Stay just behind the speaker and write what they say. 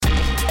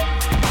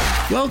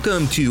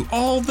Welcome to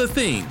All the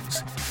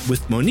Things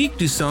with Monique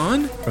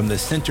Duson from the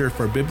Center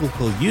for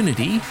Biblical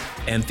Unity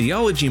and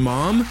Theology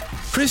Mom,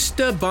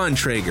 Krista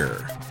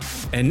Bontrager.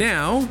 And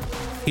now,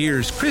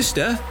 here's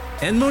Krista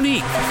and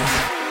Monique.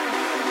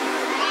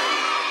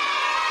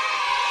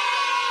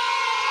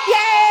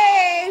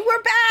 Yay!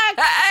 We're back!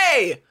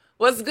 Hey!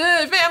 What's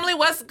good, family?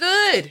 What's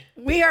good?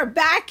 We are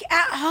back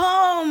at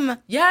home.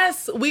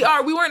 Yes, we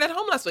are. We weren't at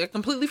home last week. I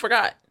completely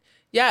forgot.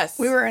 Yes.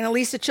 We were in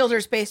Elisa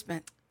Childers'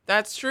 basement.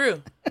 That's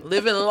true.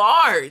 Living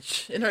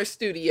large in her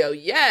studio.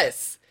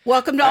 Yes.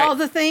 Welcome to All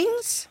the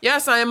Things.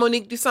 Yes, I am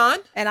Monique Duson.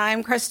 And I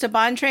am Krista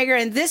Bontrager.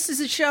 And this is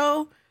a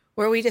show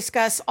where we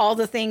discuss all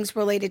the things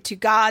related to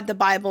God, the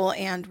Bible,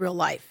 and real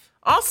life.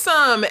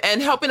 Awesome.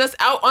 And helping us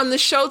out on the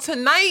show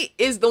tonight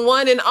is the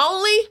one and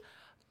only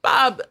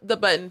Bob the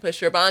Button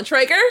Pusher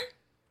Bontrager.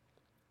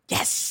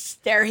 Yes,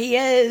 there he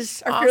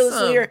is. Our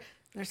fearless leader.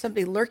 There's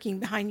somebody lurking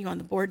behind you on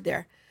the board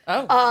there.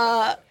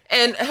 Oh.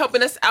 And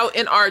helping us out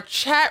in our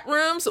chat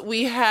rooms,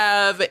 we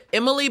have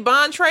Emily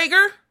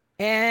Bontrager.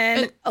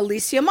 And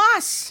Alicia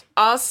Moss.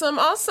 Awesome,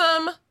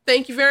 awesome.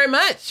 Thank you very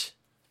much.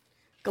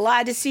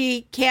 Glad to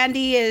see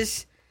Candy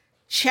is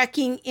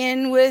checking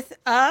in with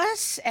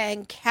us,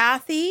 and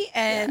Kathy,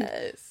 and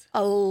Yes.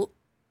 you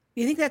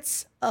think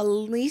that's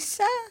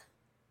Elisa?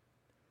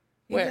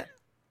 Where?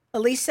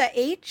 Elisa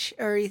H,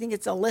 or you think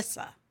it's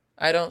Alyssa?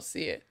 I don't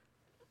see it.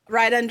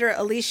 Right under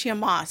Alicia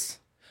Moss.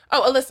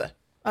 Oh, Alyssa.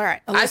 All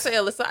right. I say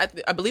Alyssa.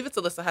 I believe it's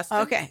Alyssa Heston.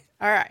 Okay.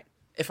 All right.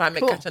 If I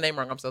catch her name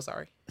wrong, I'm so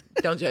sorry.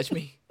 Don't judge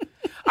me. All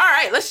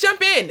right, let's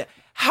jump in.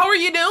 How are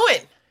you doing?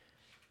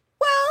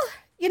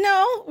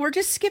 Well, we're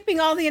just skipping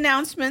all the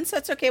announcements.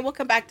 That's okay. We'll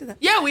come back to them.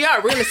 Yeah, we are.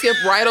 We're going to skip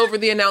right over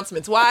the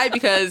announcements. Why?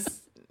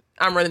 Because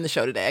I'm running the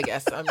show today, I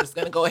guess. I'm just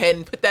going to go ahead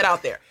and put that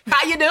out there.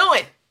 How you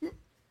doing?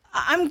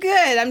 I'm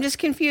good. I'm just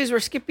confused. We're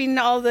skipping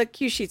all the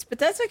cue sheets, but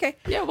that's okay.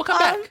 Yeah, we'll come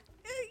back.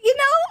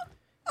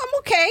 I'm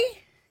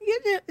okay.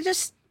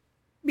 Just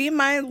being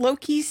my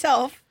low-key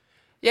self.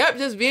 Yep,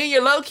 just being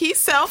your low-key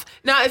self.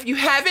 Now, if you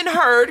haven't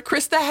heard,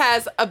 Krista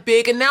has a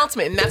big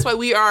announcement, and that's why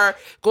we are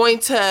going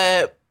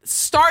to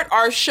start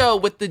our show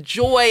with the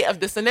joy of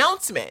this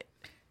announcement.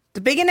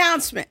 The big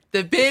announcement.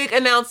 The big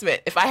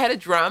announcement. If I had a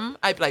drum,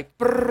 I'd be like,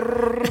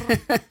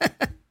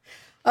 brrr.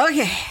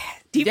 Okay,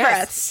 deep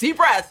breaths. Deep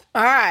breath.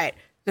 All right.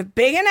 The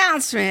big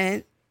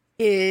announcement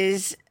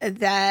is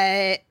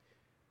that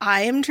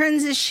I am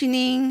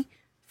transitioning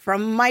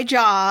from my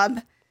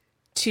job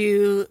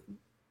into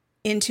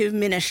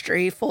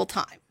ministry full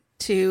time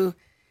to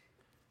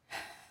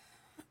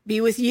be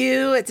with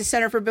you at the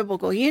Center for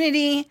Biblical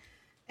Unity.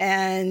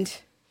 And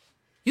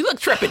You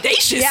look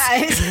trepidatious.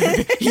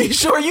 yeah, You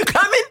sure you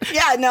coming?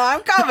 yeah, no,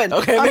 I'm coming.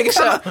 Okay, I'm make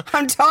sure.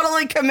 I'm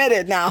totally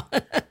committed now.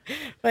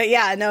 But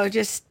yeah, no,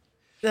 just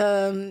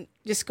going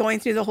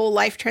through the whole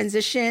life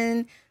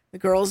transition. The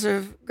girls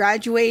have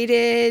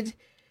graduated.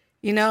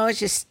 It's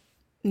just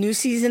new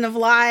season of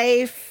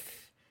life,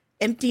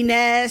 empty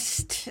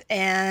nest,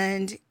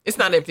 and It's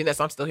not empty nest.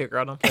 I'm still here,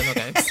 girl. Don't play no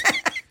games.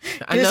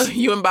 I know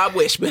you and Bob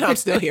wish, but I'm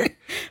still here.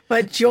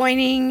 but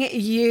joining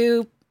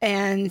you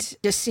and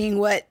just seeing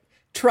what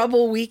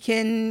trouble we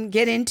can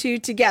get into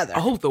together.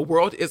 Oh, the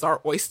world is our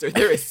oyster.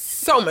 There is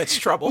so much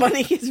trouble.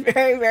 Monique is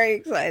very, very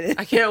excited.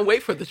 I can't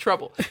wait for the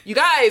trouble. You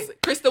guys,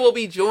 Krista will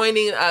be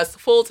joining us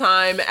full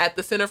time at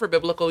the Center for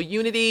Biblical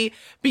Unity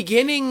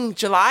beginning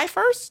July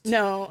 1st?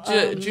 No,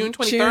 June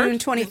 23rd? June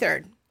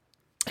 23rd.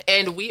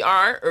 And me,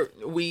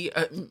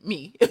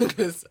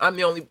 because I'm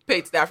the only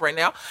paid staff right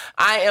now.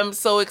 I am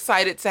so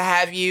excited to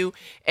have you.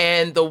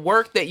 And the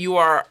work that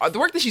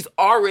she's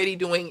already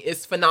doing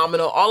is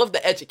phenomenal. All of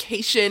the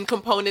education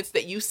components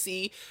that you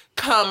see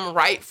come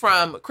right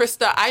from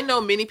Krista. I know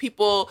many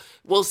people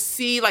will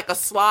see like a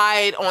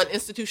slide on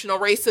institutional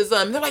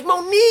racism. They're like,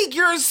 Monique,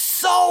 you're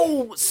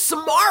so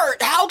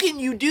smart. How can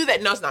you do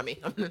that? No, it's not me.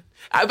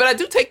 But I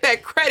do take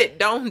that credit.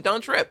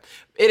 Don't trip.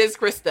 It is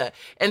Krista.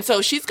 And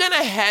so she's going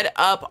to head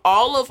up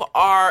all of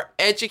our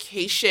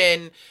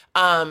education,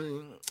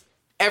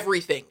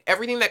 everything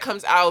that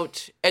comes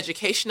out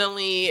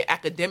educationally,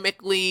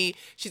 academically.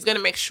 She's going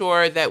to make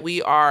sure that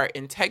we are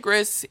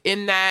integrous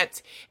in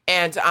that.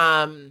 And,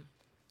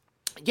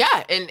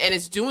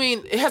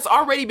 it has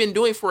already been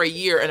doing for a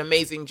year an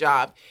amazing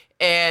job,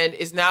 and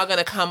is now going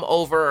to come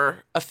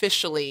over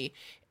officially.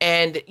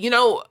 And,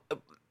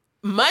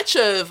 much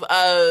of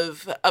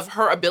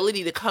her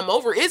ability to come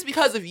over is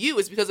because of you.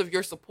 It's because of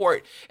your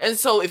support. And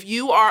so if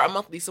you are a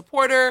monthly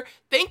supporter,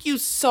 thank you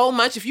so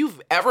much. If you've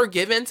ever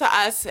given to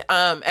us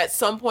at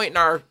some point in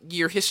our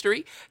year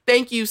history,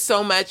 thank you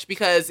so much,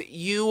 because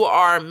you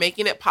are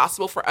making it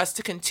possible for us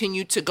to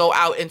continue to go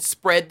out and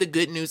spread the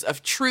good news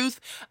of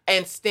truth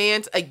and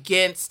stand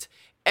against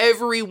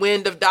every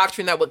wind of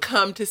doctrine that would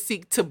come to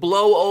seek to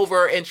blow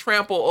over and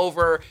trample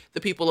over the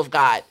people of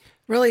God.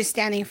 Really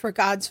standing for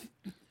God's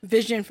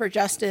vision for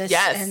justice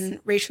Yes. and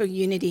racial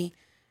unity,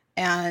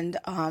 and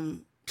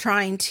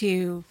trying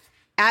to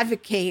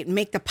advocate and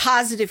make the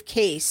positive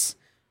case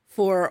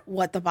for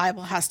what the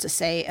Bible has to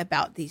say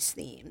about these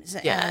themes.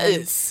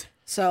 Yes.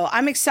 So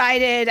I'm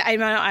excited. I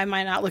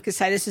might not look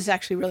excited. This is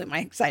actually really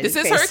my excited This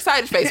is face. her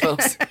excited face,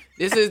 folks.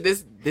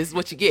 This is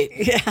what you get.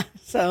 Yeah.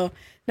 So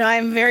no,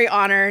 I'm very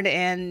honored.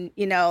 And,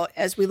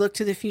 as we look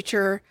to the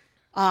future,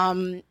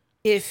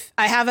 if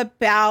I have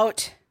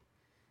about,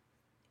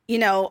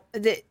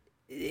 this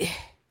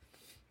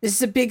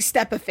is a big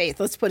step of faith.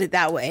 Let's put it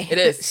that way. It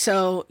is.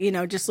 So,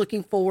 just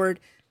looking forward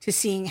to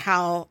seeing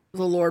how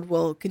the Lord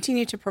will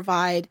continue to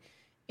provide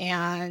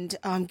and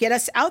get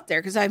us out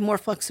there, because I have more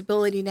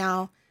flexibility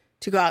now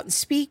to go out and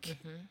speak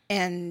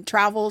and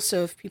travel.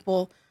 So if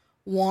people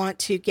want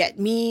to get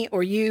me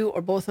or you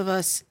or both of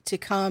us to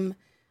come,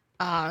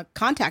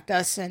 contact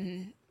us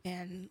and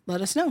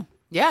let us know.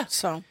 Yeah.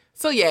 So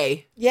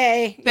yay.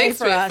 Thanks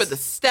for us. for the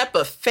step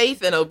of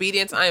faith and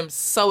obedience. I am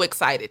so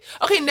excited.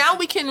 Okay, now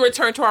we can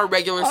return to our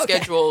regular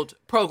scheduled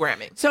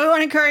programming. So we want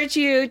to encourage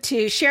you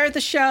to share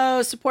the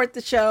show, support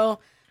the show.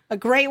 A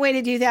great way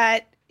to do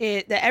that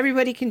that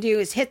everybody can do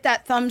is hit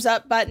that thumbs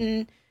up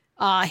button,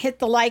 hit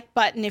the like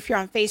button if you're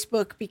on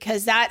Facebook,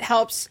 because that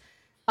helps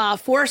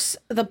force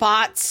the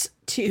bots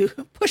to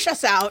push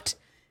us out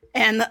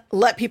and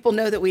let people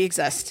know that we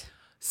exist.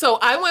 So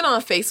I went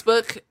on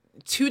Facebook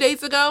 2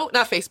 days ago,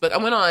 not Facebook, I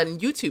went on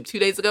YouTube 2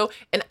 days ago,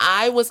 and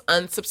I was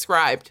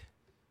unsubscribed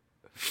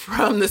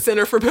from the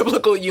Center for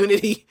Biblical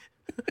Unity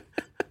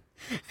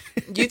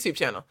YouTube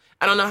channel.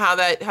 I don't know how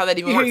that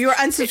even works. You were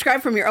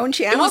unsubscribed from your own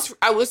channel?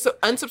 I was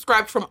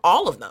unsubscribed from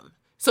all of them.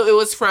 So it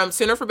was from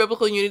Center for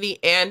Biblical Unity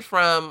and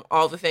from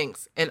all the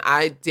things. And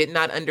I did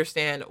not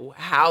understand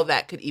how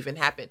that could even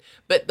happen.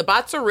 But the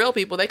bots are real,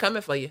 people. They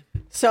coming for you.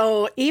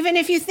 So even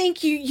if you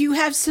think you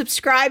have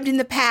subscribed in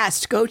the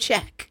past, go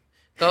check.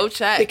 Go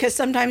check. Because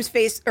sometimes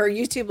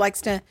YouTube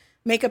likes to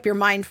make up your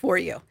mind for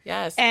you.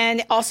 Yes.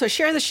 And also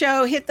share the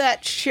show, hit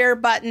that share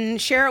button,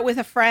 share it with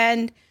a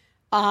friend,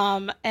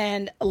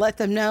 and let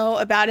them know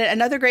about it.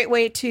 Another great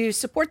way to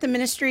support the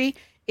ministry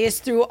is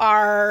through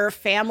our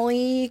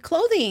family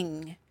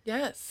clothing.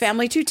 Yes.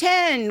 Family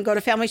 210. Go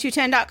to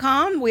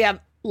family210.com. We have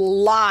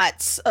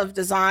lots of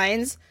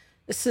designs.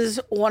 This is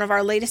one of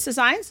our latest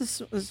designs.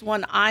 This was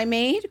one I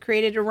made,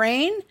 created to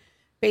reign,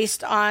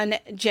 based on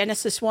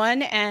Genesis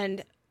 1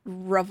 and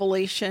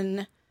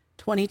Revelation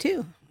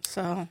 22.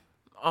 So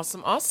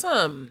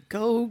awesome.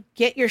 Go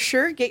get your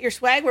shirt, get your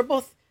swag. We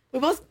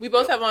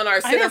both have on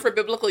our Center for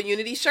Biblical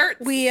Unity shirts.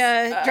 We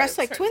dressed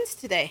like twins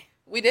today.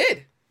 We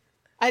did.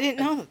 I didn't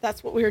know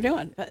that's what we were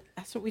doing, but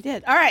that's what we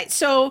did. All right,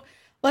 so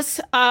let's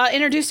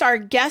introduce our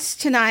guest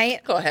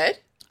tonight. Go ahead.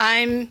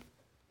 I'm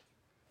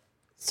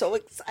so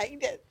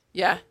excited.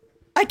 Yeah.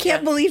 I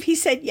can't believe he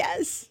said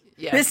yes.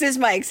 Yeah. This is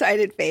my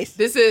excited face.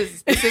 This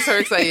is her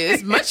excited.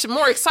 It's much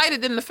more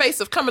excited than the face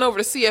of coming over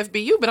to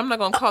CFBU, but I'm not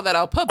going to call that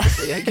out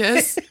publicly, I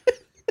guess.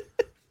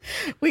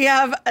 We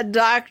have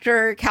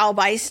Dr. Cal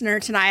Beisner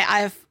tonight.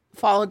 I've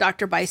followed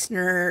Dr.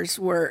 Beisner's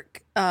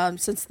work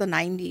since the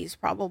 90s,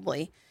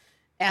 probably.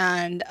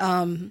 And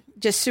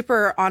just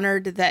super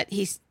honored that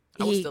I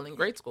was still in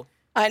grade school.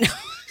 I know.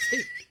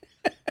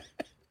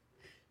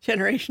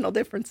 Generational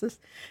differences.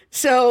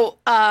 So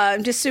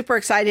I'm just super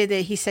excited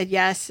that he said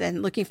yes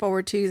and looking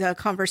forward to the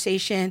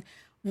conversation.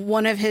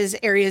 One of his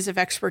areas of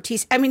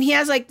expertise. I mean, he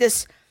has like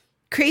this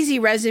crazy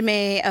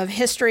resume of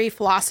history,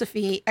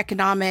 philosophy,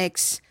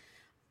 economics,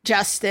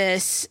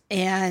 justice,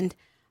 and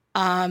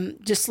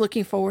just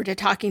looking forward to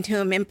talking to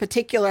him in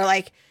particular.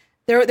 Like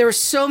there were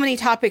so many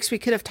topics we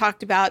could have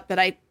talked about, but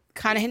I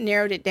kind of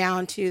narrowed it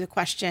down to the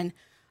question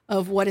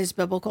of what is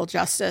biblical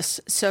justice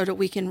so that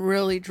we can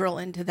really drill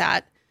into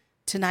that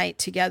tonight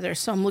together.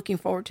 So I'm looking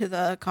forward to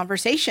the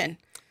conversation.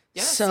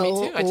 Yes, me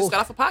too. I just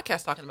got off a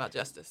podcast talking about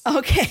justice.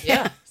 Okay.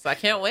 Yeah, so I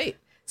can't wait.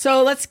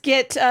 So let's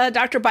get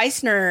Dr.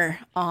 Beisner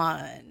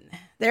on.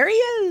 There he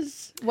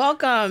is.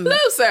 Welcome.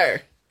 Hello,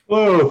 sir.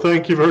 Hello,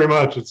 thank you very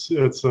much.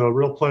 It's a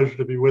real pleasure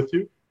to be with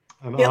you.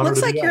 It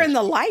looks like you're in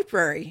the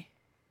library.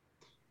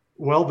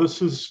 Well,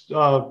 this is,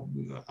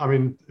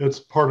 it's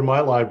part of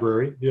my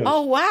library. Yes.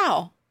 Oh,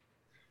 wow.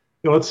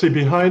 Let's see,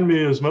 behind me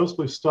is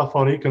mostly stuff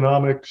on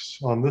economics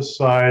on this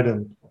side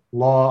and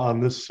law on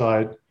this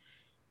side.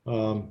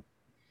 My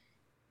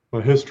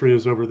history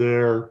is over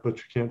there, but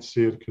you can't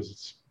see it because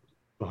it's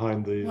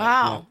behind the...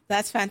 Wow,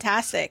 that's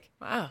fantastic.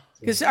 Wow.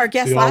 Because our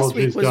guest last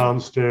week was...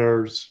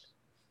 downstairs.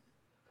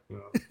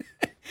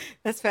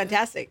 That's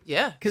fantastic.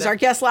 Yeah. Because our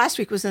guest last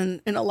week was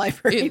in a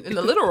library. In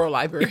the literal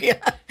library.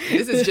 Yeah.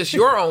 This is just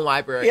your own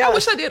library. Yeah. I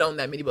wish I did own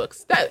that many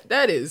books.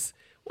 That is,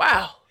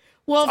 wow.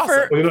 Well,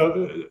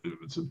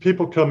 awesome.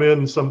 People come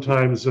in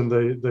sometimes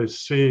and they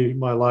see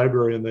my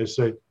library and they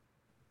say,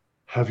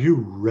 have you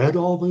read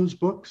all those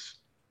books?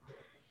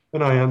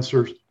 And I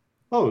answer,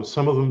 oh,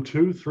 some of them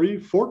 2, 3,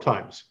 4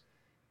 times.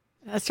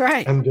 That's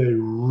right. And they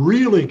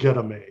really get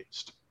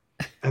amazed.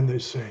 And they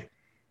say,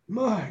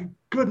 my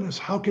goodness,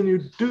 how can you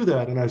do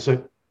that? And I say,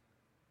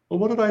 well,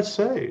 what did I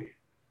say?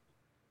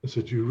 I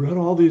said, you read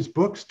all these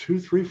books 2,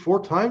 3,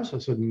 4 times? I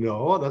said,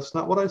 no, that's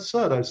not what I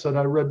said. I said,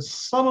 I read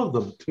some of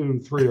them 2,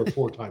 3, or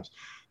 4 times.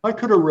 I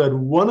could have read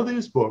one of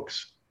these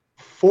books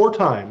 4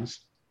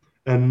 times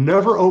and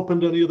never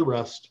opened any of the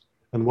rest.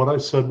 And what I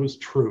said was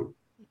true.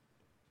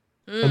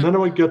 And then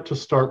we get to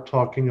start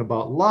talking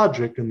about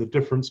logic and the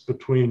difference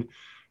between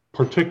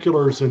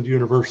particulars and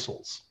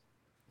universals.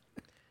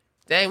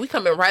 Dang, we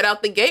coming right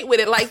out the gate with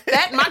it like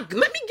that. Let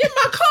me get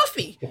my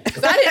coffee,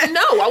 because I didn't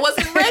know. I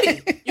wasn't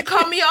ready. You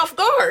caught me off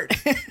guard.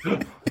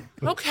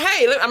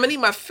 Okay, I'm going to need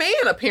my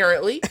fan,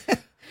 apparently.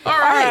 All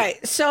right.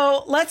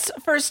 So let's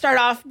first start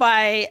off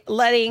by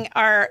letting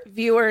our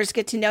viewers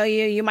get to know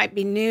you. You might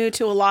be new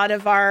to a lot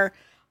of our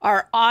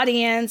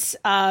audience.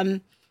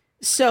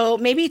 So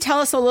maybe tell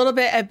us a little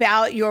bit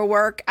about your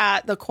work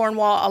at the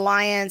Cornwall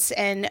Alliance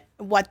and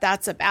what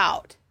that's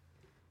about.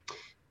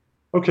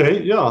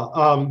 Okay, yeah.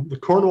 The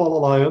Cornwall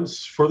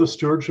Alliance for the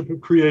Stewardship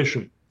of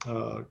Creation,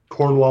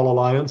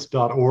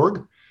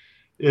 cornwallalliance.org,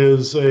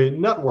 is a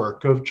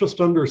network of just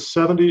under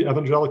 70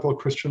 evangelical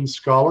Christian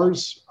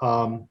scholars.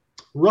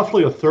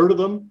 Roughly a third of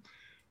them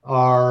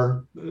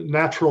are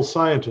natural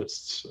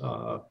scientists,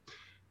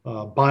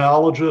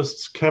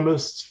 biologists,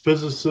 chemists,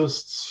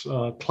 physicists,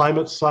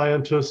 climate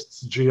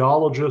scientists,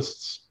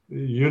 geologists,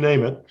 you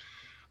name it,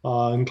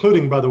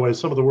 including, by the way,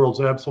 some of the world's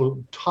absolute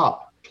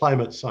top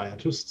climate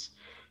scientists.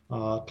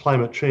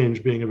 Climate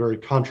change being a very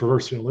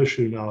controversial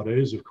issue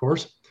nowadays, of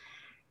course.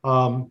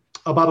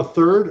 About a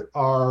third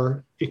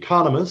are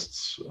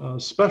economists,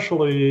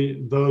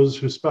 especially those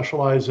who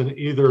specialize in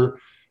either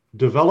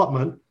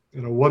development,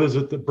 what is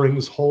it that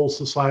brings whole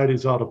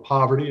societies out of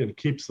poverty and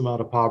keeps them out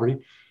of poverty,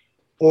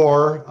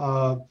 or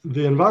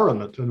the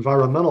environment,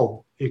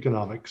 environmental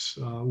economics.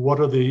 What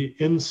are the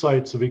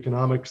insights of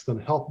economics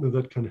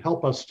that can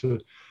help us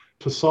to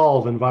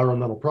solve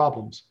environmental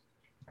problems?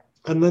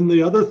 And then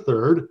the other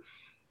third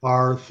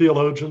are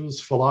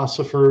theologians,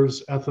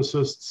 philosophers,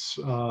 ethicists,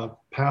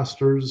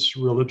 pastors,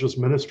 religious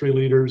ministry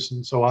leaders,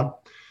 and so on.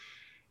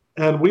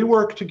 And we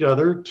work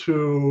together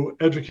to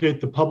educate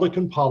the public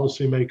and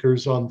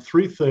policymakers on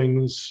three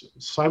things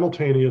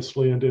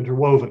simultaneously and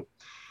interwoven.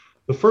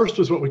 The first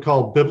is what we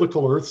call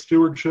biblical earth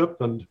stewardship,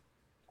 and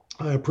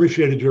I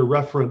appreciated your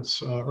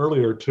reference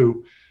earlier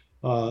to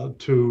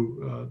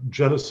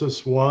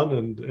Genesis 1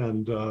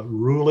 and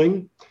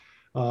ruling.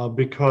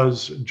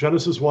 Because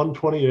Genesis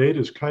 1:28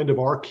 is kind of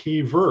our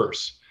key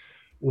verse.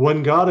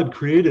 When God had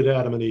created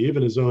Adam and Eve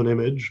in his own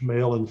image,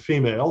 male and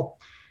female,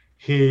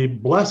 he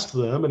blessed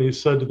them and he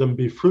said to them,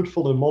 be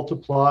fruitful and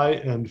multiply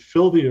and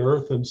fill the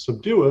earth and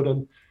subdue it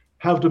and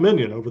have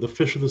dominion over the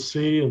fish of the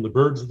sea and the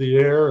birds of the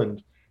air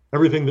and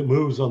everything that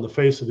moves on the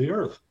face of the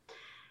earth.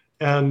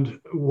 And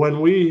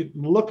when we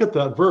look at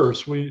that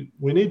verse, we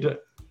need to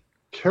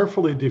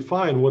carefully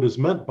define what is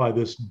meant by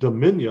this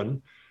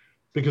dominion.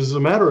 Because as a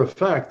matter of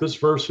fact, this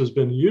verse has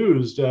been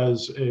used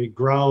as a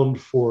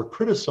ground for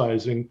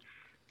criticizing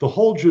the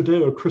whole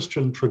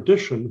Judeo-Christian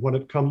tradition when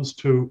it comes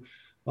to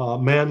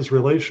man's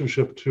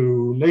relationship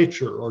to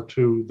nature or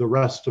to the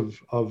rest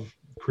of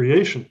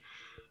creation.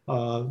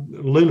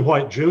 Lynn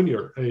White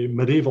Jr., a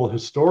medieval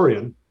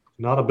historian,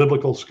 not a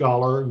biblical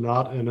scholar,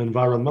 not an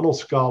environmental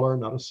scholar,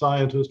 not a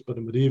scientist, but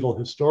a medieval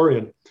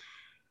historian,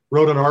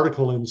 wrote an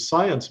article in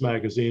Science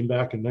magazine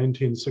back in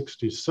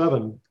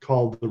 1967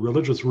 called The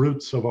Religious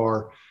Roots of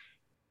Our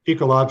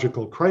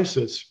Ecological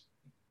Crisis,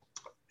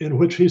 in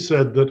which he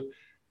said that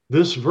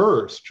this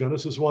verse,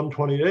 Genesis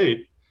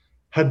 1:28,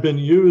 had been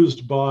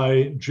used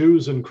by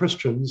Jews and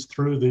Christians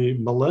through the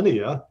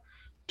millennia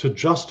to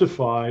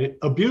justify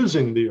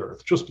abusing the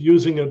earth, just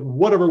using it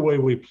whatever way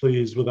we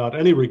please without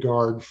any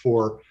regard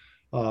for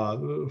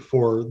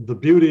the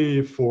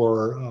beauty,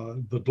 for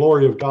the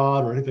glory of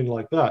God or anything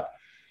like that.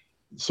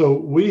 So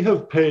we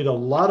have paid a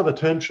lot of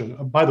attention.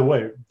 By the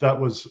way, that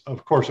was,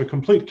 of course, a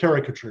complete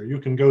caricature. You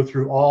can go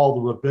through all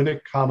the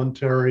rabbinic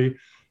commentary,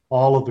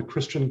 all of the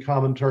Christian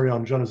commentary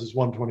on Genesis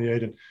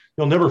 1:28, and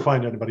you'll never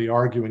find anybody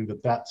arguing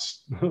that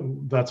that's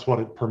what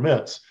it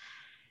permits.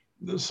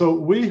 So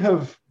we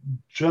have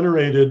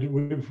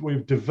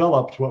we've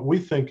developed what we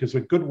think is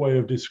a good way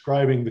of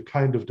describing the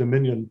kind of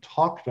dominion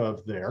talked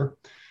of there,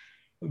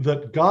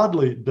 that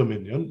godly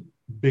dominion,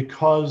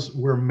 because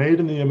we're made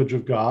in the image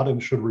of God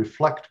and should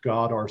reflect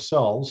God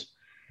ourselves,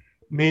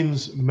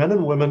 means men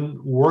and women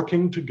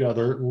working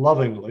together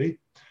lovingly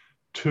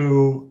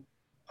to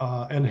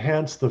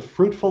enhance the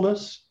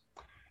fruitfulness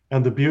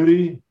and the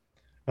beauty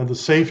and the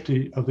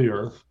safety of the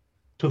earth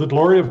to the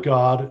glory of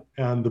God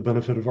and the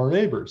benefit of our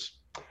neighbors.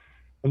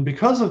 And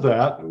because of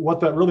that, what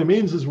that really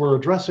means is we're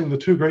addressing the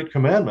two great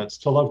commandments,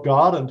 to love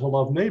God and to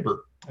love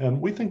neighbor. And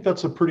we think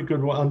that's a pretty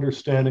good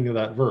understanding of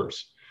that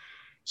verse.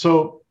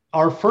 So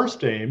our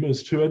first aim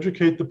is to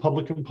educate the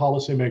public and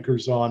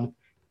policymakers on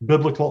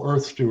biblical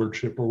earth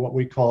stewardship, or what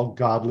we call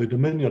godly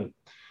dominion.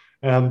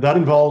 And that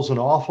involves an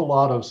awful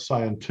lot of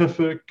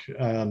scientific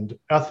and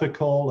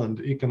ethical and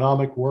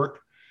economic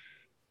work.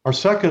 Our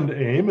second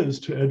aim is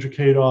to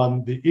educate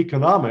on the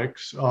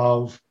economics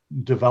of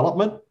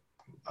development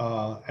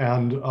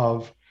and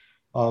of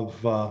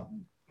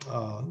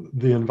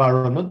the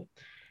environment.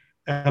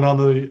 And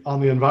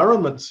on the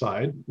environment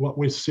side, what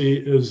we see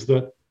is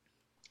that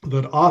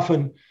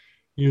often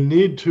you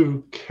need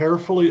to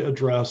carefully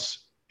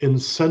address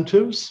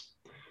incentives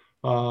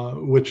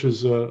which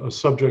is a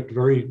subject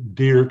very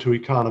dear to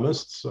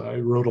economists. I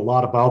wrote a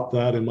lot about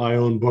that in my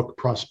own book,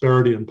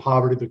 Prosperity and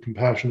Poverty, The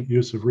Compassionate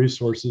Use of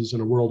Resources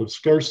in a World of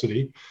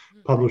Scarcity,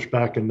 published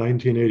back in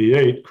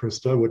 1988,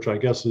 Krista, which I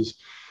guess is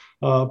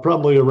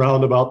probably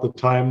around about the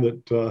time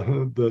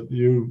that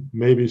you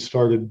maybe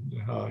started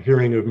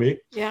hearing of me.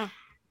 Yeah.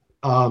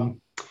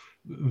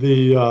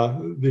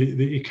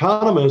 The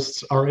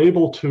economists are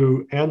able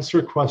to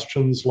answer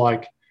questions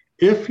like,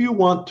 if you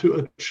want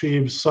to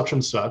achieve such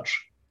and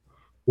such,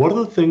 what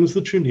are the things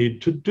that you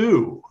need to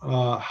do?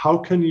 How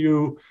can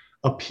you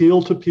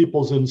appeal to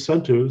people's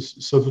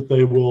incentives so that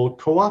they will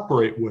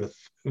cooperate with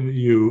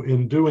you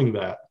in doing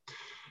that?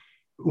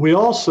 We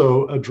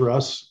also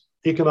address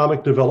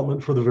economic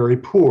development for the very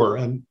poor.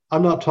 And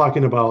I'm not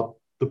talking about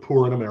the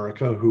poor in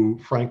America who,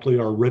 frankly,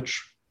 are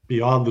rich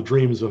beyond the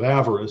dreams of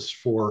avarice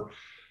for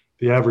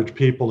the average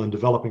people in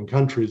developing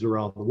countries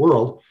around the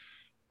world.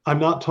 I'm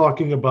not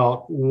talking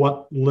about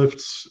what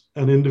lifts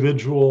an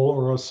individual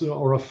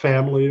or a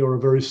family or a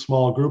very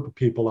small group of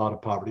people out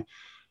of poverty.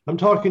 I'm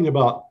talking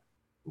about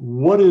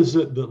what is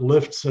it that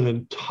lifts an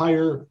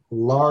entire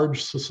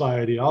large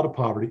society out of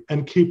poverty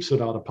and keeps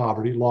it out of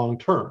poverty long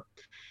term.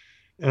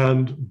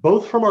 And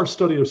both from our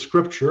study of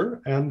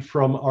scripture and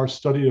from our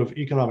study of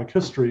economic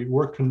history,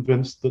 we're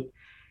convinced that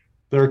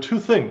there are two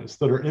things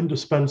that are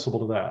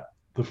indispensable to that.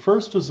 The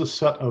first is a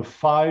set of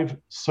 5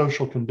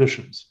 social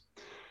conditions.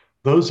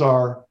 Those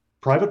are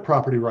private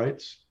property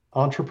rights,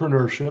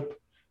 entrepreneurship,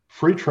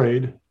 free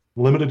trade,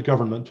 limited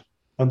government,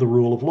 and the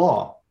rule of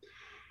law.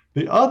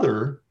 The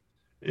other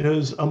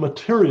is a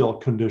material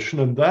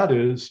condition, and that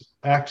is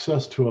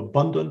access to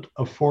abundant,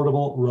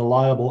 affordable,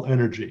 reliable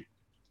energy.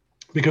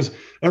 Because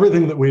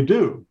everything that we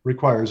do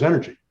requires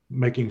energy,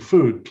 making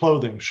food,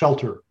 clothing,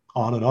 shelter,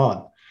 on and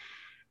on.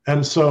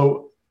 And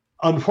so,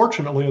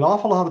 unfortunately, an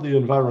awful lot of the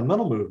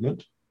environmental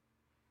movement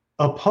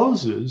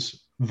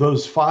opposes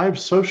those 5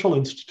 social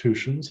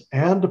institutions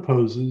and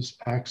opposes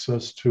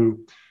access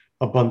to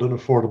abundant,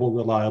 affordable,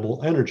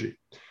 reliable energy.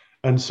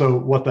 And so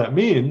what that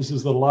means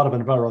is that a lot of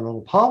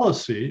environmental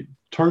policy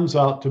turns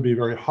out to be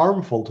very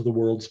harmful to the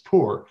world's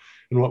poor.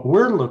 And what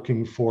we're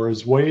looking for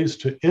is ways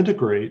to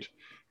integrate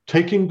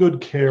taking good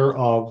care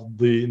of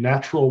the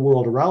natural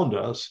world around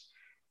us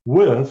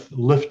with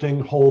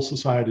lifting whole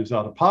societies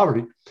out of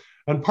poverty.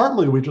 And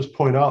partly we just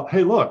point out,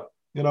 hey, look,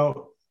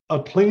 a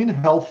clean,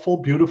 healthful,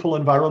 beautiful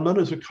environment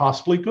is a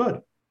costly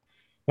good.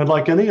 And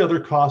like any other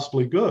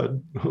costly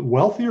good,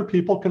 wealthier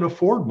people can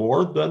afford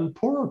more than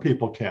poorer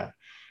people can.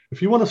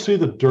 If you want to see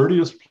the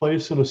dirtiest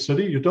place in a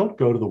city, you don't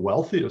go to the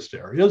wealthiest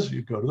areas,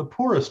 you go to the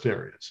poorest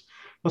areas.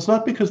 That's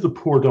not because the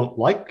poor don't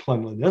like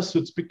cleanliness,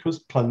 it's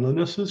because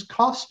cleanliness is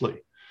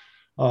costly.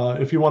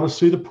 If you want to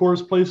see the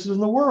poorest places in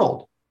the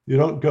world, you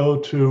don't go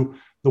to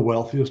the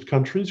wealthiest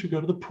countries, you go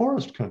to the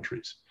poorest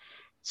countries.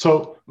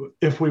 So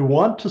if we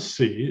want to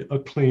see a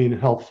clean,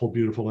 healthful,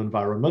 beautiful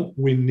environment,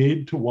 we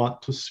need to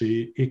want to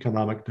see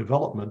economic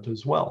development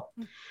as well.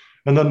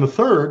 And then the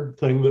third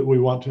thing that we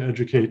want to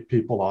educate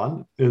people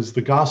on is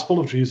the gospel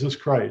of Jesus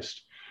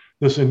Christ,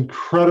 this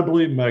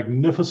incredibly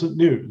magnificent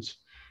news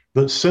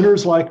that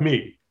sinners like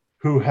me,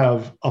 who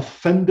have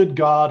offended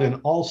God in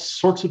all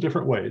sorts of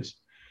different ways,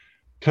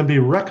 can be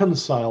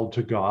reconciled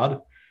to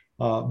God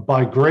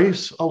by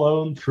grace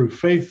alone, through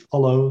faith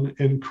alone,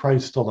 in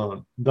Christ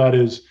alone. That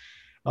is,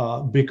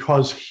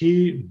 because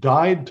he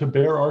died to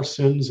bear our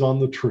sins on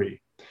the tree,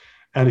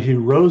 and he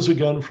rose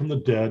again from the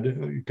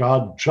dead,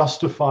 God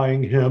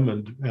justifying him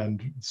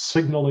and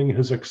signaling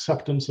his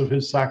acceptance of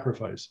his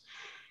sacrifice.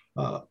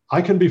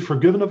 I can be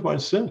forgiven of my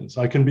sins.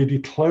 I can be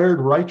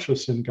declared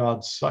righteous in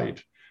God's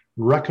sight,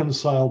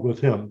 reconciled with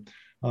him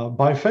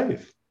by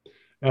faith.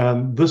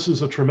 And this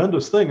is a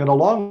tremendous thing. And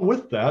along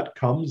with that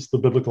comes the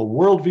biblical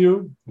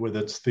worldview with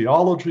its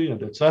theology and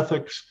its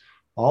ethics,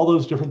 all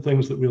those different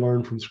things that we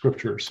learn from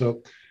scripture.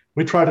 So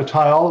we try to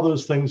tie all of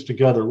those things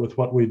together with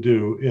what we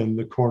do in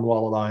the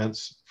Cornwall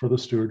Alliance for the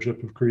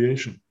Stewardship of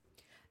Creation.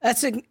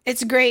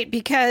 It's great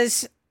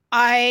because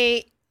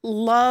I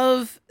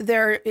love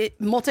their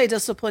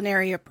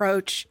multidisciplinary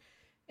approach.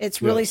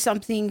 It's really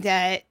something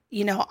that,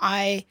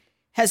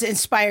 has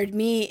inspired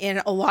me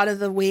in a lot of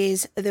the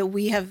ways that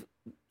we have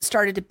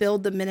started to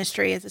build the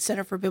ministry at the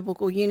Center for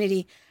Biblical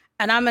Unity.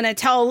 And I'm going to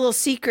tell a little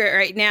secret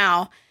right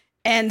now.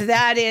 And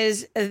that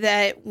is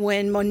that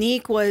when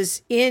Monique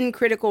was in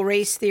critical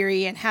race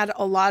theory and had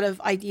a lot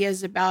of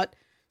ideas about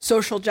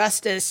social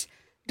justice,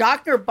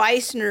 Dr.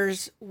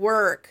 Beisner's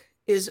work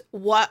is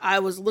what I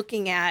was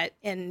looking at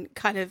and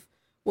kind of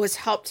was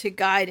helped to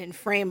guide and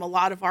frame a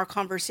lot of our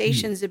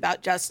conversations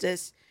about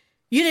justice.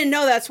 You didn't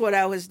know that's what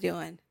I was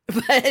doing,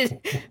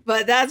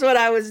 but that's what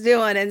I was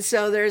doing. And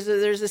so there's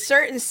a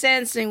certain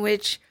sense in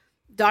which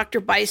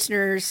Dr.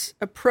 Beisner's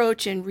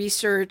approach and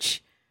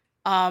research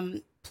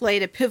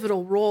played a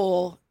pivotal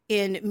role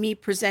in me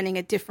presenting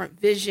a different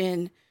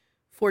vision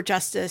for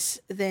justice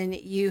than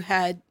you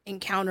had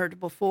encountered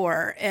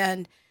before.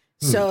 And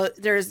so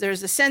there's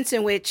a sense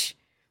in which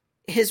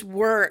his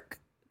work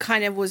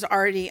kind of was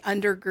already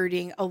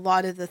undergirding a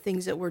lot of the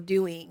things that we're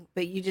doing,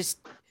 but you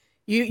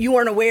you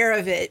weren't aware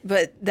of it,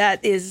 but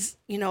that is,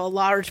 a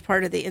large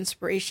part of the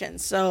inspiration.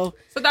 So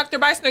Dr.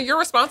 Beisner, you're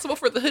responsible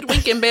for the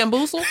hoodwink and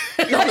bamboozle?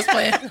 No, I'm just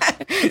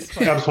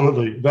playing.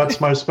 Absolutely.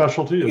 That's my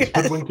specialty, is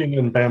hoodwinking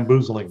and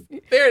bamboozling.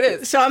 There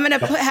it is. So I'm going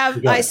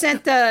to I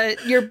sent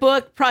your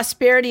book,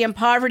 Prosperity and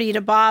Poverty,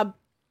 to Bob.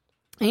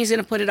 And he's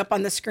going to put it up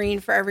on the screen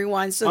for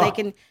everyone so they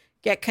can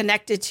get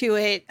connected to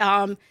it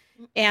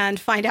and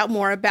find out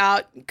more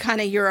about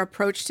kind of your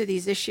approach to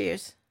these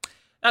issues.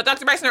 Now,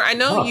 Dr. Beisner, I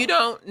know you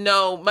don't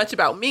know much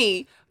about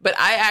me, but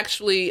I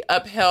actually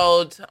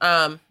upheld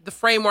the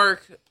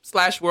framework /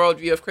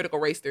 worldview of critical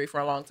race theory for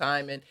a long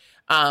time, and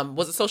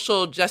was a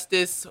social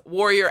justice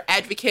warrior,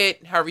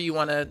 advocate, however you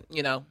want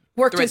to,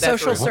 worked in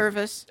social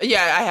service.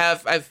 Yeah, I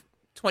have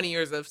 20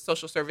 years of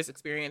social service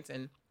experience,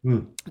 and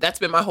that's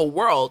been my whole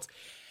world.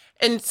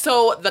 And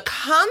so the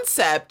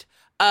concept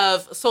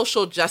of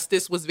social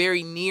justice was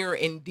very near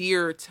and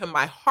dear to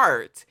my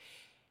heart.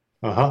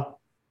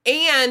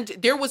 And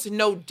there was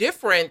no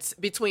difference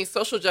between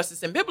social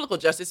justice and biblical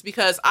justice,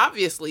 because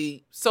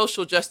obviously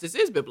social justice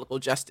is biblical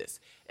justice.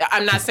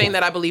 I'm not saying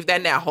that I believe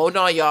that now. Hold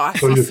on, y'all.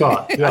 So you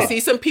thought. Yeah. I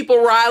see some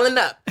people riling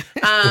up.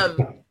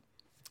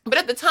 But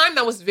at the time,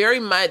 that was very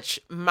much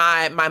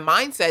my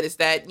mindset, is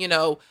that,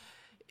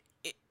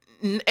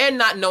 and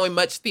not knowing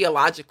much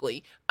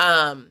theologically,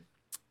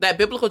 that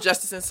biblical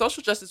justice and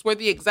social justice were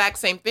the exact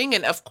same thing.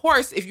 And of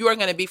course, if you are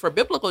going to be for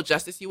biblical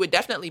justice, you would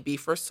definitely be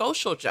for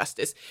social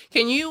justice.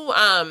 Can you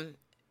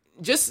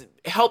just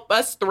help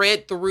us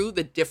thread through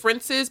the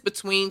differences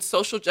between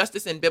social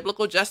justice and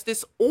biblical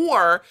justice?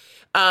 Or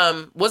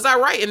was I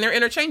right and they're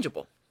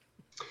interchangeable?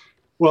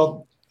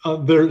 Well,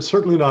 they're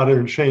certainly not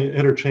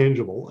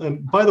interchangeable.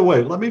 And by the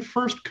way, let me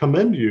first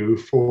commend you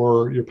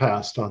for your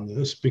past on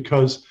this,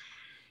 because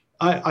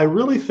I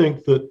really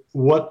think that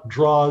what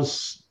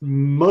draws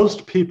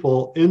most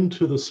people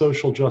into the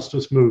social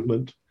justice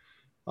movement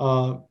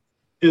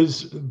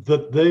is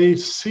that they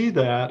see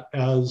that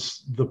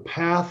as the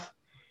path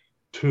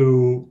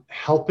to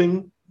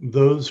helping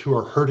those who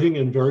are hurting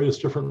in various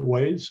different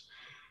ways.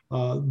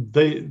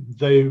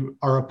 They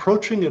are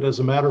approaching it as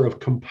a matter of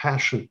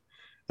compassion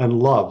and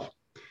love.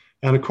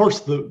 And of course,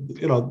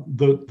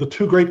 the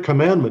two great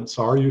commandments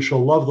are, you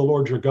shall love the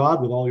Lord your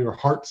God with all your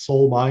heart,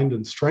 soul, mind,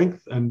 and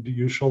strength, and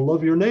you shall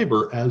love your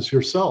neighbor as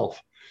yourself.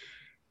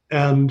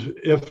 And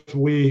if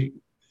we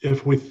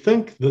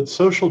think that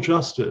social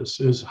justice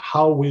is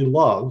how we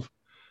love,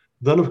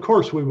 then of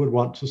course we would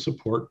want to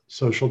support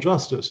social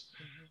justice.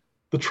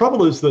 The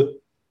trouble is that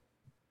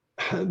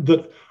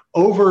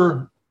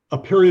over a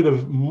period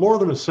of more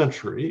than a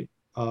century,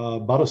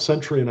 about a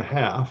century and a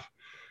half,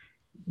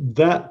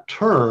 that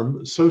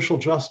term, social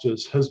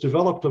justice, has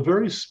developed a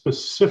very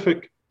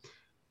specific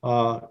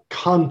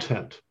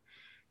content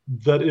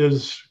that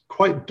is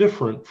quite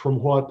different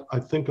from what I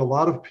think a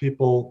lot of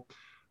people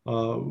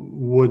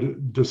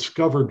would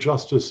discover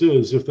justice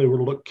is if they were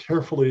to look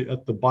carefully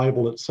at the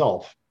Bible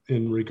itself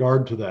in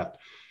regard to that.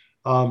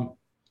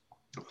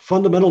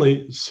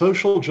 Fundamentally,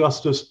 social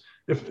justice,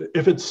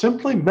 if it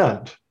simply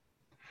meant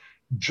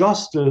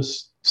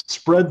justice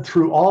spread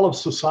through all of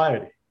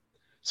society,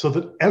 so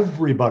that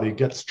everybody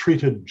gets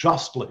treated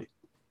justly.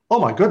 Oh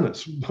my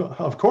goodness,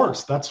 of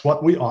course, that's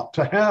what we ought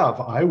to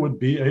have. I would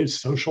be a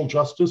social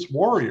justice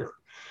warrior.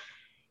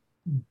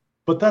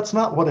 But that's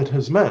not what it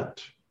has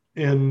meant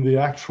in the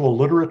actual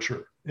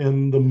literature,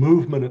 in the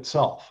movement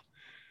itself.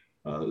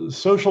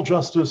 Social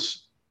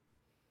justice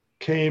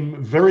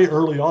came very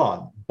early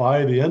on,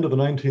 by the end of the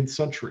 19th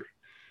century,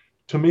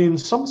 to mean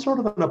some sort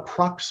of an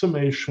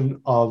approximation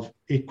of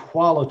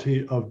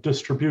equality of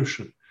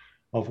distribution,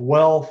 of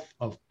wealth,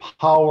 of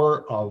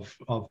power, of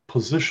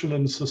position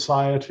in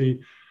society,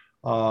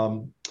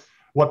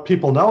 what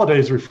people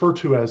nowadays refer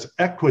to as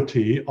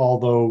equity,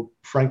 although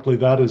frankly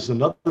that is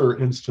another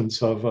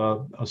instance of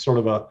a sort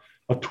of a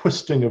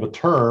twisting of a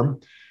term.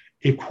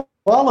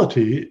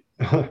 Equality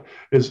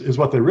is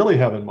what they really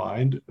have in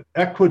mind.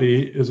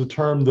 Equity is a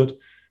term that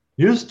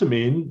used to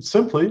mean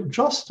simply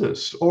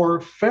justice or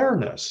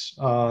fairness.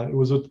 It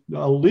was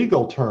a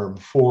legal term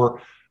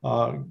for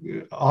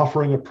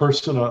offering a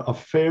person a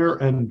fair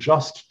and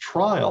just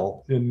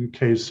trial in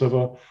case of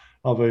a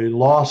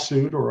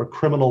lawsuit or a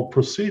criminal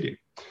proceeding.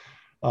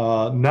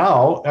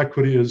 Now,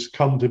 equity has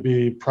come to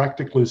be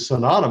practically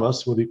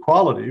synonymous with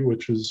equality,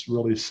 which is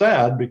really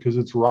sad because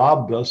it's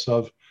robbed us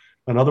of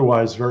an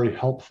otherwise very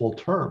helpful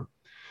term.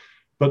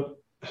 But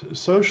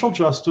social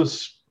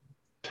justice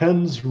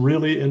tends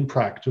really in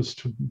practice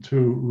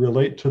to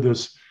relate to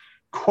this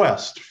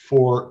quest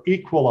for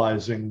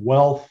equalizing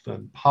wealth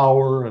and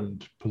power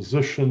and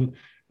position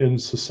in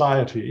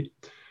society.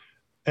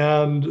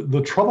 And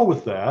the trouble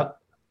with that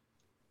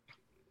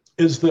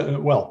is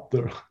that, well,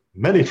 there are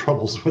many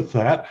troubles with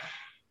that.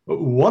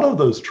 One of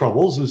those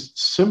troubles is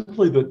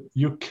simply that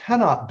you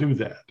cannot do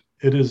that.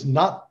 It is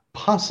not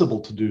possible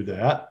to do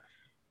that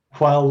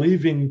while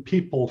leaving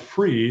people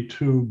free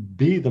to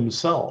be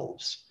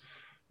themselves.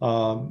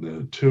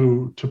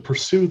 To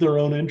pursue their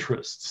own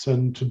interests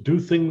and to do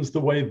things the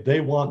way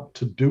they want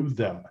to do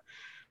them.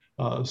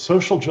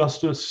 Social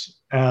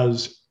justice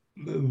as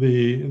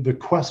the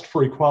quest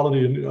for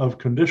equality of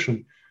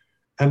condition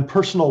and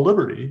personal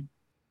liberty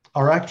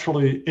are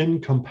actually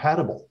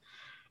incompatible,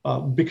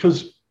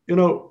 because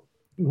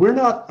we're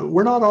not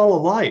all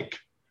alike.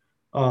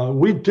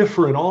 We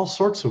differ in all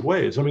sorts of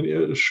ways. I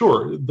mean,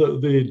 sure,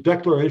 the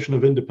Declaration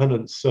of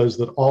Independence says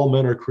that all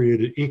men are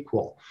created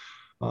equal.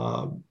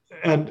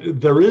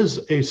 And there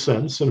is a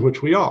sense in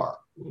which we are.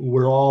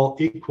 We're all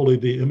equally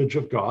the image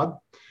of God,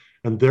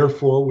 and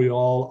therefore we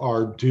all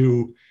are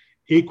due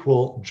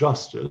equal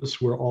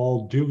justice. We're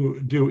all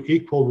due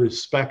equal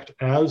respect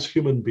as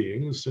human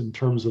beings in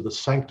terms of the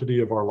sanctity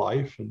of our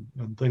life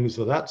and things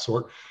of that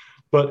sort.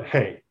 But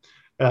hey,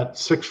 at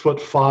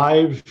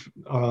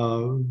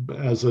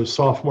 6'5", as a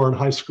sophomore in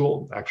high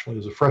school, actually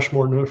as a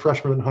freshman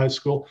in high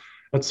school,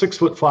 at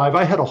 6'5",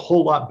 I had a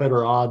whole lot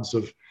better odds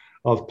of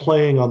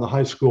playing on the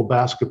high school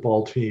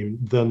basketball team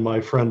than my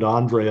friend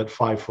Andre at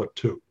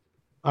 5'2".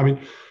 I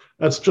mean,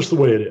 that's just the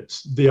way it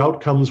is. The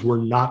outcomes were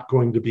not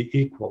going to be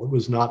equal. It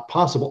was not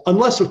possible,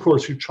 unless, of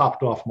course, you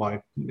chopped off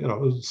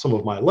some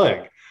of my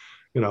leg.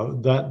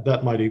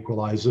 That might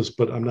equalize this,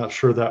 but I'm not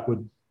sure that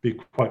would be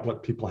quite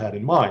what people had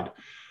in mind.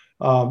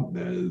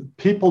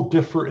 People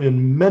differ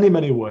in many,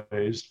 many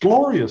ways,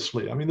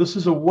 gloriously. I mean, this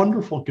is a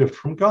wonderful gift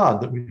from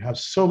God that we have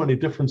so many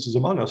differences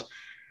among us.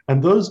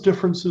 And those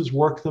differences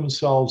work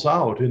themselves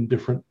out in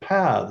different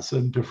paths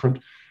and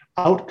different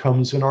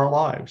outcomes in our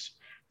lives.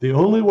 The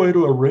only way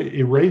to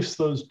erase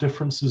those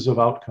differences of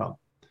outcome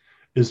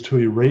is to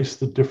erase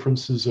the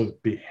differences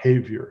of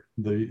behavior,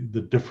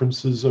 the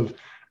differences of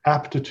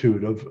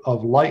aptitude,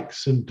 of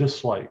likes and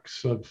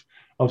dislikes, of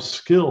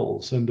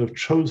skills and of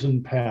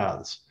chosen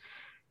paths.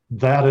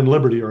 That and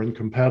liberty are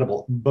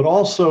incompatible, but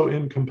also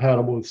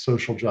incompatible with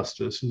social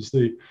justice is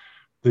the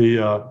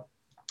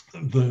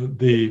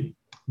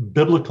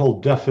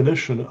biblical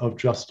definition of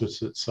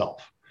justice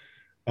itself.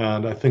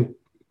 And I think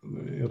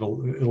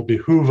it'll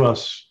behoove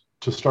us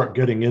to start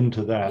getting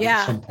into that.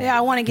 Yeah, at some point. yeah,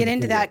 I want to get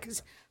into that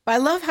but I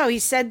love how he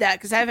said that,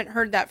 because I haven't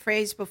heard that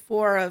phrase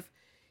before, of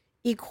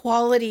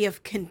equality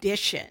of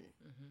condition.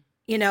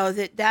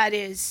 Mm-hmm. That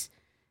is,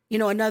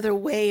 another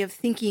way of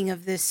thinking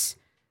of this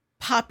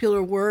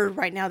popular word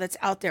right now that's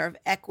out there of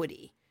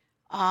equity,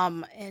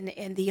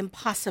 and the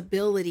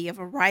impossibility of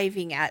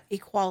arriving at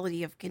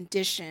equality of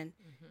condition,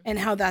 mm-hmm. and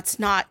how that's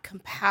not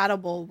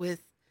compatible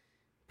with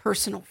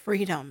personal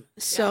freedom.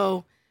 Yeah.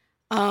 So,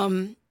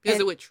 because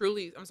it would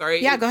truly, go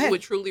ahead. It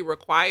would truly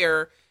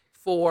require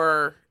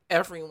for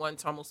everyone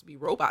to almost be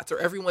robots, or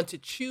everyone to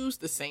choose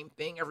the same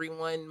thing.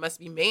 Everyone must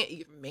be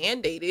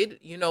mandated,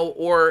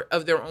 or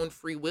of their own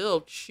free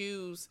will,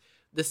 choose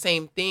the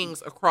same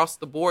things across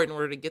the board in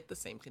order to get the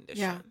same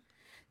condition. Yeah.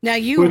 Now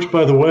which,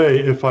 by the way,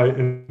 if I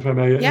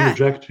may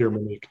interject here,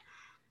 Monique,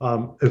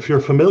 if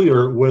you're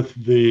familiar with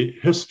the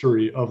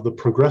history of the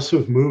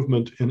progressive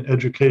movement in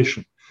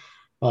education,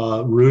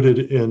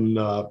 rooted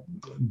in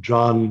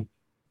John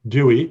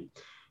Dewey,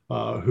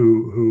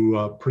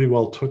 who pretty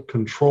well took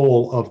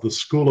control of the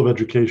School of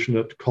Education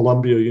at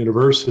Columbia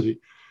University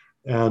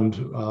and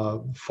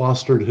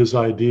fostered his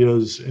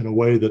ideas in a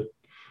way that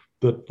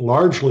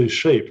largely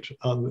shaped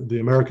the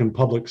American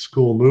public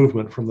school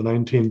movement from the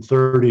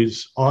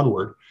 1930s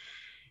onward.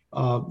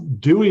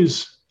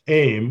 Dewey's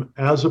aim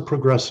as a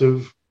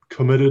progressive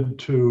committed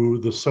to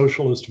the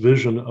socialist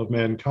vision of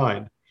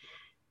mankind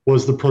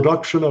was the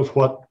production of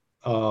what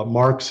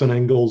Marx and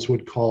Engels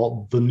would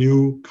call the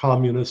new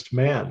communist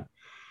man.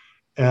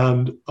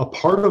 And a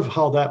part of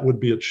how that would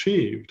be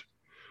achieved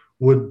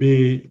would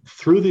be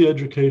through the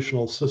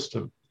educational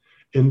system,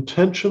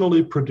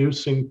 intentionally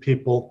producing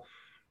people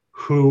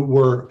who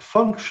were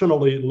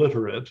functionally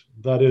literate.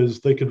 That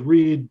is, they could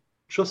read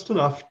just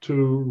enough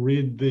to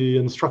read the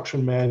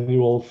instruction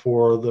manual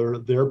for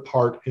their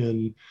part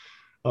in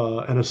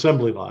an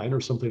assembly line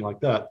or something like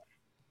that,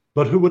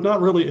 but who would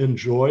not really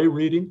enjoy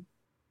reading.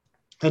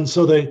 And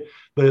so they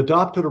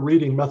adopted a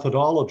reading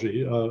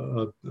methodology,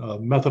 a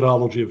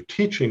methodology of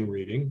teaching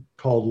reading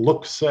called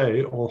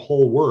look-say, or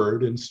whole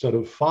word, instead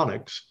of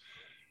phonics.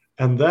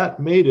 And that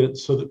made it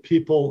so that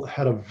people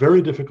had a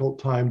very difficult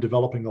time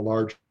developing a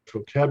large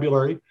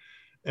vocabulary,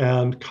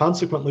 and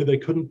consequently they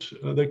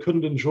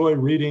couldn't enjoy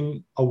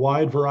reading a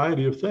wide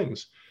variety of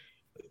things.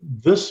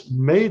 This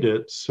made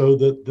it so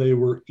that they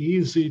were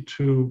easy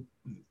to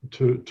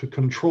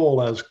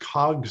control as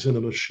cogs in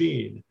a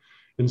machine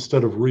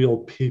instead of real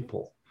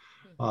people.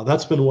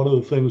 That's been one of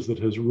the things that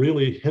has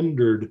really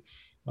hindered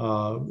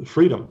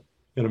freedom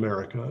in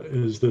America,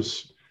 is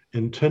this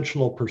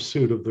intentional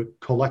pursuit of the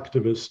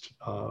collectivist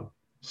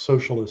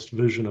socialist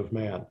vision of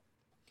man.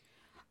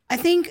 I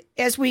think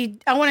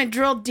I want to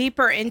drill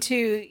deeper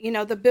into,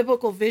 the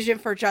biblical vision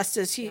for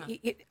justice.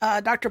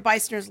 Dr.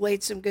 Beisner's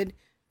laid some good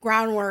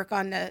groundwork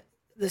on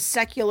the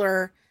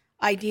secular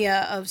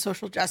idea of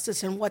social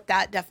justice and what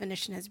that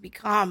definition has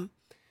become.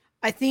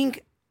 I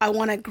think I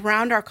want to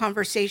ground our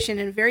conversation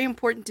in a very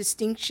important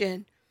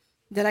distinction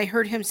that I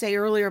heard him say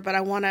earlier, but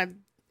I want to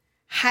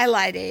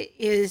highlight it,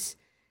 is,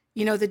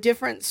 the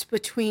difference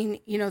between,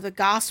 the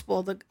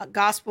gospel,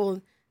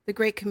 the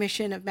Great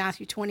Commission of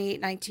Matthew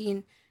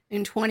 28:19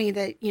 and 20,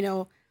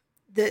 that,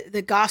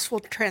 the gospel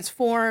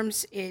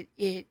transforms.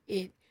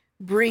 It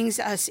brings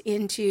us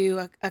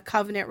into a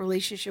covenant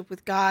relationship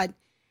with God.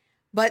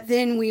 But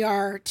then we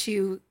are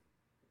to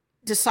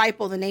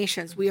disciple the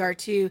nations. We are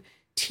to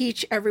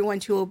teach everyone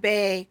to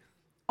obey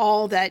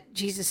all that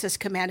Jesus has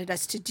commanded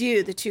us to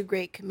do, the two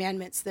great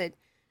commandments that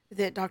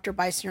Dr.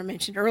 Beisner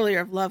mentioned earlier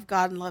of love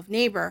God and love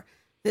neighbor.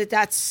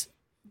 That's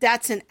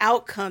an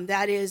outcome.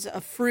 That is a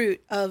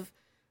fruit of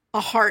a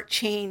heart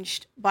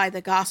changed by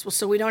the gospel.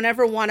 So we don't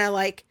ever want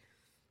to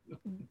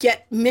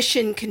get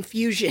mission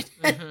confusion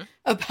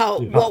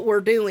about what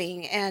we're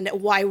doing and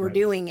why we're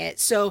doing it.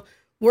 So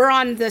we're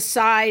on the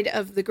side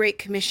of the Great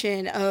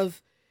Commission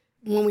of,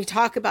 when we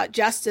talk about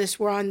justice,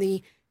 we're on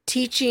the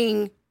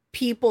teaching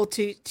people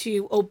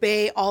to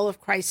obey all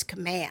of Christ's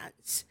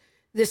commands.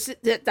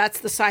 That's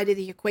the side of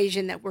the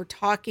equation that we're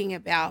talking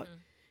about.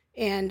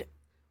 And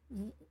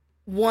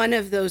one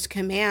of those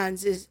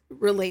commands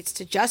relates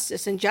to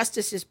justice, and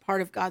justice is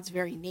part of God's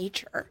very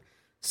nature.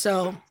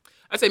 So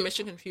I'd say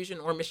mission confusion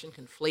or mission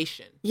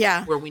conflation.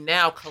 Yeah. Where we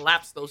now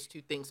collapse those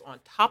two things on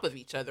top of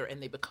each other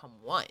and they become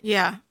one.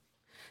 Yeah.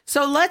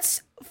 So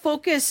let's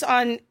focus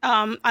on,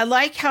 I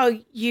like how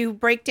you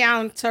break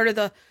down sort of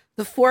the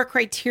four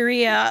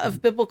criteria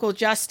of biblical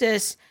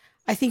justice.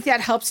 I think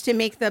that helps to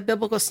make the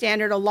biblical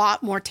standard a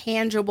lot more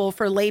tangible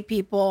for lay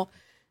people.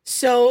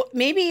 So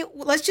maybe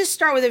let's just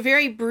start with a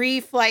very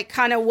brief,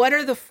 kind of what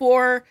are the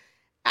four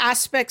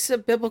aspects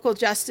of biblical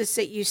justice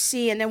that you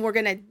see? And then we're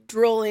going to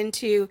drill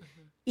into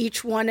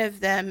each one of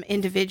them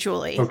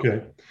individually.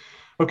 Okay.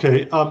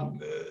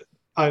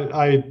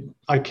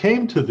 I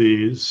came to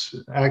these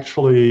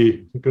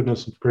actually,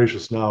 goodness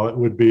gracious, now it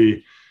would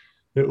be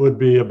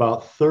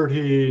about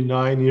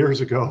 39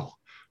 years ago,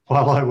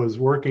 while I was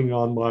working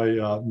on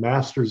my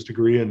master's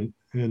degree in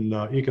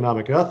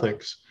economic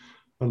ethics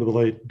under the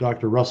late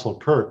Dr. Russell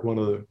Kirk, one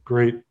of the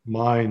great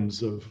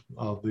minds of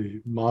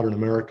the modern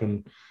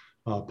American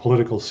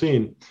political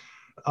scene.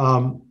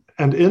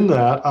 And in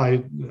that,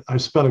 I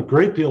spent a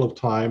great deal of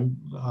time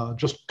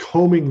just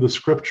combing the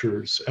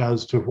scriptures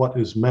as to what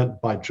is meant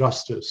by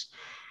justice,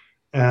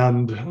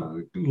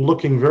 and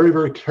looking very,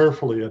 very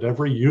carefully at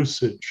every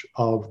usage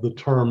of the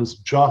terms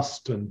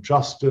just and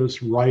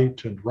justice,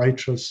 right and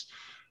righteous,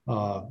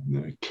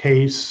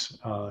 case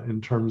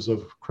in terms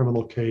of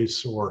criminal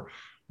case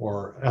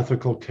or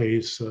ethical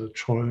case,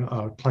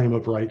 claim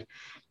of right.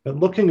 And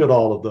looking at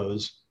all of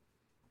those,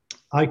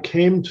 I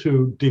came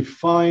to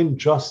define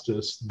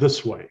justice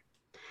this way.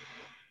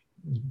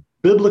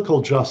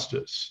 Biblical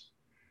justice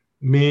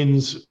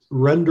means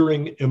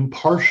rendering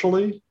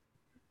impartially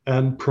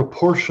and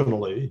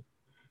proportionally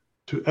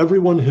to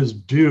everyone his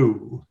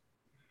due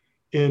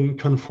in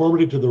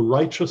conformity to the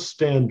righteous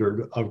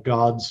standard of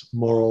God's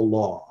moral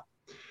law.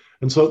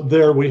 And so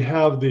there we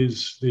have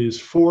these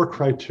four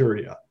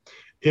criteria.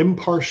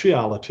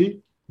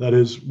 Impartiality, that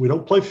is, we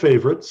don't play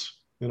favorites,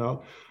 I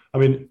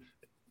mean,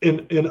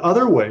 in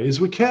other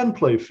ways, we can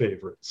play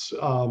favorites.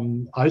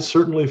 I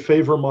certainly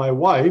favor my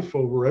wife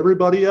over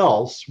everybody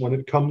else when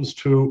it comes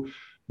to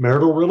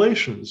marital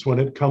relations, when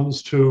it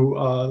comes to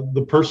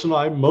the person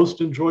I most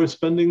enjoy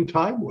spending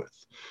time with.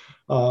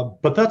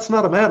 But that's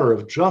not a matter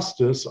of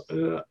justice,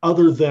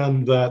 other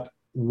than that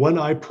when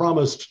I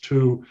promised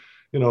to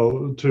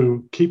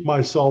keep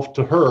myself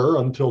to her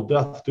until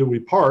death do we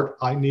part,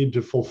 I need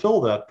to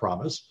fulfill that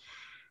promise.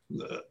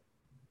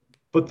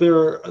 But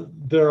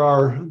there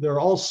are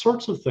all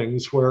sorts of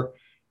things where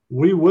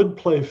we would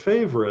play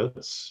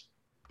favorites,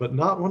 but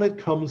not when it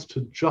comes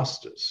to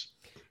justice.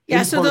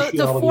 Yeah, so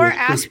the four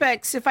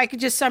aspects, if I could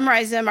just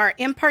summarize them, are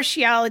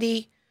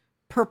impartiality,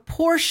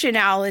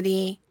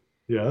 proportionality,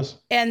 yes,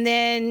 and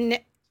then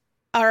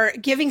are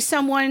giving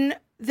someone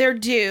their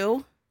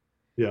due,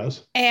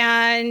 yes,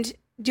 and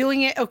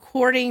doing it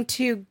according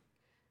to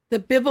the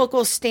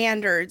biblical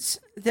standards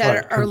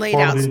that are laid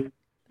out.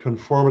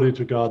 Conformity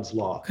to God's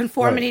law.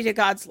 Conformity to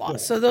God's law. Yeah.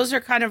 So those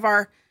are kind of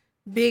our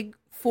big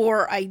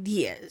four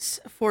ideas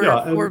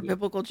for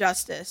biblical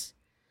justice.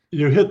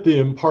 You hit the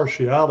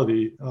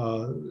impartiality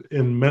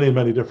in many,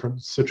 many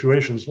different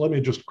situations. Let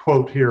me just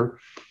quote here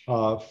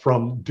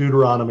from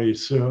Deuteronomy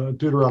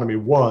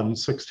 1,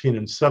 16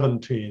 and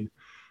 17,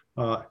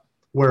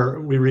 where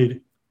we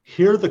read,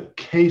 "Hear the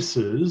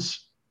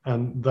cases,"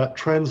 and that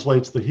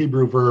translates the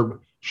Hebrew verb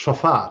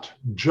shafat,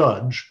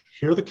 judge,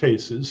 hear the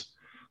cases,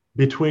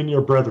 "between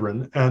your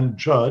brethren, and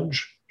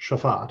judge,"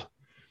 shafat,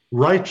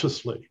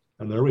 "righteously."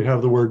 And there we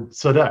have the word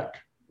tzedek,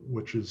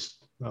 which is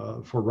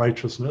for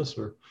righteousness,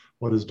 or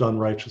what is done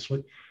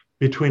righteously,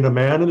 "between a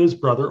man and his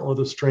brother, or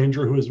the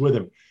stranger who is with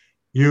him.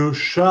 You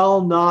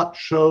shall not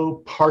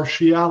show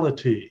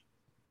partiality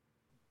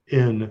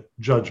in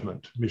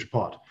judgment,"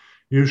 mishpat.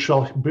 "You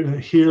shall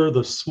hear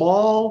the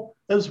small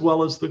as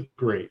well as the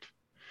great.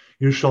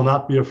 You shall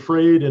not be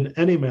afraid in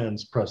any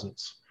man's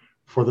presence,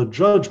 for the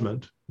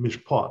judgment,"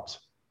 mishpat,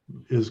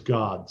 "is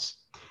God's."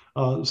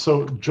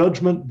 So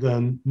judgment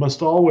then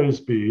must always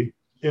be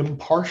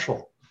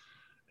impartial.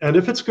 And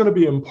if it's going to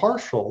be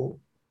impartial,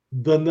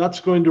 then that's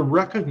going to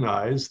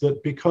recognize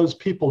that because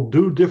people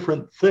do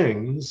different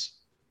things,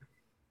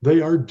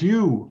 they are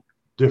due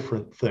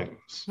different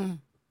things.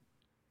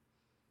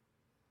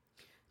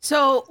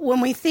 So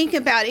when we think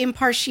about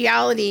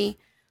impartiality,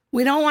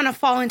 we don't want to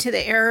fall into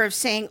the error of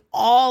saying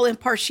all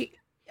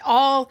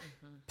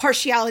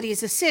partiality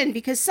is a sin,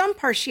 because some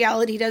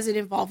partiality doesn't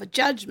involve a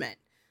judgment.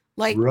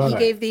 Like Right. he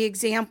gave the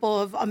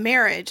example of a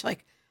marriage.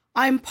 Like,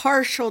 I'm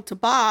partial to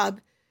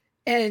Bob,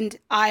 and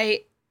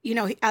I,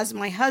 as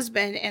my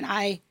husband, and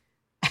I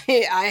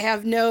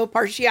have no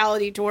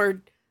partiality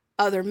toward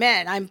other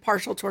men. I'm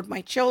partial toward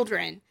my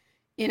children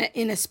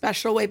in a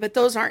special way, but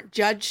those aren't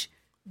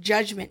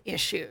judgment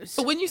issues.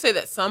 So when you say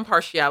that some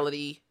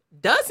partiality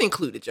does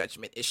include a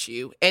judgment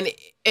issue, and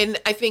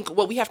I think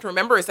what we have to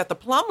remember is that the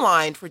plumb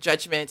line for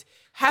judgment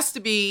has to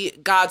be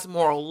God's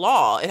moral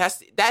law.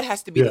 That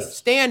has to be the Yes.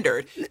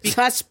 standard.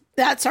 So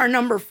that's our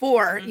number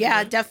 4.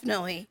 Yeah,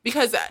 definitely.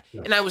 Because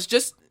and I was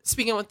just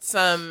speaking with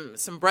some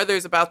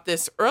brothers about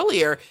this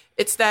earlier.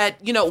 It's that,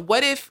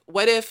 what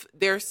if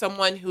there's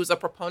someone who's a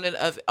proponent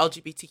of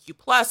LGBTQ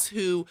plus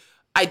who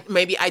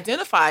maybe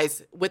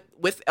identifies with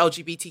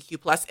LGBTQ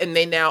plus, and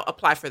they now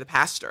apply for the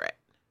pastorate?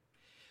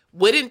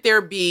 Wouldn't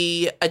there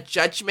be a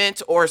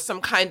judgment or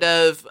some kind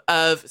of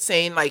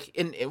saying, like,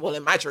 in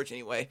my church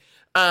anyway,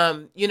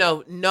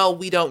 no,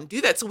 we don't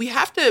do that. So we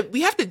have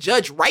to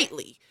judge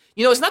rightly.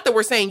 It's not that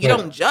we're saying you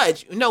don't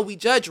judge. No, we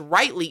judge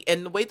rightly.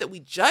 And the way that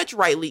we judge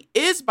rightly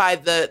is by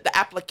the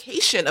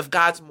application of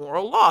God's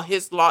moral law.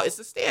 His law is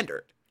the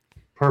standard.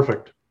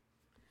 Perfect.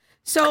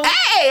 So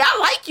Hey, I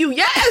like you.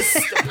 Yes.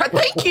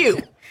 Thank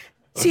you.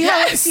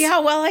 see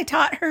how well I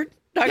taught her,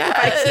 Dr.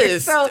 Yes.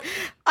 Pfizer. So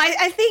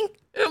I think,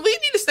 We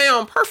need to stay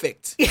on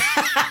perfect.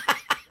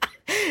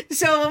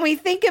 so when we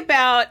think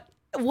about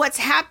what's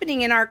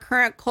happening in our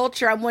current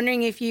culture, I'm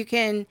wondering if you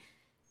can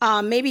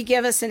maybe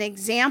give us an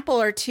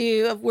example or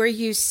two of where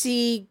you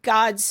see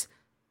God's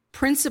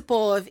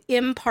principle of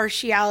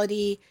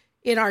impartiality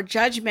in our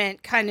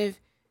judgment kind of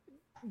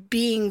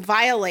being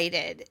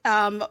violated,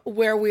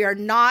 where we are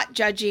not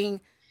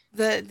judging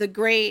the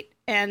great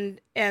and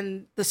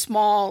the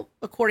small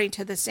according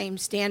to the same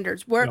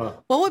standards.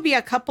 What would be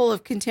a couple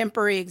of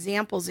contemporary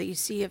examples that you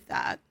see of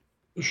that?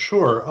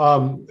 Sure.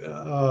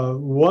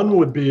 One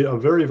would be a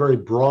very, very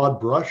broad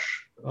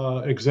brush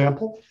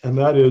example, and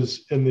that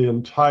is in the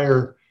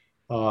entire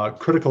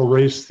critical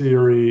race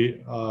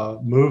theory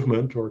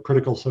movement or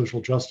critical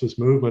social justice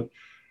movement,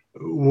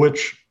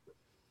 which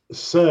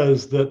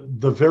says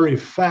that the very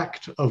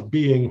fact of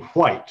being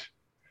white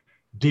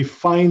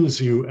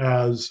defines you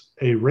as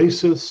a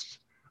racist,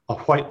 a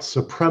white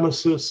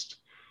supremacist,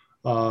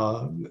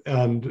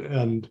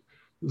 and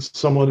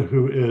someone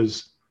who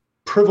is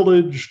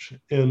privileged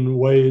in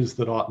ways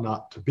that ought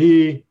not to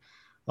be.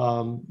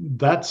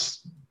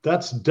 That's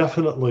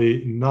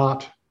definitely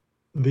not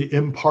the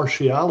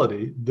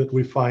impartiality that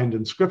we find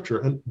in Scripture.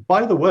 And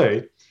by the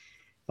way,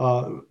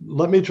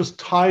 let me just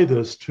tie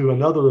this to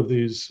another of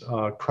these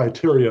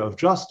criteria of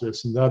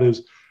justice, and that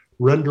is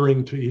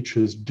rendering to each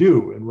his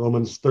due. In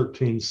Romans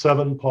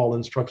 13:7, Paul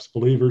instructs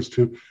believers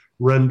to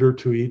render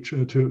to each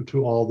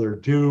to all their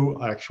due.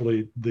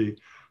 Actually, the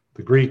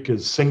Greek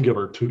is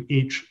singular, to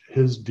each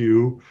his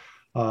due.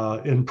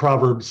 In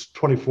Proverbs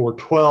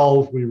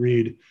 24:12, we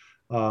read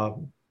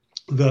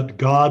that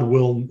God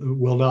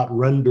will not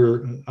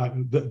render,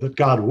 that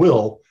God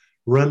will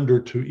render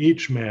to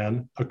each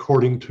man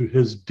according to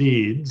his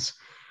deeds.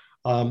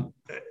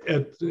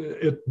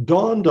 It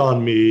dawned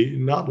on me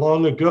not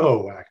long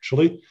ago,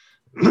 actually,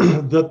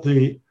 that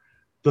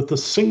the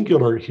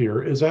singular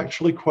here is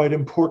actually quite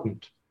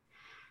important,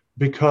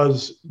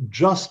 because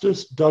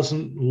justice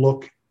doesn't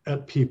look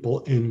at people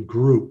in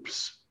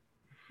groups.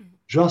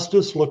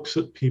 Justice looks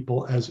at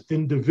people as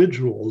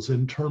individuals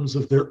in terms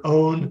of their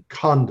own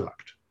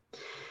conduct.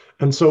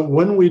 And so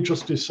when we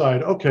just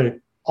decide, okay,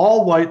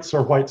 all whites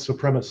are white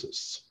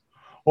supremacists,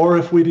 or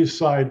if we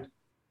decide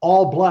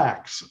all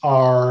blacks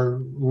are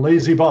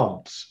lazy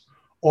bums,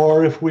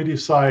 or if we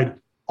decide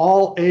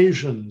all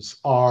Asians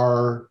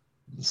are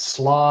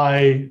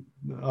sly,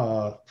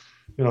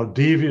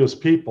 devious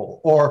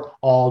people, or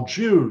all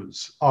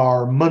Jews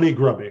are money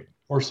grubbing,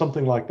 or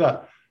something like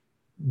that,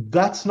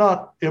 that's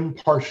not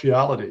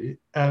impartiality,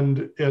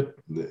 and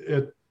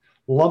it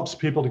lumps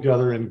people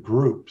together in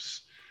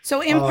groups.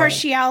 So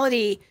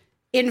impartiality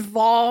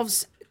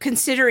involves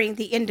considering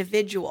the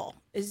individual.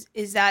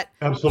 Is that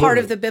Absolutely. part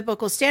of the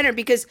biblical standard?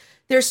 Because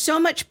there's so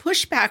much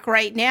pushback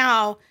right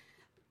now,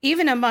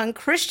 even among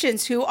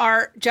Christians who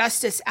are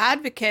justice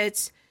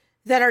advocates,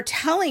 that are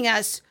telling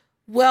us,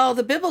 well,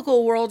 the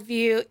biblical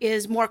worldview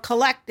is more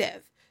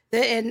collective,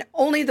 and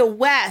only the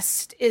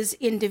West is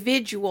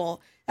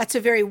individual. That's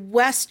a very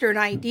Western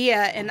idea.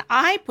 And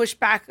I push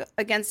back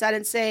against that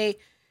and say,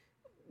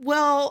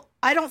 well,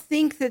 I don't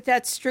think that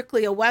that's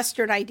strictly a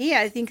Western idea.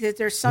 I think that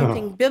there's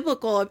something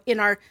biblical in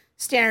our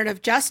standard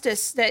of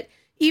justice, that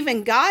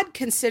even God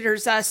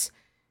considers us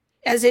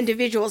as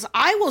individuals.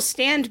 I will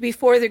stand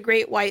before the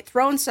great white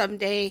throne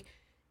someday,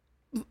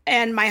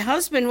 and my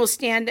husband will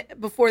stand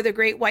before the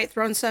great white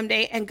throne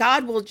someday, and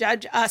God will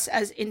judge us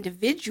as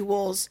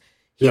individuals.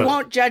 He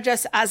won't judge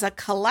us as a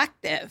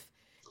collective.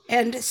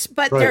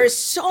 But Right. there is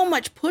so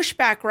much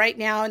pushback right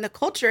now in the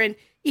culture and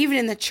even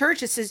in the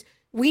church. It says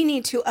we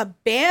need to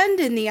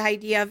abandon the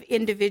idea of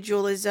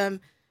individualism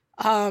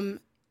and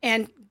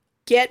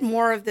get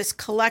more of this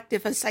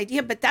collectivist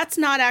idea. But that's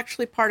not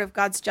actually part of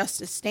God's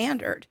justice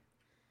standard.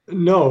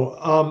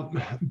 No,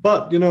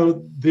 but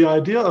the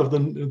idea of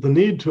the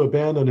need to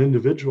abandon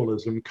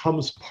individualism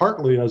comes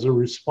partly as a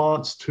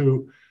response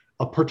to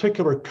a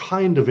particular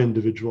kind of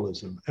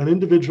individualism, an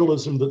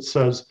individualism that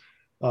says,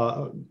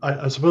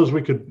 I suppose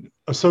we could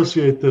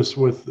associate this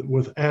with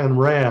Ayn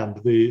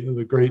Rand,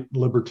 the great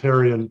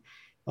libertarian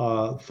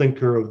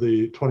thinker of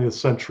the 20th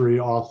century,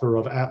 author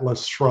of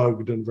Atlas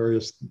Shrugged and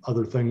various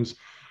other things,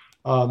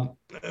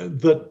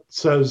 that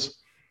says,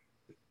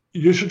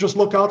 you should just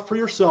look out for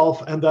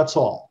yourself, and that's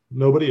all.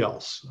 Nobody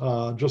else.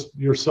 Just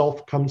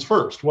yourself comes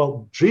first.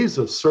 Well,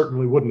 Jesus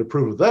certainly wouldn't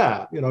approve of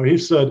that. He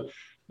said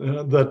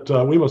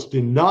that we must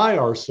deny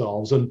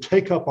ourselves and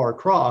take up our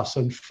cross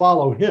and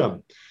follow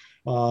him.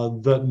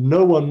 That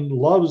no one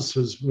loves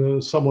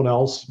someone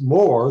else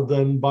more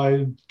than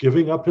by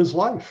giving up his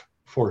life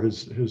for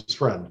his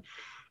friend.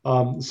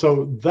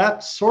 So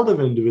that sort of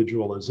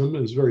individualism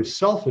is very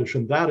selfish,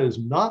 and that is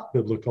not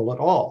biblical at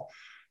all.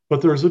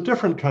 But there's a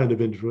different kind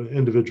of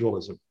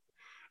individualism.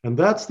 And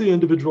that's the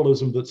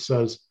individualism that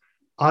says,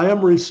 I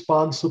am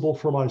responsible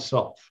for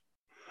myself.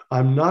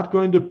 I'm not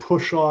going to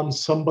push on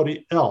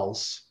somebody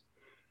else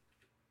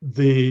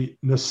the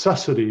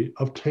necessity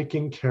of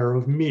taking care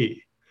of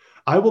me.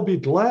 I will be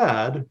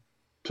glad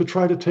to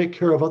try to take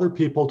care of other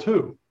people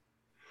too,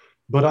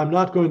 but I'm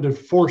not going to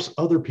force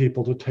other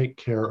people to take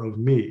care of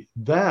me.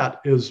 That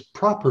is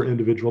proper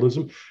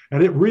individualism,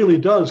 and it really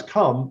does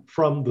come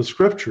from the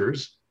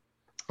scriptures.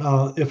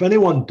 If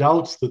anyone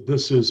doubts that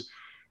this is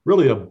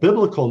really a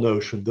biblical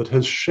notion that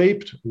has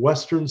shaped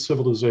Western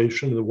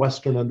civilization and the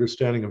Western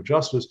understanding of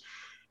justice,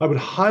 I would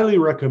highly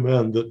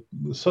recommend that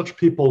such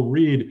people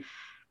read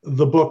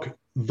the book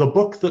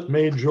That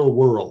Made Your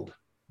World.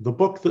 The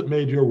Book That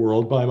Made Your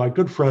World by my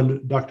good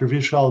friend, Dr.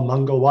 Vishal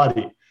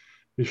Mangalwadi.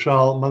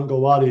 Vishal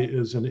Mangalwadi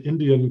is an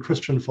Indian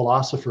Christian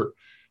philosopher.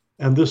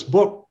 And this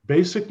book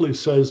basically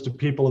says to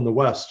people in the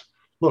West,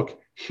 look,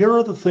 here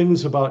are the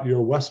things about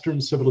your Western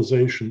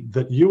civilization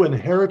that you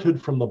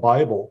inherited from the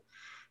Bible,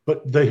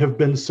 but they have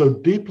been so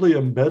deeply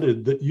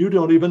embedded that you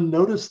don't even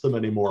notice them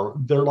anymore.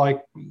 They're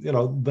like,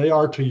 they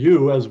are to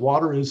you as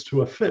water is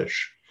to a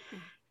fish.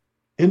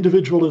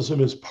 Individualism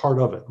is part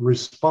of it.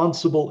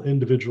 Responsible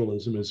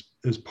individualism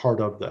is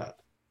part of that.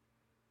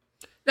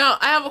 Now,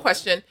 I have a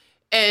question,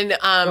 and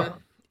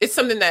it's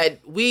something that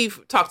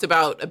we've talked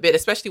about a bit,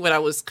 especially when I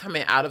was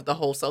coming out of the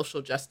whole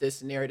social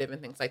justice narrative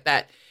and things like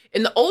that.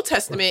 In the Old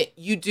Testament,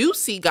 you do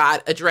see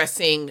God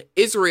addressing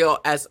Israel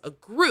as a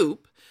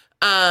group.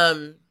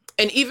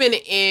 And even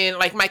in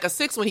like Micah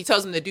 6, when he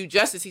tells them to do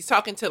justice, he's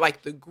talking to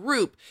like the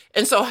group.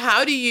 And so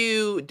how do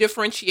you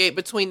differentiate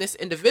between this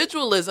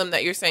individualism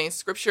that you're saying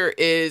scripture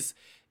is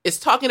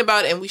talking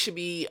about and we should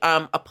be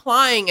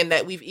applying and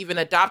that we've even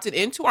adopted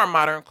into our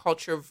modern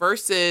culture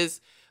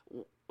versus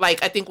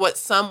like, I think what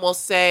some will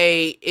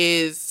say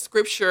is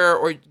scripture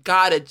or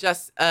God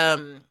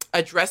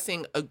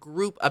addressing a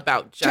group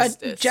about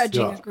justice.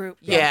 Judging a group.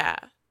 Yeah.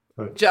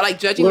 Right. Like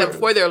judging them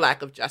for their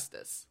lack of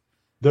justice.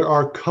 There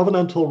are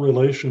covenantal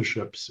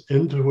relationships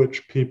into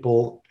which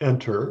people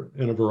enter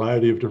in a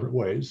variety of different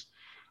ways,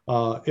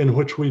 in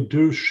which we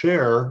do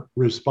share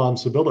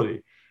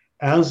responsibility.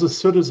 As a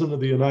citizen of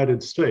the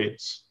United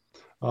States,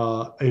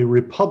 a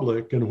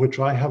republic in which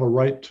I have a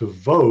right to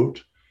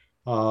vote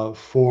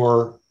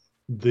for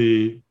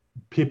the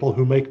people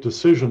who make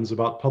decisions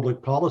about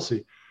public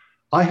policy,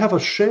 I have a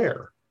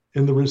share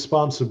in the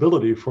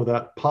responsibility for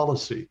that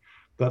policy.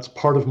 That's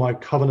part of my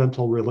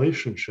covenantal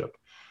relationship.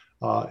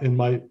 In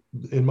my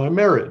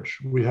marriage,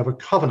 we have a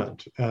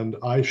covenant, and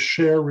I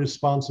share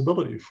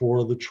responsibility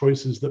for the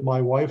choices that my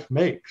wife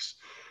makes.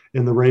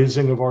 In the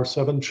raising of our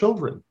 7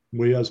 children,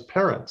 we as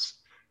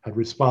parents have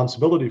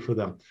responsibility for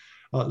them.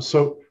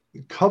 So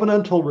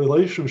covenantal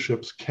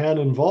relationships can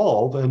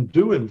involve and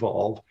do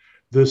involve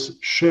this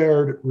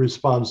shared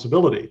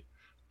responsibility.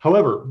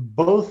 However,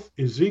 both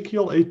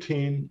Ezekiel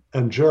 18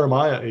 and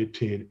Jeremiah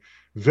 18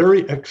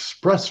 very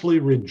expressly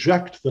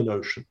reject the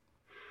notion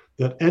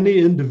that any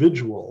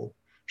individual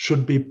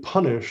should be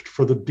punished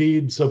for the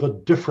deeds of a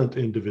different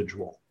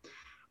individual.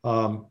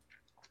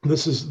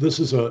 This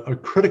is a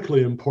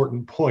critically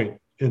important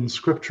point in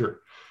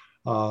Scripture.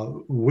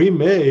 We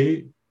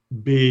may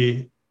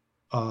be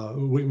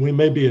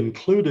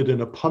included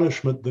in a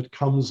punishment that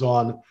comes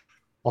on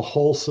a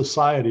whole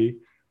society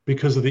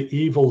because of the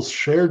evils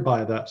shared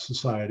by that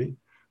society,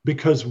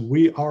 because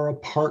we are a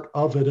part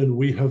of it and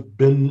we have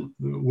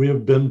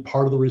been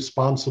part of the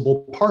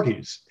responsible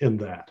parties in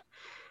that.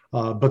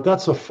 But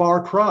that's a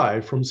far cry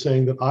from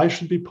saying that I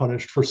should be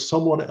punished for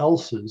someone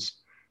else's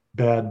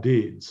bad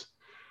deeds.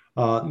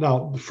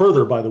 Now,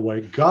 further, by the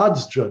way,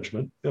 God's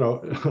judgment,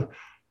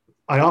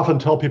 I often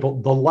tell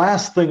people the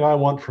last thing I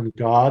want from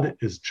God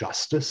is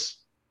justice.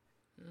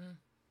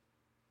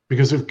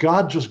 Because if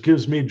God just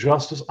gives me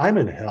justice, I'm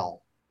in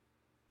hell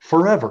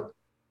forever,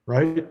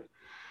 right?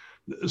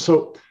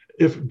 So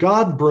if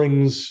God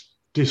brings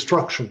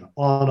destruction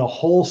on a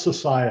whole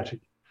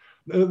society,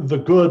 the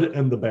good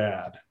and the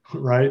bad,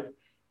 right?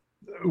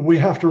 We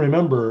have to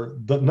remember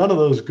that none of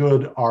those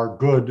good are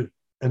good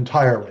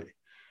entirely.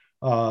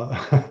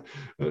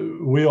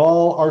 We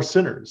all are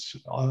sinners.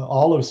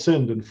 All have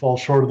sinned and fall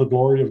short of the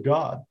glory of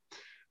God.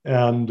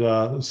 And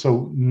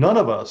so none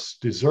of us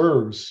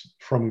deserves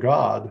from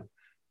God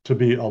to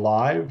be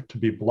alive, to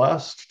be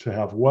blessed, to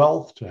have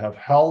wealth, to have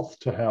health,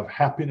 to have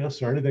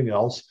happiness, or anything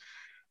else.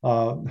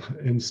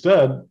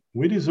 Instead,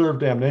 we deserve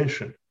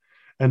damnation.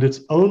 And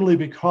it's only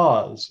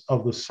because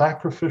of the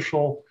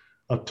sacrificial,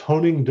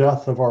 atoning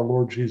death of our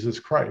Lord Jesus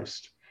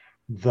Christ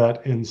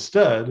that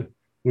instead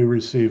we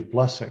receive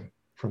blessing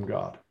from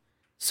God.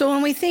 So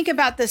when we think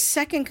about the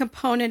second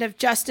component of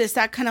justice,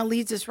 that kind of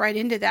leads us right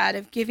into that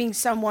of giving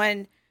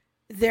someone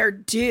their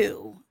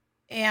due.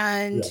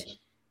 And, Yes.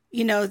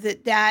 you know,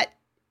 that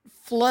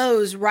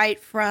flows right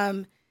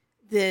from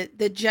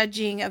the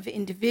judging of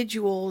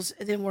individuals,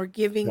 and then we're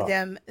giving Yeah.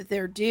 them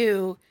their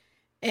due.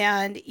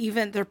 And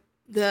even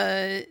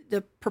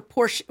the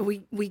proportion,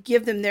 we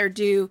give them their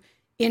due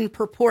in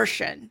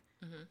proportion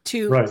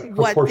to Right,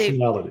 what they,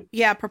 proportionality.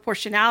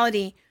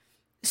 proportionality.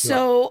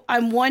 So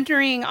I'm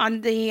wondering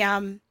on the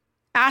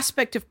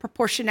aspect of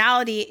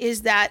proportionality,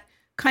 is that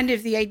kind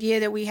of the idea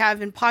that we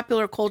have in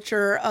popular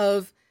culture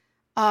of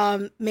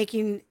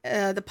making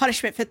the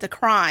punishment fit the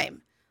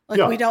crime? Like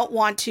Yeah. we don't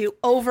want to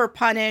over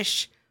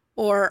punish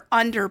or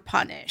under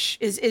punish.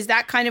 Is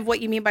that kind of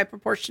what you mean by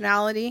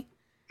proportionality?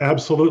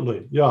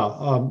 Absolutely,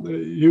 yeah.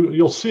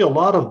 You'll see a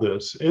lot of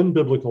this in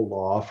biblical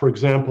law. For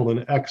example,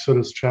 in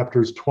Exodus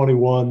chapters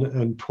 21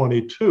 and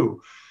 22,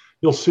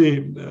 you'll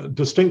see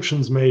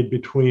distinctions made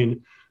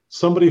between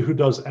somebody who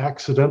does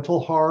accidental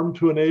harm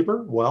to a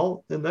neighbor.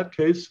 Well, in that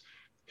case,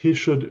 he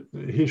should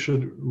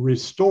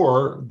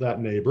restore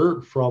that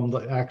neighbor from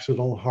the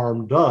accidental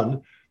harm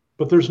done,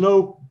 but there's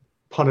no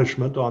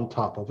punishment on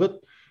top of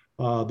it.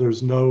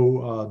 There's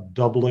no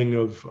doubling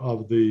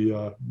of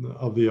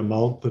the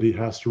amount that he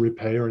has to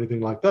repay or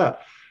anything like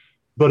that.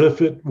 But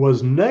if it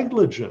was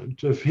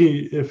negligent, if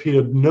he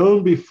had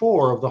known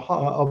before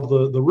of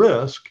the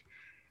risk,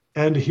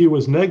 and he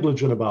was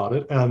negligent about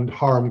it, and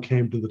harm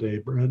came to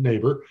the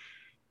neighbor,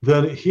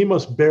 then he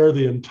must bear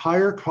the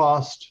entire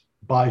cost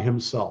by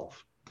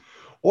himself.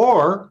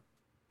 Or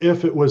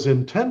if it was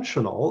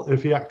intentional,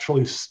 if he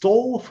actually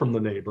stole from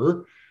the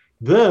neighbor,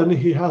 then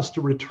he has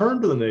to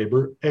return to the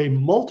neighbor a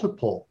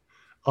multiple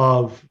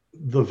of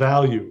the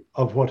value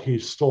of what he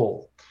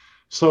stole.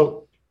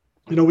 So,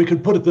 we can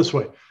put it this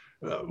way.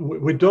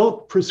 We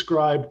don't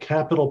prescribe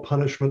capital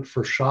punishment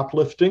for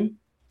shoplifting,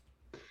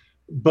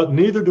 but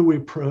neither do we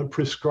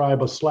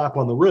prescribe a slap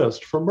on the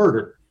wrist for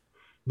murder.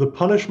 The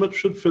punishment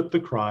should fit the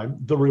crime.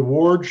 The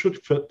reward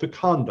should fit the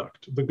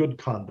conduct, the good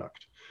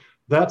conduct.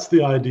 That's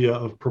the idea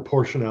of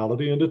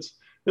proportionality, and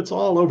it's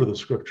all over the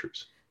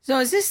scriptures. So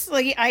is this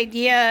the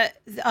idea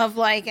of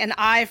like an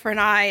eye for an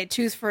eye, a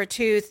tooth for a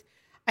tooth?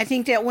 I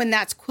think that when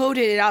that's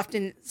quoted, it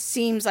often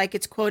seems like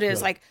it's quoted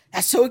as like,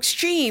 that's so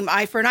extreme,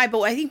 eye for an eye.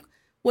 But I think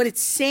what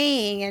it's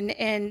saying,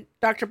 and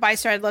Dr.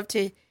 Beiser, I'd love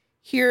to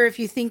hear if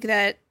you think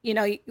that, you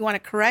want to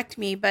correct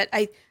me, but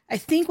I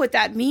think what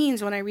that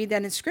means when I read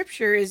that in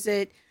scripture is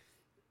that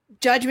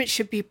judgment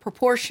should be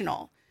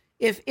proportional.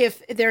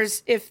 If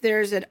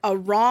there's a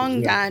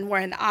wrong done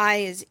where an eye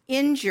is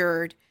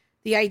injured,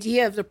 the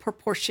idea of the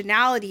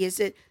proportionality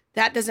is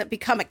that doesn't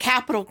become a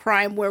capital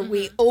crime where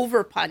we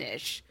over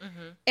punish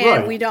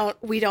and we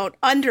don't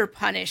under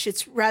punish.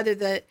 It's rather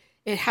that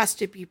it has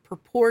to be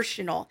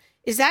proportional.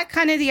 Is that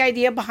kind of the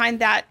idea behind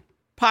that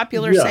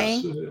popular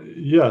saying?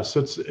 Yes,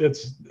 it's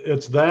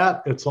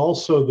that. It's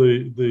also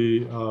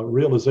the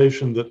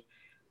realization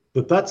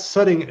that that's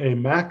setting a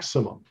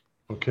maximum.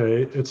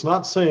 Okay, it's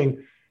not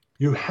saying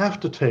you have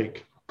to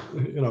take.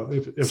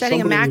 If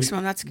setting a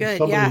maximum, that's good.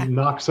 Somebody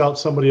knocks out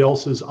somebody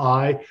else's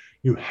eye,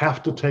 you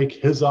have to take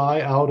his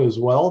eye out as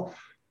well.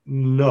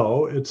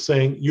 No, it's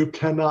saying you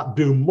cannot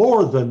do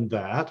more than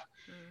that.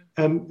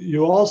 And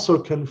you also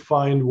can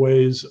find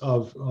ways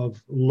of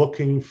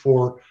looking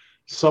for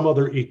some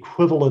other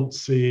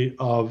equivalency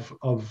of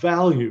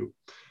value.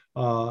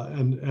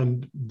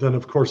 And then,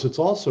 of course, it's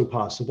also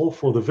possible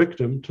for the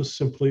victim to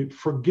simply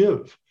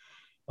forgive.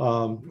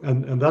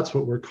 And that's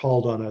what we're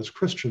called on as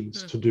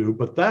Christians to do.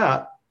 But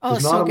that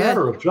is not a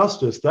matter of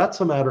justice. That's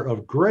a matter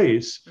of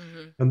grace.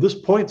 And this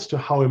points to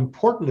how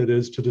important it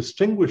is to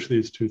distinguish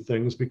these two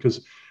things,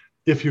 because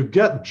if you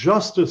get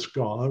justice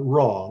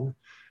wrong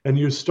and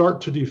you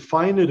start to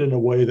define it in a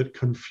way that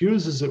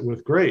confuses it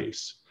with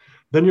grace,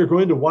 then you're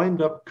going to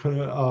wind up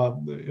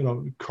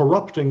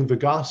corrupting the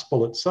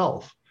gospel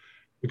itself,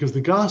 because the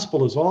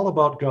gospel is all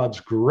about God's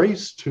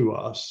grace to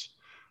us,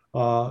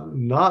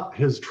 not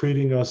his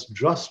treating us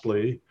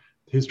justly.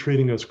 He's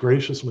treating us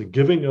graciously,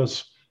 giving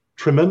us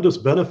tremendous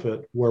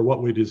benefit where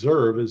what we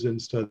deserve is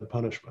instead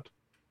punishment.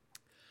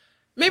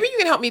 Maybe you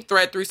can help me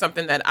thread through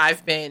something that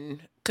I've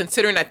been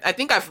considering. I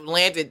think I've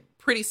landed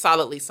pretty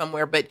solidly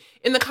somewhere, but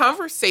in the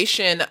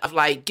conversation of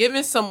like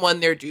giving someone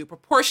their due,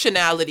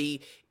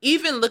 proportionality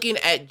even looking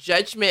at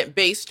judgment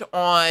based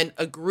on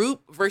a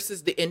group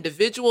versus the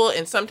individual.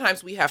 And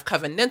sometimes we have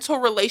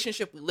covenantal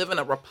relationship. We live in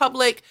a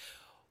republic.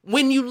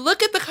 When you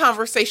look at the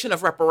conversation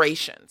of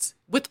reparations,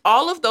 with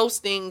all of those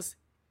things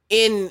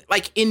in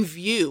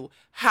view,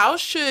 how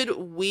should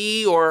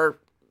we or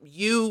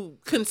you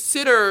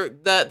consider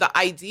the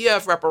idea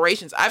of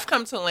reparations? I've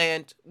come to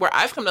land where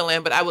I've come to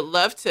land, but I would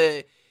love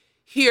to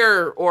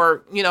hear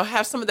or,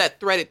 have some of that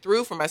threaded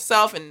through for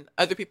myself and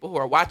other people who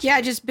are watching.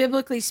 Yeah, just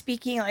biblically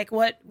speaking, like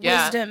what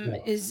wisdom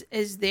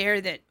is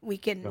there that we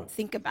can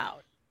think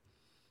about?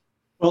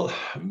 Well,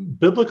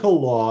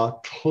 biblical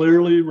law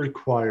clearly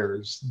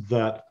requires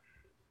that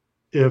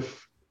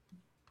if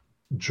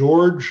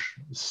George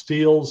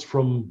steals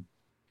from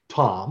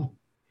Tom,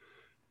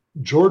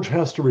 George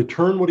has to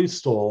return what he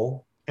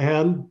stole,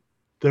 and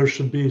there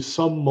should be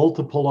some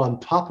multiple on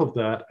top of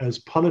that as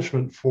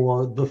punishment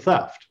for the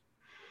theft.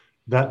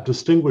 That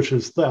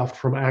distinguishes theft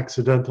from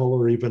accidental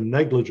or even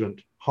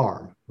negligent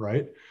harm,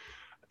 right?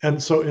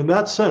 And so in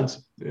that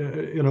sense,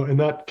 in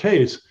that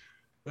case,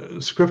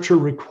 Scripture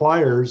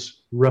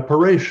requires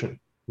reparation,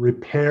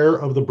 repair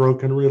of the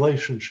broken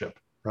relationship,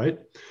 right?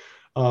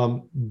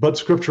 But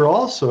Scripture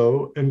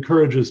also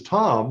encourages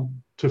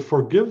Tom to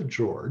forgive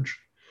George,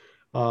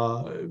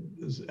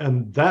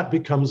 and that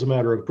becomes a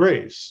matter of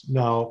grace.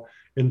 Now,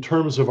 in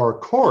terms of our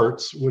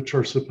courts, which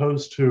are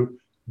supposed to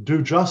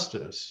do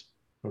justice,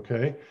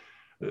 okay,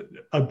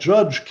 a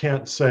judge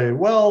can't say,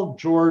 well,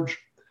 George,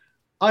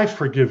 I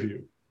forgive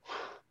you,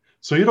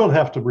 so you don't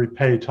have to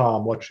repay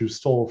Tom what you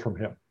stole from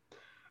him.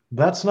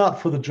 That's not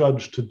for the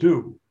judge to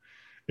do.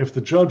 If the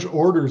judge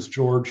orders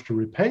George to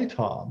repay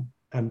Tom,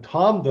 and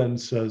Tom then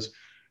says,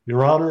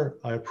 Your Honor,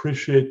 I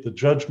appreciate the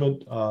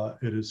judgment.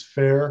 It is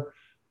fair.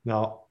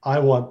 Now, I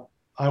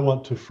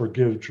want to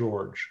forgive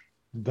George.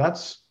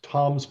 That's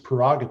Tom's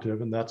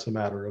prerogative, and that's a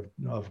matter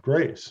of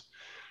grace.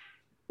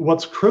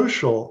 What's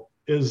crucial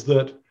is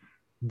that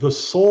the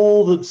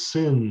soul that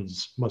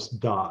sins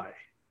must die,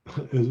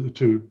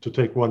 to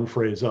take one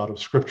phrase out of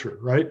Scripture,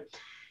 right?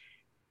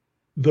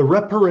 The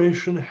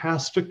reparation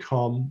has to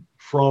come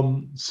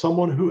from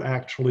someone who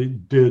actually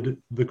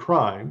did the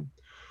crime,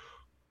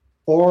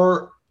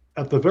 or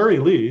at the very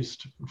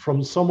least,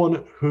 from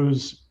someone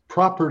whose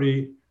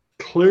property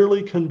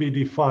clearly can be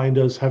defined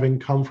as having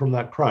come from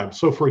that crime.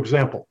 So, for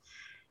example,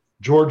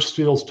 George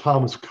steals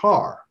Tom's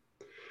car,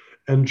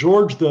 and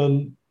George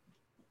then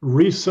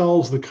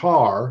resells the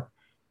car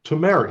to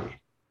Mary.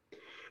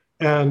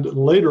 And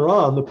later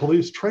on, the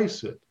police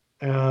trace it,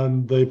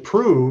 and they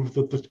prove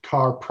that the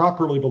car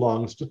properly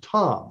belongs to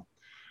Tom.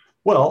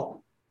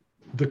 Well,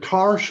 the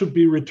car should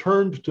be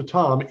returned to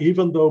Tom,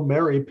 even though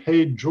Mary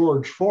paid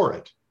George for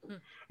it.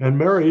 And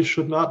Mary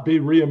should not be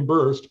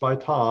reimbursed by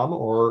Tom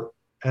or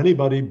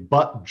anybody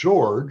but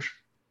George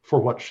for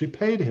what she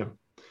paid him.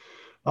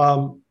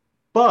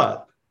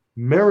 But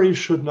Mary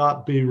should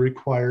not be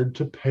required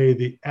to pay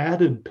the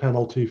added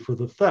penalty for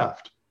the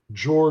theft.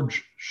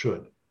 George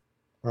should.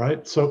 All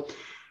right. So,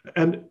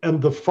 and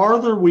the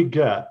farther we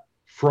get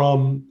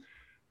from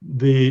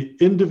the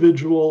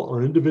individual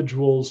or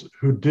individuals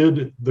who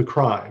did the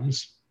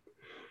crimes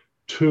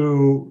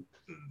to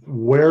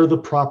where the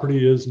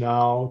property is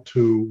now,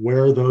 to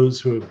where those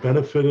who have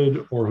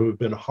benefited or who have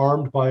been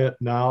harmed by it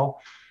now,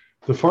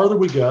 the farther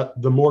we get,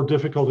 the more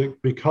difficult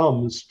it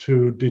becomes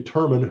to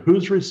determine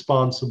who's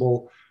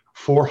responsible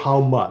for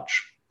how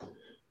much.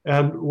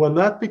 And when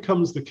that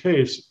becomes the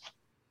case,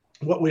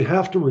 what we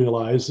have to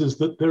realize is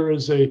that there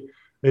is a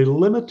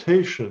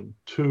limitation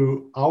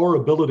to our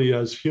ability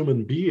as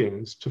human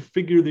beings to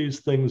figure these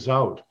things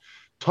out.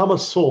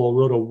 Thomas Sowell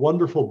wrote a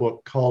wonderful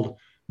book called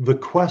The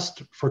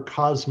Quest for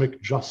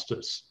Cosmic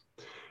Justice,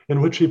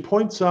 in which he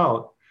points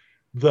out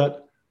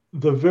that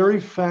the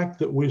very fact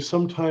that we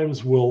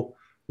sometimes will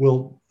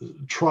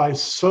try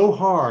so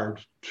hard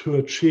to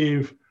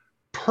achieve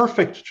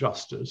perfect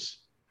justice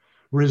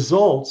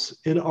results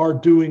in our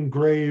doing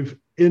grave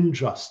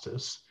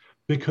injustice,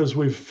 because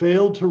we've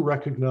failed to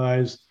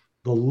recognize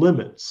the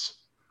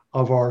limits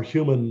of our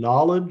human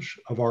knowledge,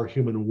 of our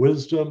human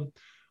wisdom,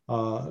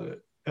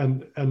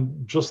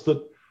 and just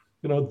that,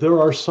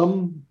 there are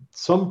some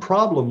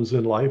problems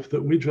in life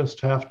that we just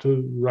have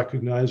to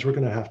recognize we're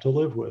going to have to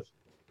live with.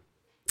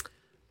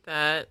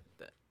 I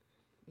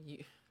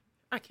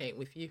can't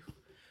with you.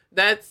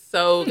 That's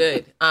so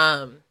good.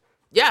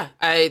 Yeah,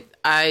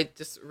 I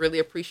just really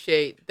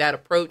appreciate that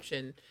approach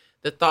and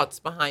the thoughts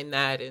behind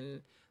that,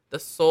 and the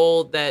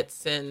soul that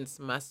sins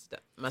must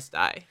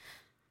die.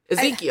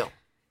 Ezekiel.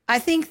 I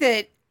think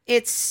that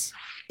it's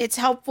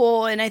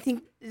helpful, and I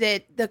think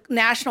that the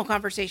national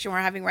conversation we're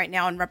having right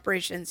now on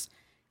reparations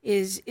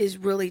is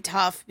really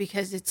tough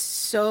because it's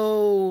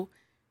so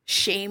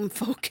shame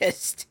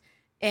focused,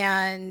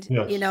 and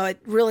yes. It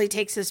really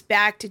takes us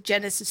back to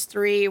Genesis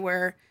 3,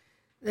 where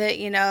the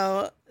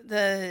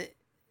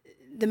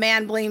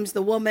man blames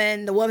the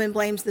woman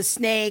blames the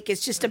snake.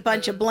 It's just a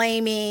bunch of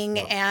blaming,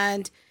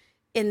 and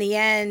in the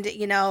end,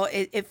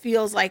 it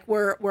feels like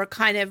we're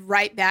kind of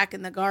right back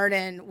in the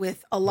garden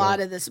with a lot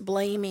of this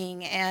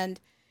blaming, and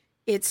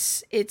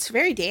it's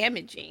very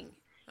damaging.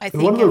 I And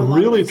think. one of the in a lot of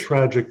really ways.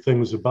 tragic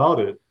things about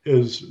it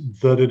is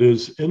that it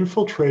is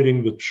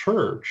infiltrating the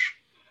church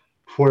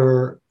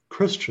where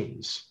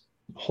Christians,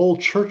 whole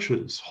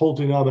churches, whole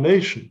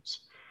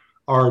denominations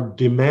are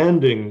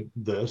demanding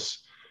this.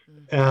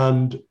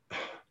 And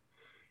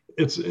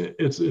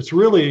it's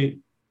really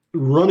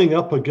running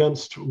up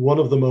against one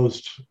of the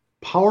most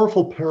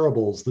powerful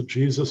parables that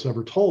Jesus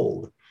ever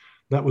told.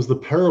 That was the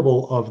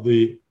parable of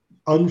the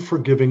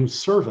unforgiving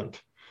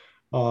servant.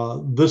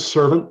 This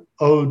servant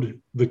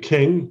owed the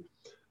king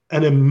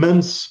an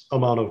immense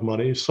amount of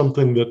money,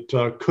 something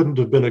that couldn't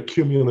have been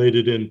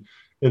accumulated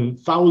in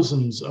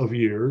thousands of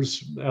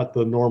years at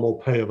the normal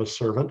pay of a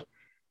servant.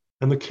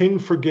 And the king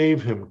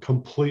forgave him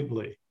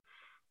completely.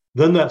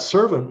 Then that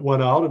servant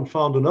went out and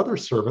found another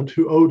servant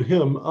who owed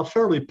him a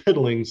fairly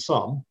piddling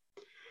sum.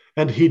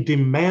 And he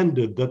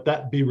demanded that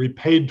that be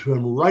repaid to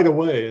him right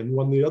away. And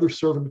when the other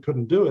servant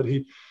couldn't do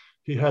it,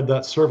 he had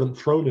that servant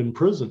thrown in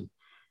prison.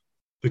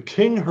 The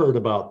king heard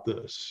about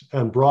this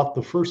and brought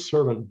the first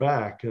servant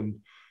back and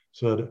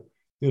said,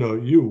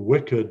 you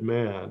wicked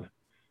man.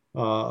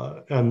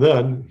 And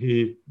then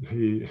he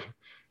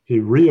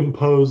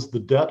reimposed the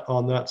debt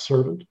on that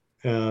servant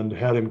and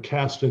had him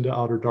cast into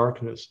outer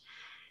darkness.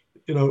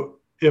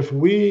 If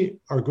we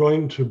are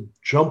going to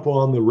jump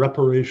on the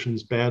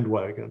reparations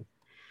bandwagon,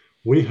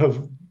 we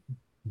have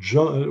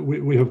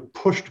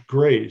pushed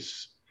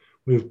grace,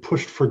 we have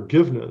pushed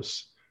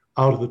forgiveness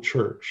out of the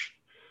church.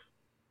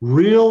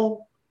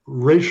 Real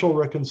racial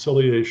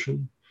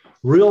reconciliation,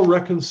 real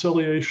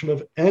reconciliation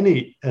of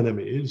any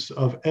enemies,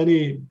 of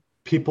any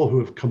people who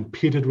have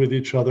competed with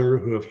each other,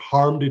 who have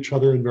harmed each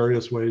other in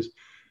various ways.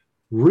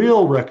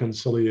 Real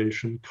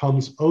reconciliation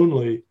comes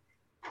only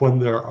when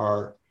there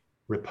are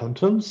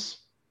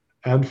repentance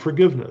and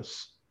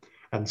forgiveness.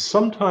 And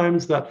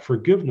sometimes that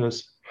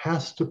forgiveness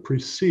has to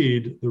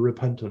precede the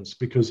repentance,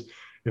 because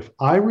if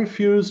I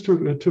refuse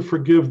to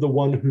forgive the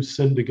one who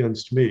sinned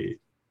against me,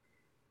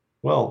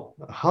 well,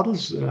 how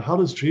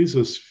does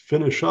Jesus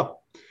finish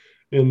up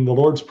in the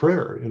Lord's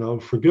Prayer?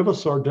 Forgive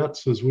us our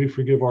debts as we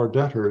forgive our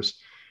debtors.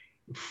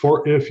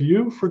 For if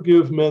you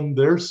forgive men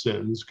their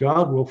sins,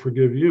 God will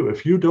forgive you.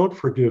 If you don't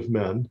forgive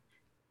men,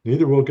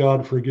 neither will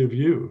God forgive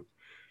you.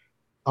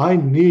 I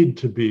need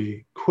to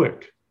be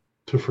quick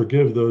to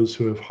forgive those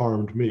who have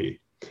harmed me,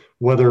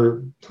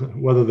 whether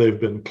they've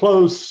been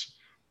close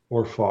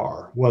or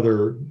far,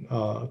 whether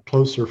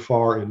close or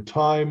far in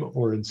time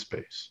or in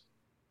space.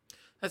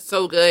 That's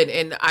so good.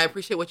 And I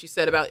appreciate what you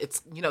said about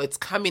it's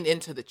coming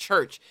into the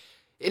church.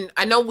 And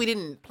I know we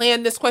didn't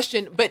plan this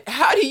question, but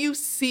how do you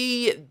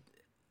see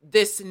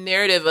this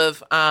narrative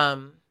of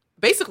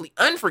basically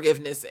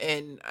unforgiveness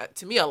and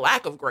to me, a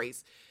lack of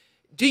grace?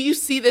 Do you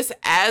see this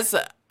as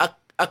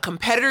a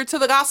competitor to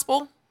the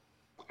gospel?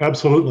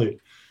 Absolutely.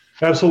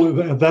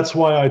 Absolutely. That's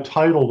why I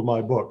titled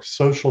my book,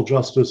 Social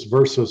Justice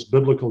versus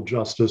Biblical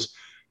Justice,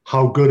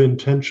 How Good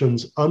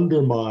Intentions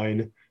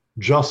Undermine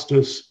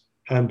Justice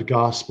and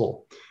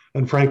Gospel.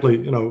 And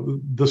frankly,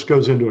 this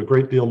goes into a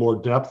great deal more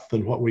depth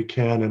than what we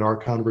can in our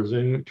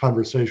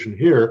conversation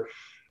here.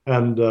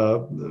 And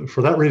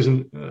for that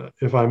reason,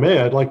 if I may,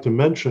 I'd like to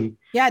mention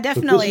that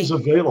definitely. this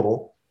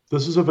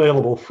is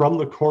available from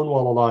the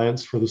Cornwall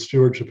Alliance for the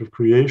Stewardship of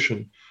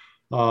Creation,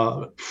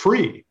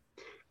 free,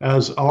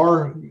 as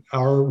our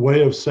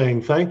way of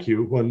saying thank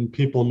you when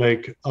people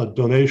make a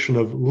donation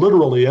of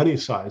literally any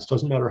size,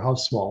 doesn't matter how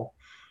small.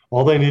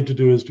 All they need to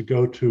do is to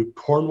go to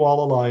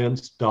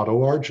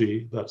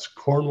cornwallalliance.org. That's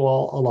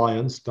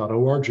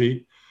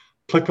cornwallalliance.org.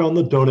 Click on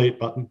the donate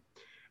button.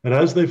 And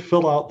as they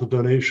fill out the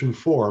donation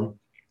form,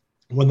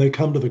 when they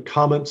come to the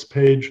comments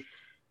page,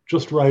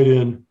 just write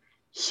in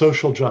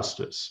social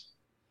justice.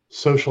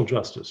 Social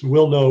justice.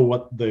 We'll know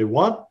what they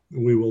want.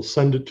 We will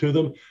send it to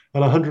them,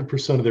 and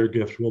 100% of their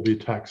gift will be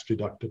tax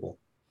deductible.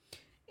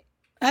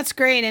 That's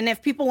great. And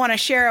if people want to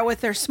share it with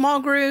their small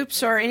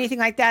groups or anything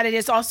like that, it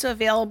is also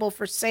available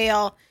for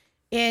sale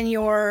in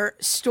your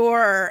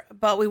store.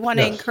 But we want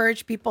to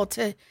encourage people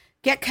to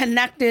get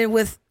connected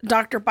with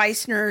Dr.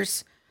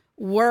 Beisner's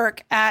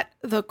work at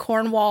the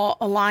Cornwall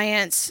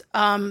Alliance.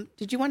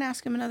 Did you want to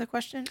ask him another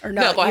question? Or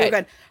no, go ahead.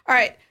 You're good. All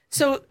right.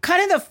 So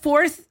kind of the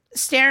fourth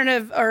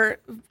standard or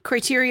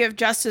criteria of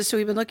justice so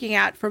we've been looking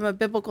at from a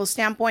biblical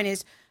standpoint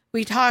is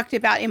we talked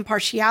about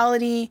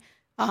impartiality,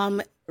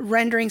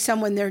 rendering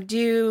someone their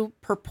due,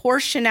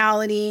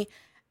 proportionality,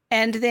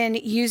 and then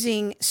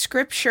using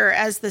scripture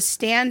as the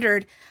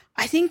standard.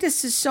 I think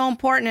this is so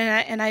important,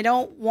 and I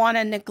don't want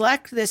to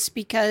neglect this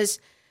because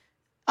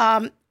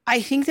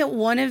I think that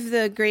one of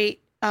the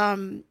great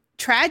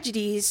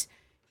tragedies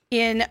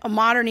in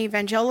modern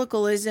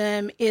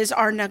evangelicalism is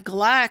our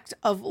neglect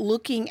of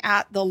looking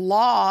at the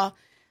law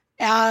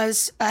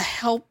as a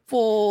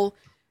helpful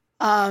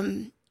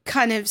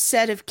kind of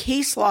set of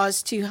case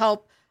laws to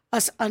help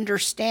us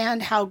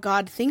understand how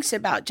God thinks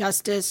about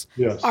justice.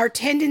 Yes. Our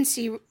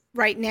tendency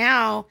right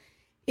now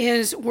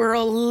is we're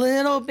a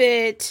little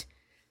bit,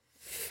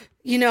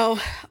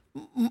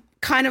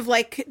 kind of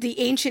like the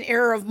ancient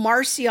era of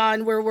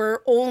Marcion, where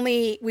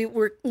we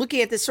were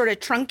looking at this sort of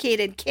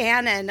truncated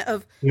canon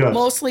of Yes.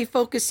 mostly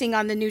focusing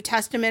on the New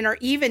Testament, or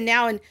even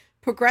now in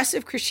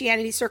progressive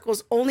Christianity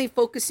circles, only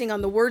focusing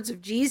on the words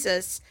of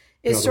Jesus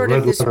is the sort of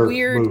red this letter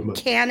weird movement.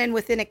 canon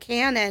within a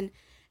canon.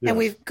 Yes. And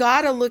we've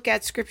got to look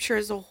at scripture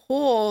as a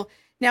whole.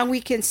 Now we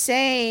can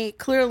say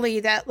clearly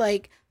that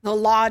like the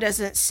law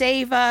doesn't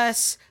save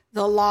us.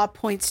 The law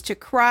points to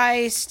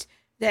Christ,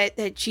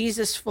 that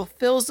Jesus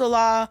fulfills the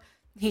law.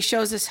 He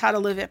shows us how to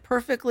live it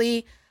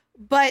perfectly.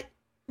 But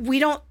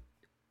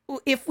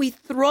if we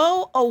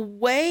throw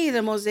away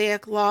the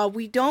Mosaic law,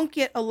 we don't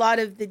get a lot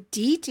of the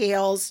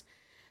details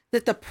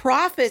that the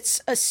prophets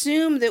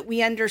assume that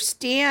we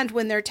understand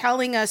when they're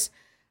telling us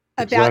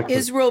about Exactly.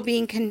 Israel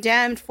being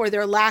condemned for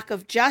their lack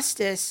of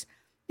justice.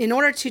 In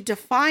order to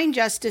define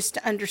justice,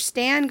 to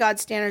understand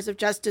God's standards of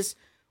justice,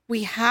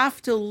 we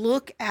have to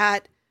look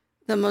at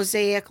the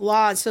Mosaic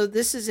law. So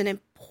this is an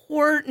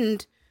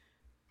important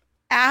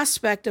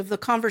aspect of the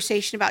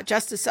conversation about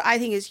justice that I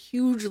think is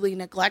hugely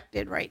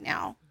neglected right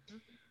now.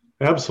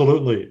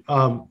 Absolutely.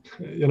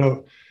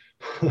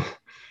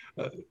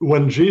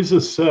 When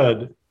Jesus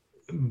said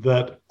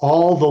that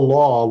all the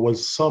law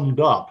was summed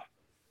up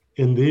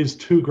in these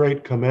two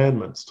great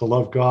commandments, to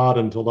love God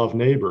and to love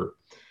neighbor,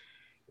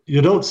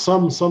 you don't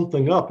sum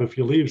something up if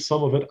you leave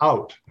some of it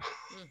out.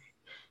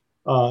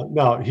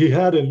 Now, he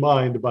had in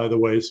mind, by the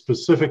way,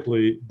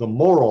 specifically the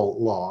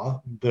moral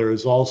law. There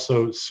is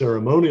also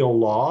ceremonial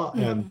law,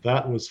 and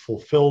that was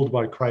fulfilled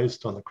by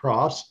Christ on the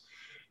cross.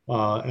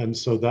 And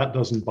so that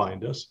doesn't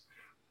bind us.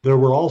 There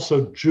were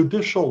also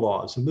judicial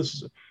laws, and this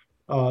is,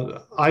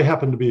 I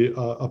happen to be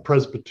a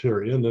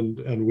Presbyterian,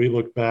 and we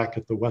look back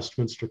at the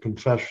Westminster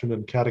Confession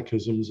and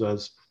catechisms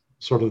as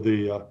sort of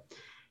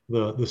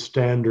the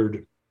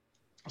standard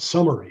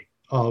summary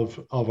of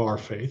our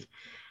faith.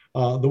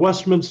 The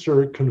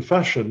Westminster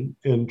Confession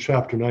in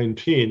chapter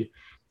 19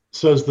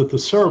 says that the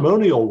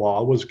ceremonial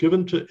law was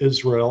given to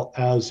Israel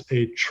as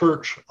a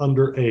church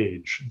under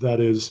age. That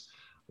is,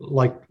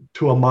 like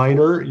to a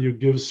minor, you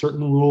give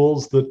certain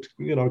rules that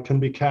can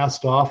be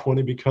cast off when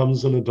he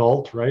becomes an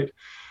adult, right?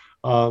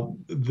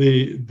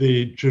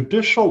 The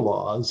judicial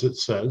laws, it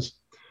says,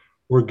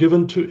 were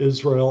given to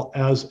Israel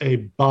as a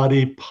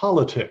body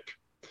politic.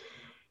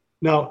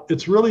 Now,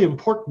 it's really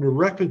important to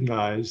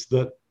recognize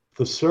that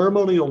the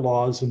ceremonial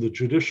laws and the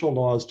judicial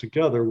laws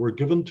together were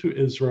given to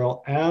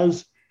Israel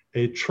as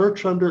a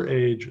church under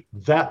age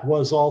that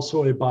was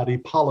also a body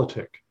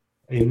politic,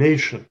 a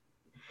nation.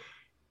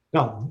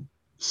 Now,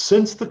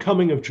 since the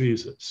coming of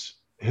Jesus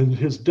and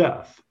his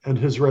death and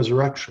his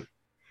resurrection,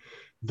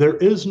 there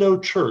is no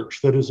church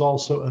that is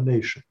also a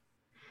nation.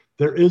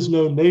 There is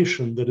no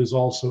nation that is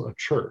also a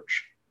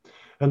church.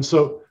 And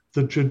so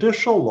the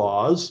judicial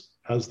laws,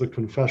 as the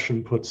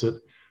confession puts it,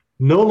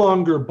 no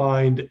longer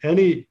bind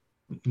any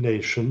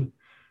nation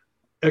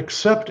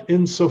except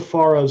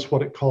insofar as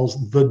what it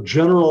calls the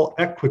general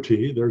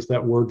equity, there's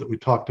that word that we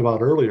talked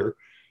about earlier,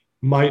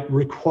 might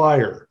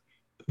require.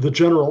 The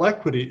general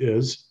equity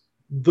is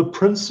the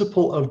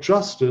principle of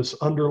justice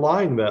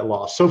underlying that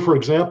law. So, for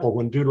example,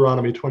 when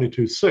Deuteronomy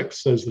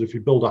 22:6 says that if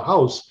you build a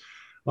house,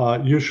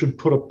 you should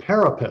put a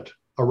parapet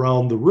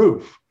around the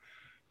roof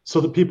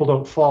so that people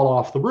don't fall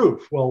off the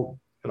roof. Well,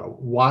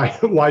 why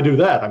do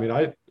that? I mean,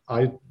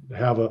 I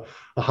have a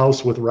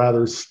house with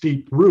rather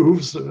steep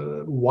roofs.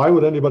 Why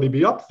would anybody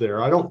be up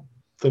there? I don't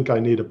think I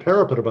need a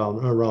parapet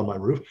around my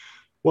roof.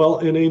 Well,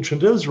 in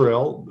ancient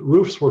Israel,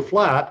 roofs were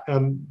flat,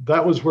 and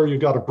that was where you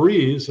got a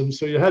breeze. And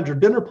so you had your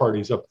dinner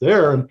parties up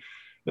there. And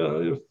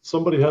if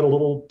somebody had a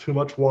little too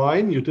much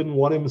wine, you didn't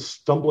want him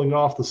stumbling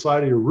off the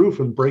side of your roof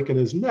and breaking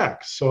his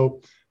neck.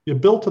 So you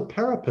built a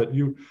parapet.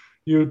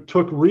 You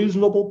took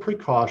reasonable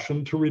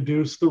precaution to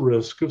reduce the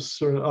risk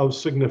of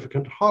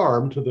significant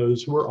harm to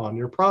those who were on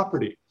your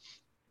property.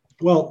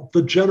 Well,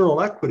 the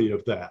general equity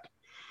of that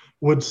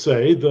would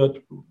say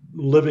that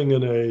living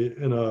in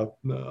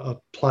a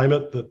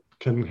climate that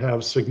can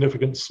have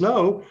significant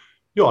snow,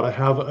 you ought to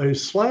have a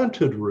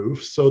slanted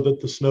roof so that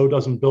the snow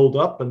doesn't build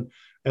up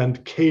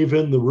and cave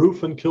in the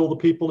roof and kill the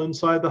people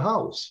inside the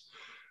house.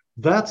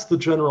 That's the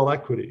general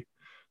equity.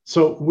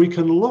 So we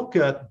can look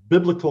at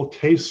biblical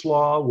case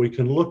law, we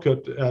can look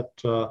at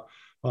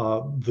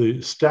the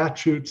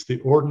statutes, the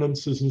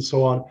ordinances, and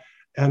so on,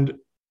 and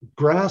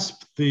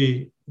grasp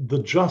the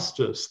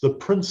justice, the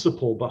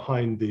principle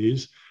behind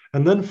these,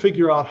 and then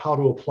figure out how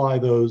to apply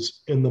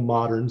those in the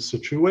modern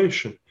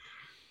situation.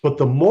 But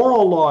the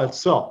moral law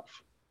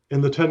itself,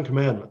 in the Ten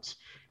Commandments,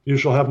 you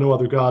shall have no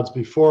other gods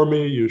before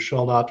me, you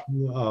shall not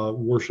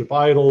worship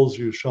idols,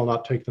 you shall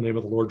not take the name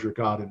of the Lord your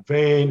God in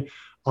vain,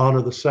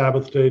 honor the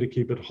Sabbath day to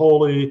keep it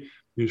holy,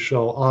 you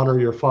shall honor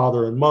your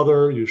father and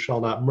mother, you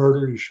shall not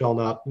murder, you shall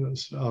not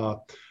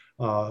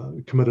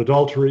commit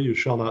adultery, you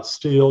shall not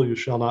steal, you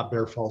shall not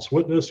bear false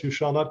witness, you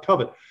shall not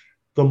covet.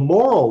 The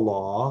moral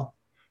law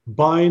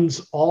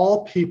binds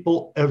all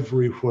people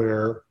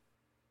everywhere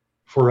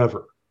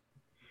forever.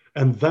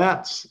 And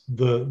that's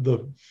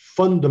the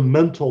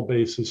fundamental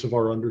basis of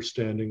our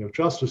understanding of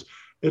justice.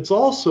 It's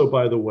also,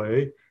 by the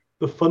way,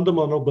 the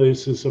fundamental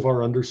basis of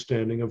our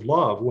understanding of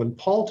love. When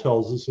Paul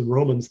tells us in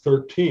Romans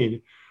 13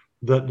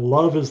 that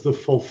love is the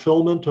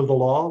fulfillment of the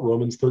law,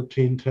 Romans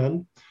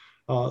 13:10,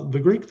 the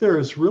Greek there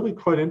is really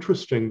quite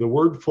interesting. The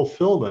word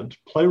fulfillment,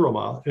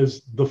 pleroma,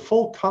 is the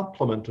full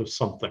complement of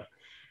something.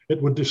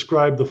 It would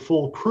describe the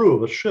full crew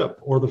of a ship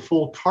or the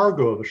full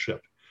cargo of a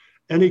ship.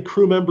 Any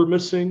crew member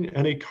missing,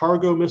 any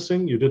cargo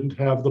missing, you didn't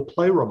have the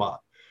pleroma.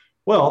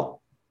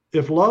 Well,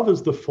 if love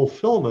is the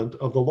fulfillment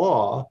of the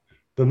law,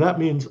 then that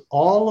means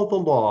all of the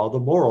law, the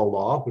moral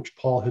law, which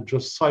Paul had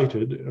just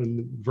cited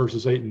in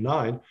verses 8 and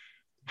 9,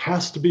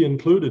 has to be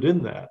included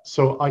in that.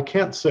 So I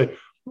can't say,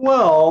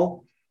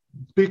 well,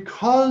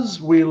 because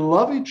we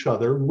love each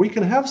other, we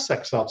can have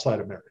sex outside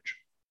of marriage,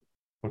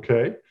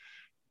 okay?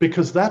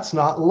 Because that's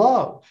not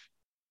love,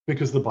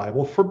 because the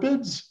Bible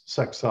forbids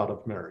sex out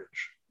of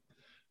marriage.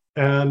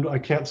 And I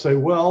can't say,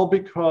 well,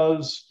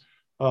 because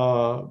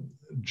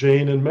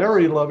Jane and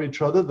Mary love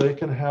each other, they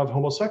can have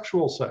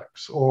homosexual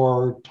sex,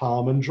 or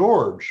Tom and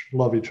George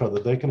love each other,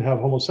 they can have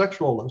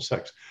homosexual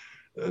sex.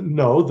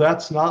 No,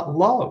 that's not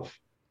love.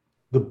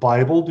 The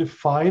Bible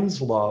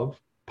defines love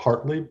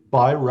partly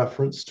by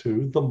reference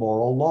to the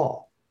moral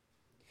law.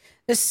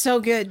 This is so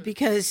good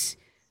because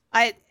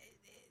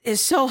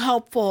it's so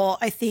helpful,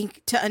 I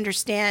think, to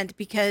understand,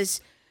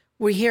 because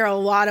we hear a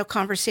lot of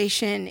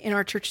conversation in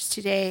our churches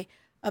today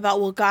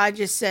about, well, God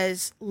just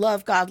says,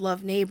 love God,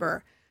 love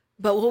neighbor.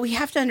 But what we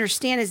have to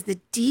understand is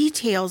the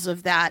details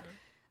of that,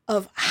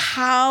 of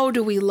how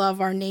do we love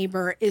our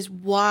neighbor, is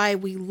why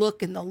we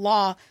look in the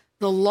law.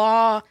 The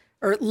law,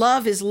 or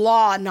love is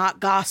law, not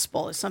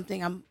gospel, is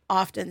something I'm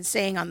often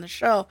saying on the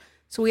show.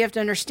 So we have to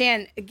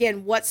understand,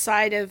 again, what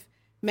side of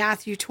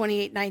Matthew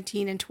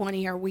 28:19 and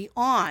 20 are we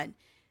on?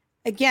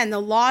 Again, the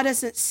law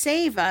doesn't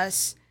save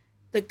us.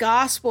 The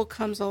gospel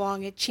comes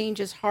along. It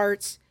changes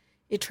hearts.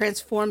 It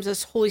transforms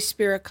us. Holy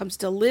Spirit comes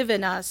to live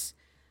in us.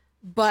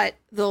 But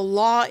the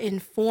law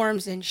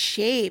informs and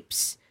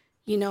shapes,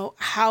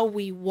 how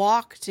we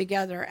walk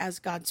together as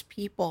God's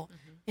people.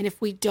 Mm-hmm. And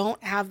if we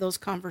don't have those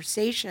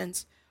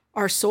conversations,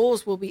 our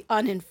souls will be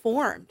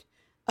uninformed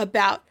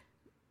about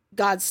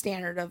God's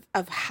standard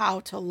of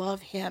how to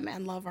love him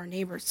and love our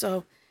neighbors.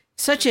 So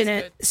such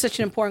an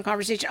important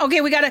conversation.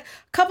 Okay, we got a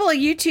couple of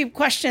YouTube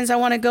questions I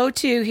want to go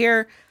to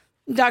here,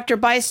 Dr.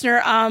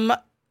 Beisner.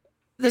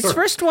 This Sure.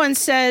 first one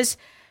says,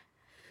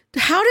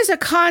 how does a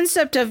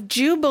concept of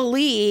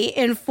Jubilee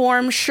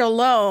inform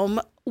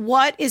Shalom?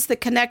 What is the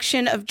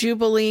connection of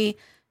Jubilee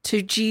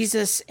to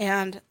Jesus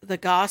and the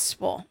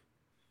gospel?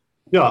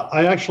 Yeah,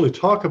 I actually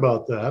talk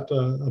about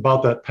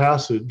that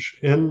passage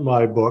in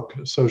my book,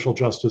 Social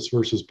Justice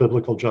versus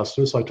Biblical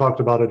Justice. I talked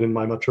about it in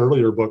my much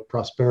earlier book,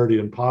 Prosperity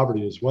and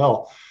Poverty, as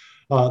well.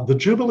 The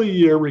Jubilee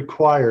year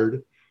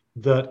required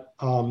that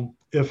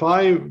if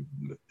I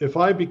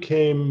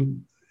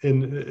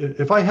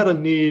had a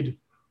need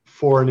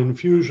for an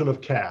infusion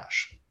of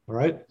cash, all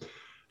right,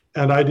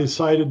 and I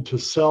decided to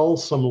sell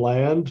some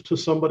land to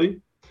somebody,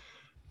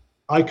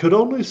 I could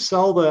only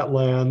sell that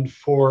land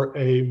for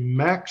a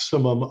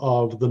maximum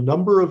of the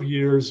number of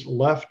years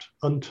left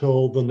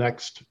until the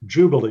next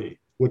Jubilee,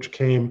 which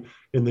came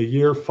in the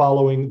year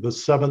following the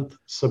seventh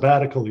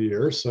sabbatical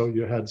year. So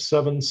you had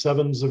 7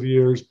 sevens of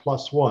years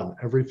plus 1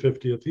 every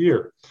 50th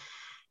year.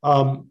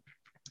 And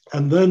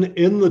then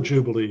in the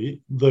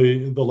Jubilee,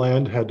 the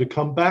land had to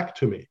come back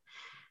to me.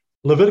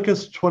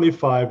 Leviticus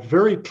 25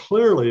 very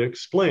clearly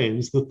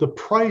explains that the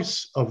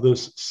price of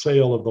this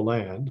sale of the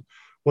land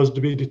was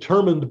to be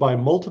determined by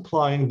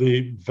multiplying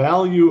the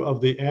value of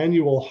the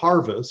annual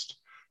harvest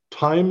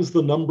times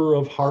the number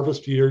of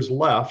harvest years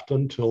left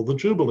until the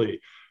Jubilee.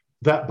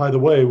 That, by the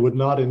way, would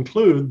not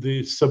include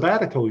the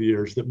sabbatical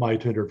years that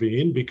might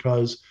intervene,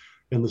 because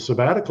in the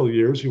sabbatical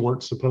years, you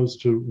weren't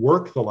supposed to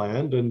work the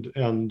land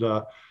and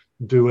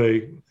do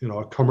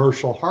a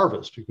commercial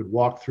harvest. You could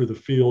walk through the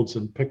fields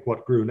and pick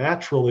what grew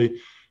naturally,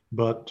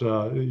 but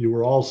you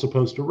were all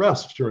supposed to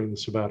rest during the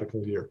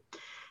sabbatical year.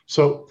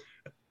 So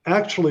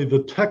actually,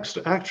 the text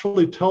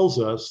actually tells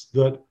us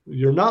that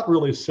you're not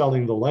really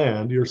selling the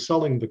land, you're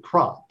selling the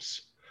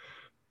crops.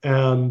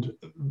 And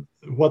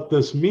what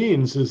this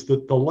means is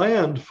that the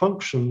land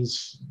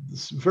functions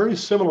very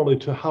similarly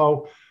to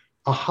how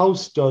a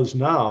house does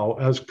now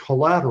as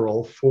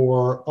collateral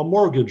for a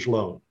mortgage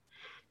loan.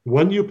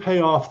 When you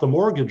pay off the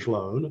mortgage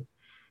loan,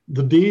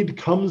 the deed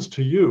comes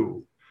to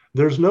you.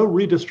 There's no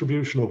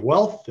redistribution of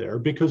wealth there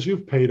because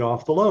you've paid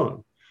off the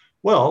loan.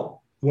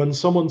 Well, when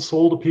someone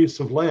sold a piece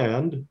of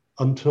land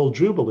until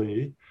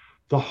Jubilee,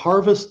 the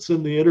harvests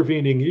in the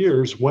intervening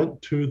years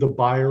went to the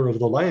buyer of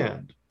the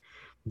land.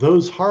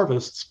 Those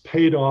harvests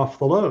paid off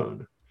the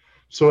loan.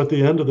 So at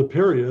the end of the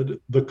period,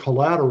 the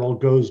collateral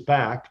goes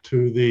back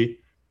to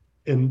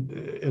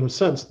in a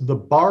sense, the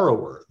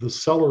borrower. The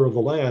seller of the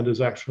land is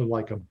actually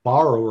like a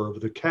borrower of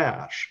the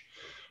cash.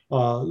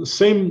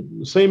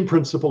 Same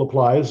principle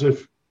applies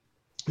if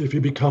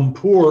you become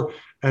poor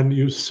and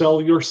you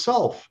sell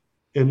yourself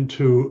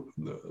into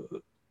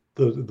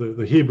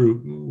the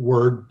Hebrew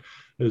word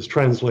is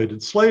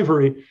translated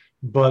slavery,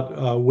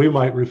 but we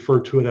might refer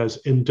to it as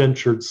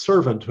indentured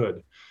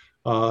servanthood.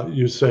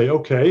 You say,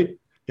 okay,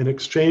 in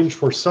exchange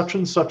for such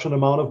and such an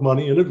amount of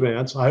money in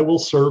advance, I will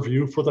serve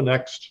you for the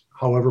next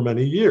however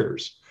many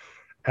years.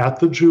 At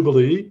the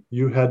Jubilee,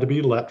 you had to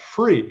be let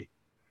free.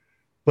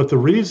 But the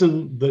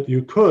reason that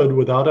you could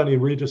without any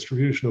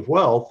redistribution of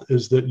wealth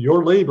is that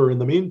your labor in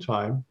the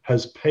meantime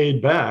has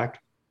paid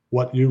back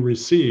what you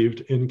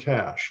received in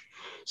cash.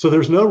 So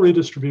there's no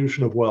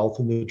redistribution of wealth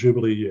in the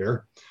Jubilee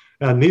year.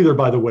 And neither,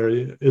 by the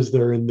way, is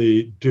there in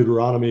the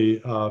Deuteronomy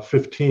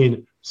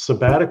 15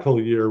 sabbatical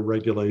year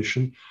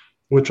regulation,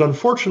 which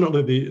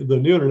unfortunately the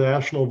New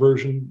International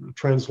Version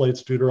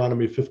translates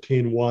Deuteronomy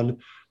 15:1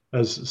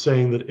 as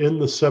saying that in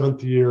the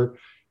seventh year,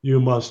 you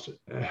must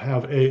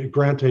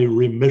grant a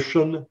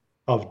remission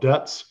of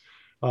debts.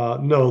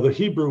 No, the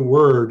Hebrew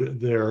word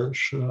there,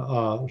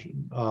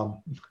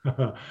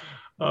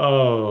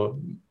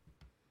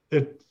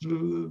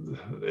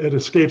 it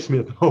escapes me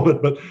at the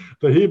moment, but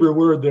the Hebrew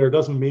word there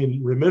doesn't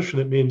mean remission,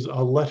 it means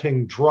a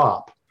letting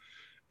drop.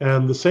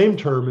 And the same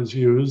term is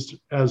used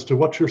as to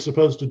what you're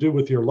supposed to do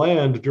with your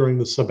land during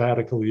the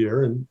sabbatical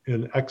year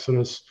in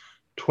Exodus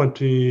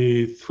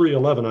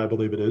 23:11, I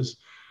believe it is.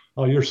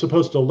 You're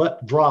supposed to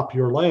let drop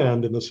your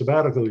land in the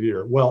sabbatical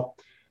year. Well,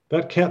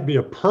 that can't be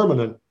a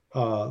permanent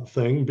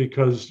thing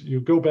because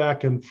you go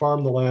back and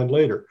farm the land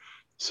later.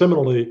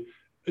 Similarly,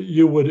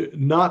 you would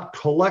not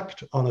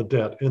collect on a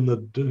debt in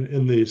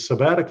the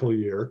sabbatical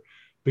year,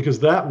 because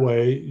that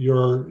way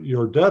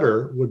your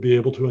debtor would be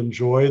able to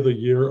enjoy the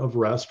year of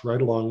rest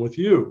right along with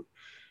you.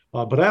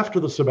 But after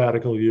the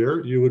sabbatical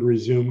year, you would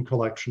resume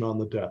collection on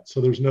the debt.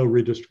 So there's no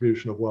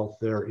redistribution of wealth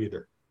there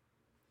either.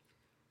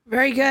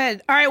 Very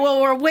good. All right.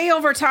 Well, we're way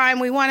over time.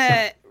 We want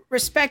to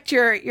respect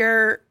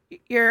your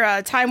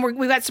time.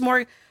 We've got some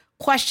more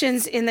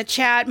questions in the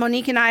chat.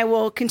 Monique and I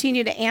will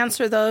continue to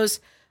answer those.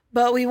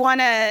 But we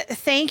want to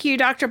thank you,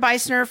 Dr.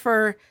 Beisner,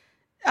 for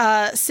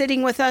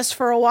sitting with us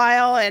for a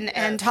while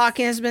and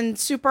talking. Has been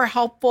super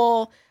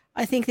helpful.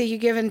 I think that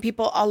you've given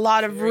people a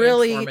lot of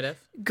really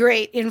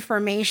great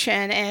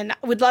information, and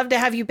would love to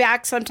have you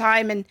back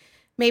sometime and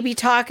maybe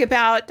talk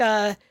about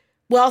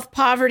wealth,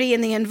 poverty,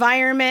 and the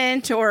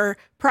environment, or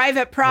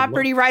private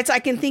property rights. I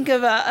can think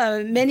of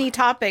many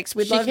topics.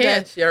 We'd love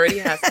to. She already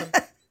has some.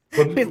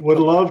 Would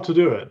love to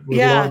do it.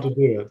 Love to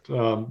do it.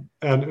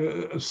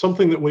 And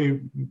something that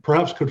we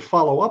perhaps could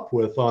follow up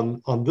with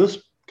on this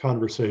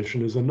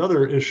conversation is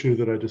another issue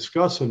that I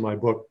discuss in my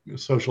book,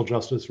 Social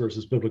Justice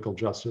versus Biblical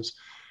Justice.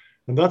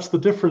 And that's the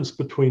difference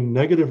between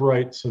negative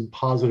rights and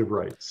positive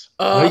rights.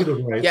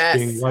 Negative rights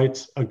being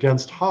rights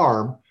against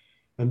harm,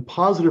 and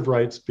positive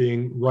rights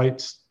being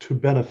rights to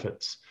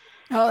benefits.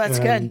 Oh, that's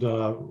good.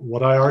 And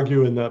what I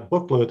argue in that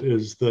booklet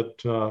is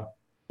that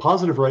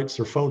positive rights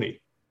are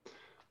phony,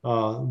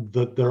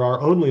 that there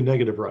are only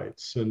negative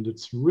rights. And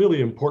it's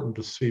really important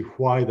to see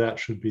why that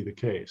should be the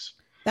case.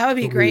 That would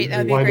be great. That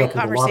would be a great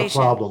conversation. A lot of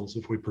problems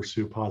if we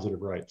pursue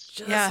positive rights.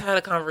 Just had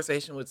a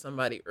conversation with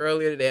somebody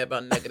earlier today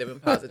about negative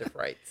and positive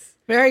rights.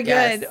 Very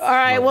good. All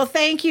right. Well,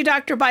 thank you,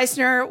 Dr.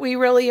 Beisner. We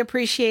really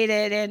appreciate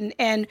it.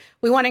 And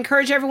we want to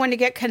encourage everyone to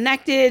get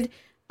connected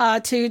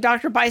to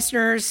Dr.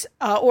 Beisner's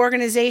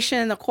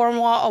organization, the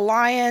Cornwall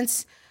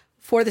Alliance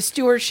for the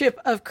Stewardship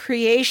of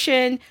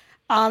Creation.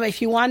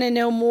 If you want to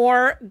know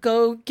more,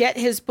 go get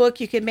his book.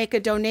 You can make a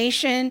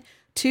donation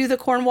to the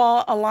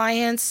Cornwall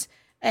Alliance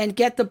and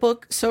get the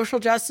book Social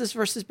Justice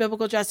versus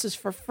Biblical Justice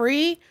for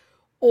free,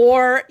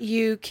 or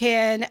you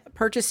can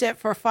purchase it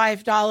for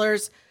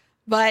 $5.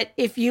 But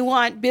if you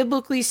want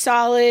biblically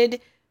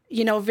solid,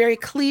 very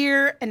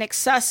clear and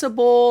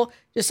accessible,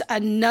 just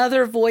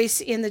another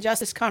voice in the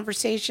justice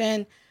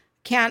conversation,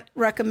 can't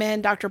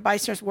recommend Dr.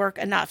 Beisner's work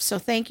enough. So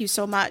thank you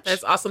so much.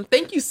 That's awesome.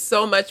 Thank you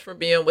so much for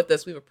being with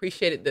us. We've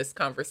appreciated this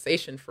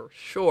conversation for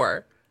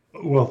sure.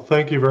 Well,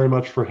 thank you very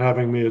much for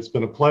having me. It's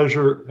been a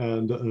pleasure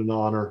and an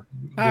honor.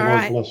 All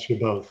right. God bless you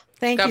both.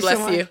 Thank you so much.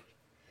 God bless you.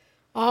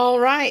 All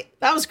right.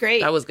 That was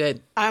great. That was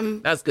good.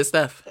 That was good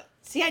stuff.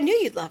 See, I knew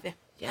you'd love it.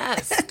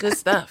 Yes, good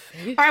stuff.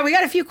 All right, we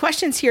got a few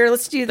questions here.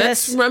 Let's do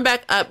this. Let's run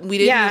back up. We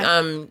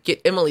didn't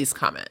get Emily's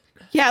comment.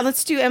 Yeah,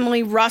 let's do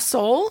Emily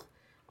Russell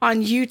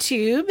on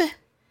YouTube.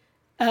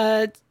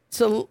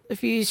 So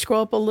if you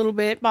scroll up a little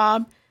bit,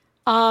 Bob,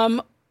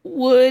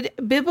 would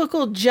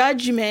biblical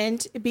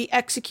judgment be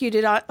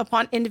executed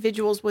upon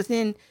individuals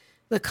within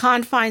the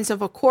confines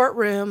of a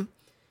courtroom?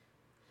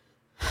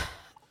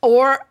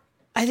 Or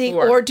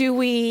do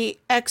we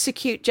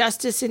execute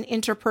justice in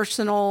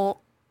interpersonal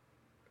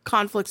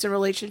conflicts and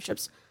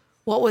relationships?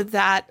 What would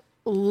that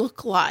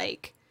look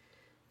like?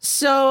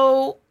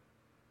 So,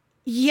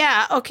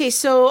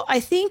 so I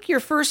think your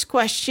first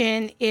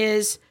question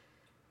is,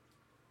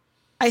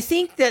 I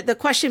think that the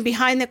question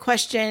behind the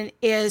question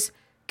is,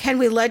 can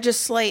we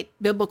legislate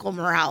biblical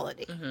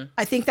morality? Mm-hmm.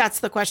 I think that's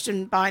the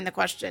question behind the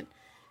question.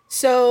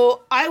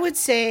 So I would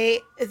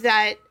say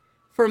that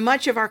for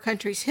much of our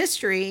country's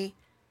history,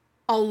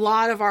 a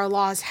lot of our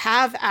laws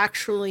have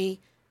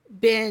actually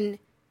been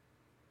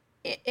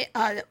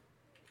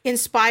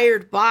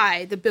inspired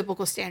by the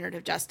biblical standard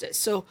of justice.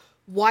 So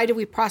why do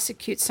we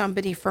prosecute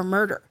somebody for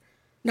murder?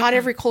 Not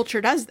every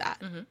culture does that.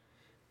 Mm-hmm.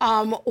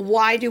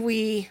 Why do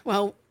we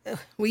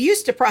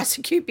used to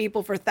prosecute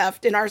people for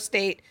theft in our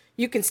state.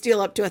 You can steal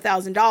up to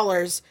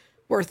 $1,000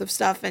 worth of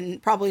stuff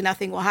and probably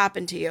nothing will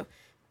happen to you.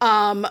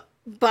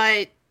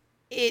 But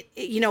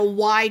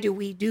why do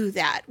we do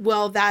that?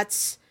 Well,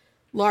 that's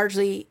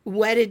largely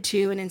wedded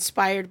to and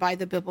inspired by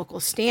the biblical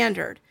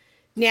standard.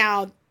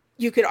 Now,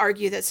 you could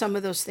argue that some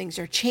of those things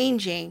are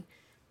changing,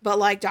 but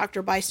like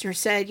Dr. Beisner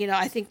said,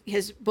 I think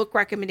his book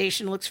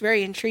recommendation looks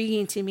very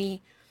intriguing to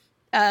me.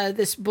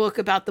 This book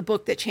about the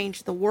book that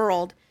changed the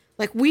world.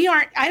 Like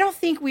I don't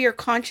think we are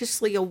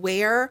consciously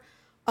aware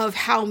of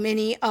how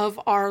many of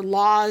our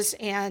laws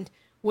and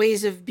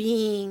ways of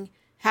being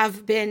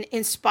have been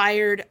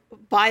inspired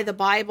by the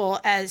Bible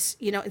as,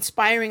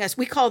 inspiring us.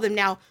 We call them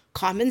now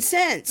common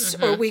sense,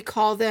 or we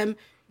call them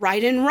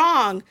right and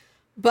wrong,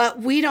 but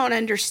we don't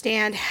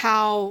understand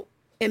how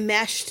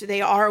enmeshed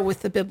they are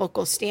with the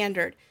biblical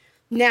standard.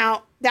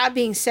 Now, that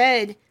being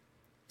said,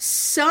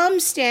 some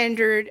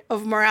standard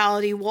of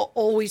morality will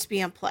always be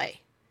in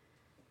play.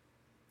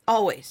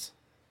 Always.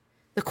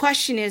 The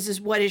question is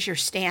what is your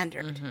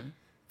standard?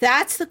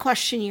 That's the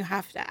question you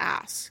have to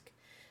ask.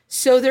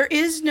 So there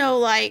is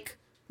no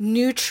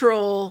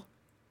neutral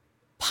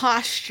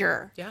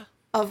posture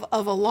of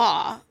a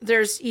law.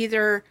 There's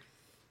either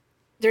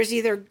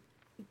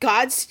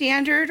God's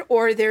standard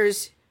or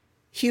there's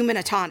human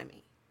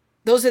autonomy.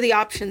 Those are the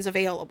options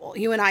available.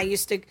 You and I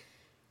used to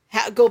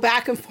go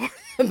back and forth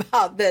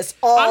about this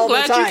all the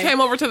time. I'm glad you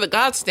came over to the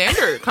God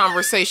standard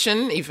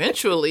conversation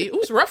eventually. It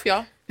was rough,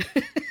 y'all.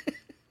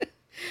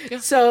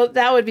 So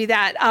that would be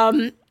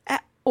that.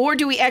 Or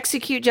do we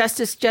execute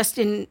justice just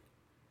in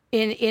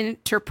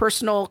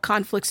interpersonal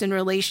conflicts and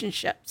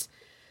relationships?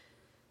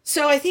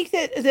 So I think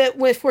that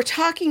if we're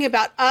talking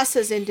about us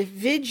as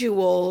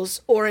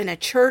individuals or in a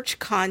church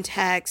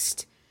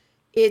context,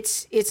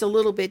 it's a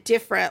little bit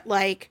different.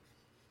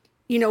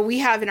 We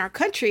have in our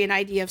country an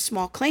idea of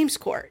small claims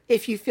court.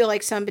 If you feel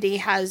like somebody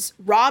has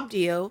robbed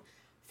you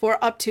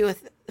for up to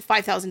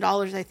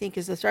 $5,000, I think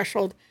is the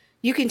threshold,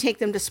 you can take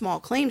them to small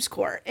claims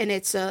court, and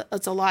it's a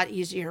lot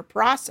easier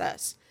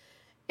process.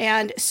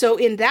 And so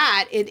in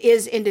that, it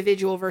is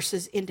individual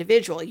versus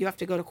individual. You have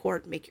to go to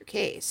court and make your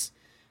case.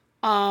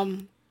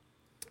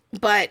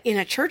 But in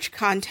a church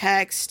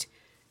context,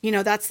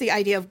 that's the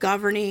idea of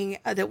governing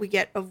that we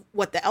get of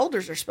what the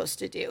elders are supposed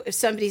to do. If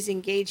somebody's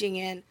engaging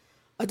in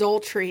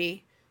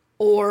adultery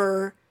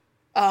or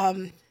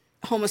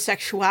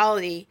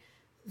homosexuality,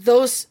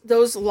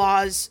 those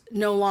laws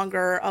no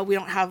longer, we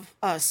don't have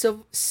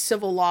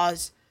civil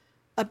laws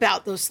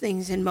about those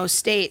things in most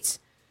states,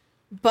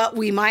 but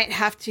we might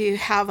have to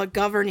have a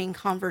governing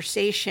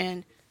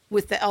conversation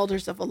with the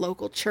elders of a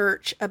local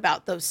church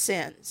about those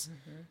sins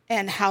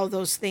and how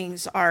those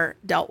things are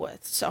dealt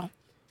with. So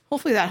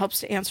hopefully that helps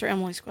to answer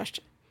Emily's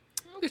question.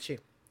 Look at you.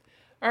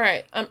 All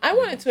right. I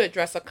wanted to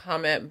address a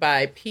comment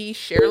by P.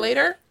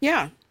 Sharelater.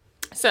 Yeah.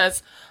 It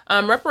says,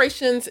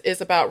 reparations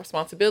is about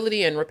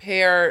responsibility and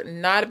repair,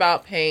 not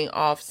about paying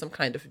off some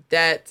kind of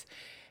debt.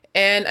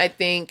 And I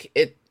think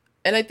it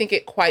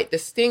quite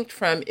distinct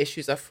from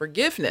issues of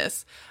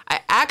forgiveness.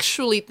 I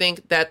actually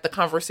think that the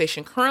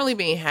conversation currently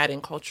being had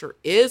in culture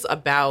is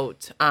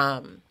about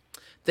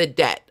the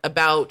debt,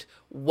 about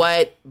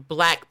what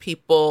Black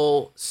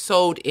people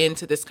sowed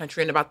into this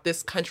country and about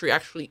this country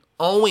actually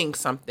owing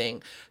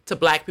something to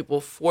Black people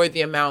for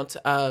the amount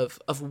of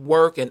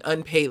work and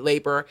unpaid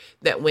labor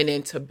that went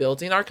into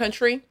building our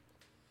country.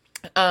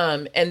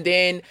 And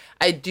then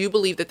I do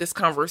believe that this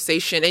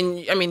conversation,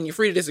 and I mean, you're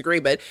free to disagree,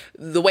 but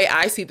the way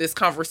I see this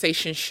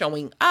conversation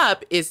showing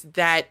up is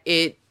that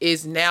it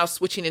is now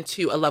switching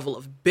into a level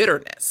of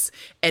bitterness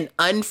and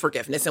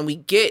unforgiveness. And we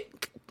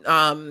get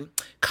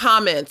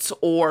comments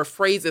or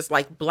phrases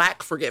like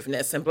Black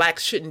forgiveness, and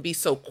Blacks shouldn't be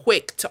so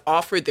quick to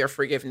offer their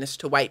forgiveness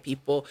to white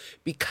people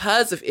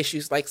because of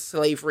issues like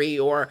slavery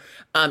or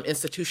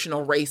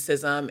institutional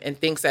racism and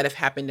things that have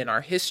happened in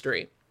our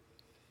history.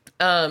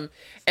 And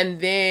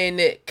then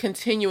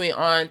continuing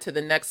on to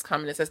the next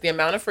comment, it says the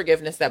amount of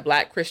forgiveness that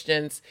Black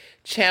Christians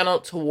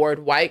channeled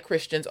toward white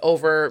Christians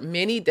over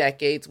many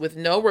decades with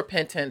no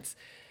repentance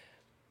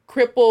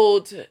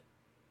crippled,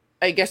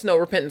 I guess no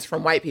repentance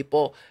from white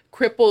people,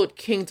 crippled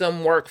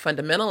kingdom work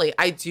fundamentally.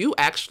 I do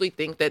actually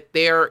think that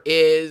there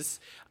is,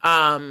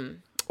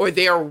 or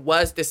there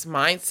was this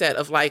mindset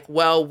of like,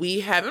 well,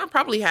 we haven't, or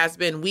probably has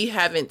been, we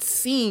haven't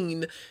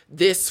seen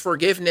this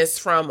forgiveness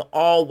from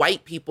all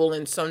white people.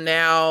 And so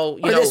now,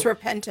 you know, this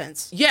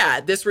repentance.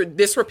 Yeah,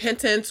 this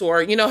repentance,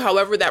 or, you know,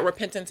 however that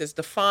repentance is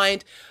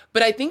defined.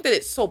 But I think that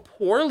it's so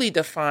poorly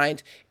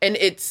defined, and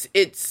it's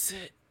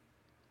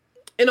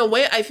in a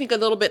way, I think a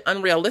little bit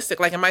unrealistic.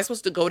 Like, am I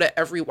supposed to go to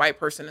every white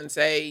person and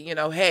say, you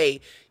know,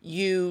 hey,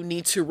 you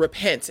need to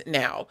repent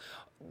now?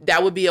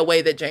 That would be a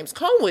way that James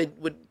Cone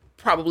would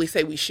probably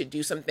say we should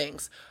do some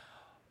things.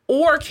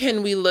 Or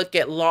can we look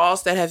at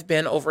laws that have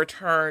been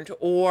overturned,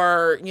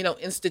 or,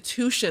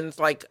 institutions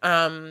like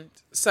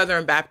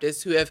Southern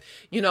Baptists who have,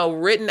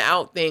 written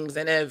out things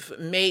and have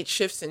made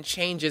shifts and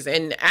changes,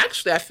 and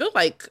actually I feel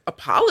like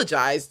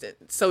apologized,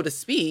 so to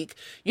speak,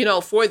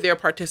 for their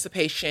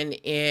participation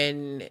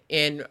in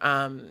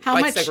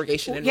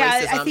segregation and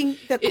racism. I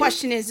think the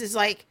question is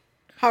like,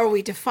 how are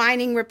we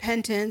defining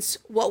repentance?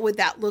 What would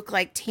that look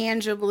like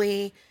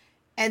tangibly?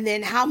 And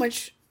then how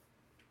much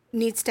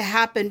needs to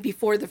happen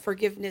before the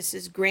forgiveness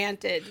is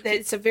granted? That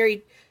it's a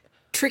very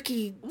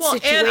tricky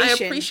situation. And I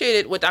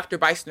appreciated what Dr.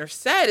 Beisner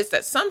said, is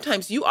that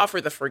sometimes you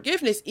offer the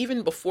forgiveness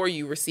even before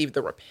you receive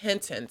the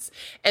repentance.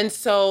 And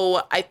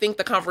so I think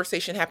the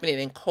conversation happening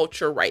in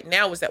culture right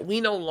now is that we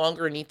no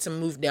longer need to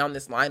move down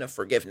this line of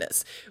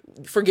forgiveness.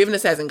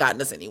 Forgiveness hasn't gotten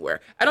us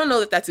anywhere. I don't know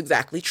that that's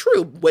exactly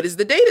true. What is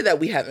the data that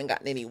we haven't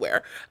gotten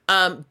anywhere?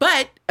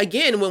 But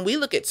again, when we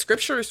look at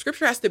scripture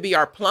has to be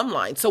our plumb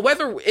line. So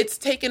whether it's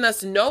taken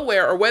us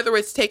nowhere or whether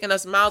it's taken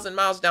us miles and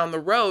miles down the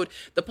road,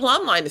 the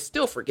plumb line is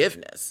still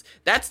forgiveness.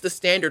 That's the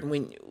standard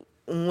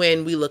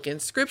when we look in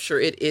scripture.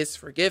 It is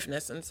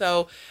forgiveness. And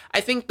so I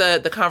think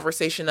the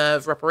conversation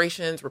of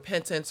reparations,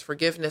 repentance,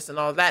 forgiveness, and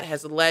all that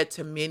has led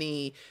to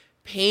many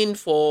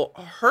painful,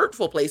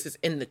 hurtful places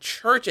in the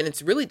church. And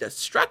it's really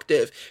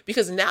destructive,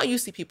 because now you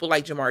see people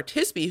like Jemar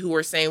Tisby who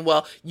are saying,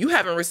 well, you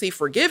haven't received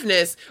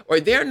forgiveness, or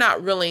they're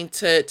not willing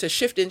to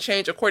shift and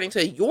change according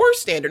to your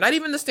standard, not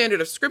even the standard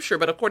of scripture,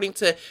 but according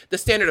to the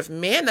standard of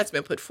man that's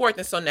been put forth.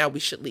 And so now we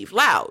should leave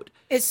loud.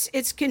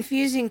 It's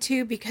confusing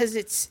too, because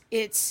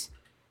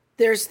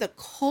there's the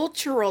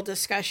cultural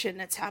discussion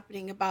that's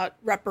happening about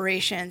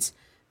reparations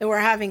that we're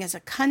having as a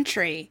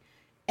country.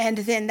 And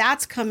then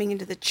that's coming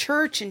into the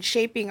church and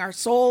shaping our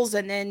souls.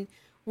 And then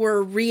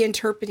we're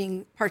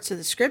reinterpreting parts of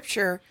the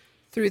scripture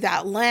through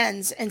that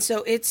lens. And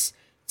so it's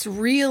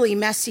really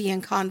messy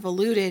and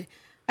convoluted.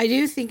 I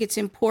do think it's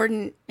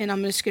important, and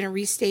I'm just going to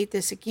restate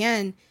this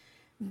again,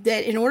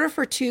 that in order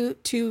for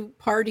two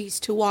parties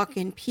to walk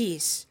in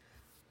peace,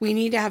 we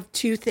need to have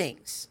two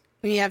things.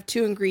 We need to have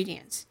two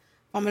ingredients.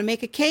 If I'm going to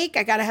make a cake,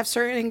 I got to have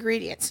certain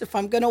ingredients. If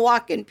I'm going to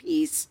walk in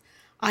peace,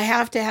 I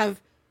have to have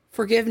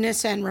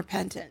forgiveness and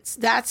repentance.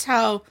 That's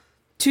how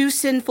two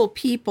sinful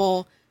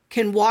people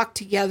can walk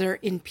together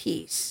in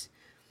peace.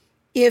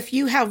 If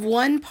you have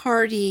one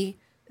party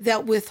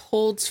that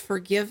withholds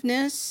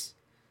forgiveness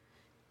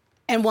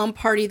and one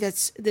party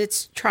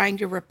that's trying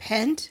to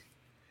repent,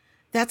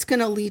 that's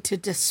going to lead to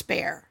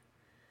despair,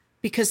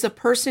 because the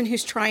person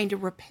who's trying to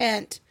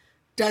repent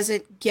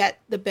doesn't get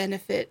the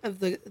benefit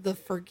of the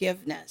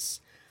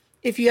forgiveness.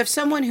 If you have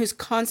someone who's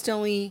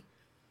constantly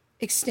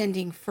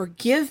extending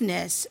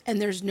forgiveness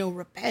and there's no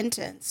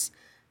repentance,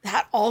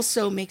 that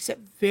also makes it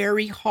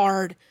very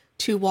hard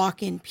to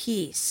walk in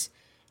peace.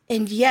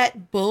 And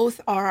yet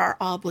both are our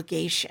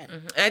obligation.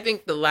 Mm-hmm. And I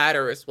think the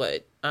latter is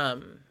what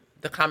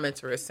the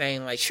commenter is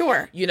saying. Like,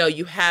 sure,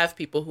 you have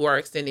people who are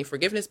extending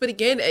forgiveness, but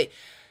again,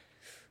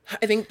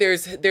 I think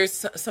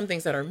there's some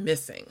things that are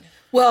missing.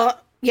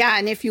 Well, yeah,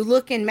 and if you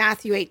look in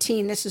Matthew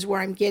 18, this is where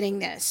I'm getting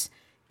this,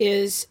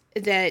 is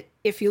that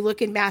if you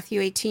look in Matthew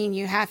 18,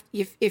 you have,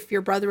 if your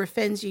brother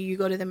offends you, you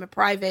go to them in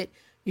private,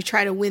 you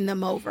try to win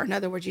them over. In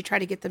other words, you try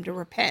to get them to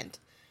repent.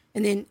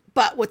 And then,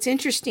 but what's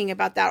interesting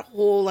about that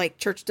whole like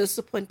church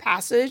discipline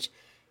passage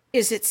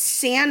is it's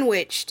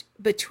sandwiched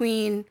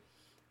between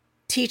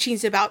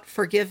teachings about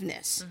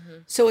forgiveness. Mm-hmm.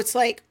 So it's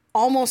like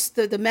almost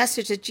the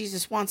message that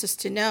Jesus wants us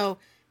to know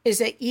is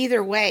that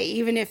either way,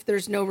 even if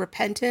there's no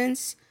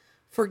repentance,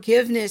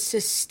 forgiveness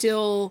is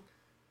still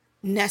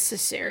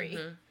necessary.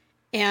 Mm-hmm.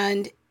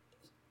 And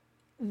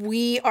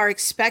we are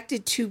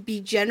expected to be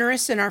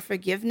generous in our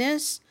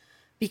forgiveness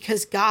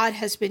because God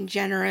has been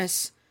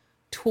generous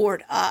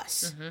toward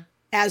us. Mm-hmm.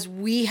 As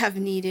we have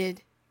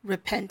needed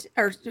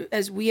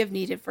as we have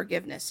needed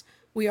forgiveness.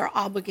 We are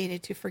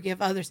obligated to forgive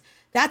others.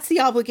 That's the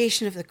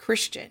obligation of the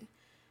Christian.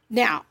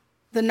 Now,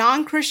 the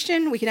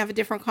non-Christian, we can have a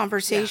different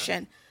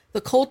conversation. Yeah.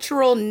 The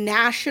cultural,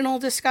 national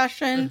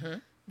discussion, mm-hmm.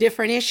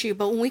 different issue.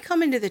 But when we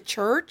come into the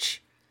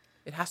church,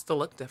 it has to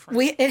look different.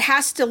 It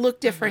has to look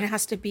different. Mm-hmm. It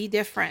has to be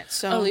different.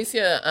 So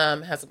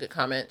Alicia has a good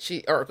comment.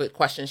 Or a good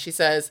question. She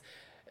says,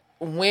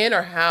 when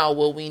or how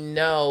will we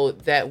know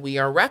that we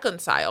are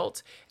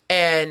reconciled?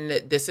 And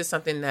this is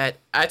something that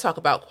I talk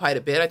about quite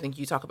a bit. I think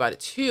you talk about it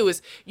too,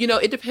 is,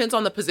 it depends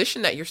on the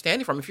position that you're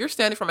standing from. If you're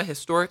standing from a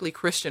historically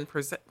Christian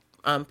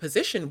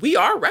position, we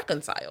are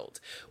reconciled.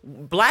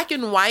 Black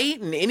and white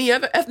and any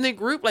other ethnic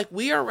group, like,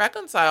 we are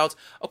reconciled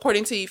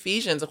according to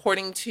Ephesians,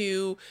 according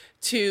to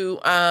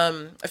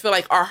I feel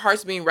like our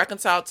hearts being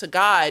reconciled to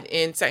God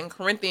in 2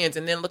 Corinthians,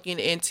 and then looking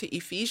into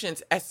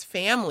Ephesians as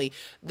family.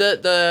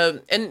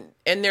 And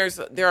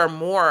there are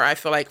more, I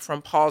feel like,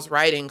 from Paul's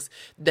writings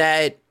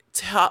that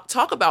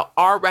talk about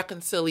our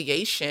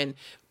reconciliation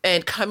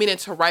and coming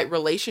into right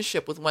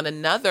relationship with one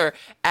another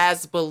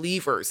as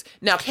believers.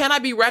 Now, can I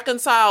be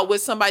reconciled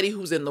with somebody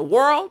who's in the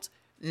world?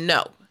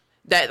 No.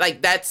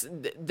 That's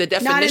the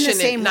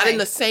definition. Not in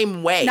the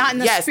same way. Not in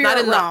the spirit not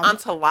in realm. the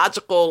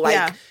ontological,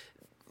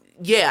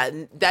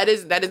 that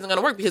isn't going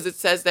to work, because it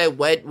says that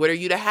what are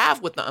you to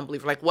have with the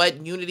unbeliever? Like,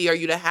 what unity are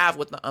you to have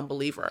with the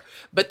unbeliever?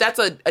 But that's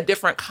a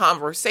different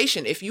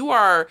conversation. If you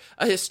are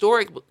a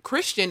historic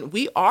Christian,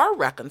 we are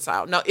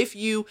reconciled. Now, if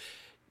you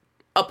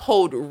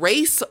uphold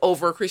race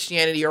over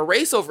Christianity or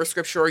race over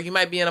scripture, or you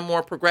might be in a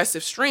more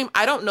progressive stream,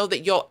 I don't know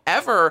that you'll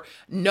ever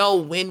know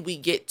when we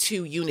get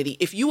to unity.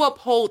 If you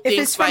uphold things,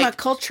 if it's from a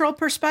cultural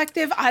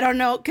perspective, I don't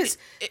know, because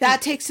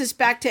that takes us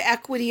back to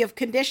equity of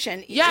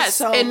condition. Yes,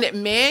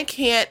 and man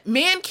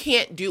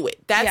can't do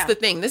it. That's the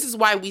thing. This is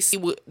why we see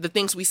the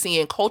things we see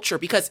in culture,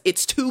 because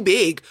it's too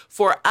big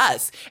for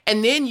us.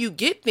 And then you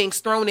get things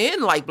thrown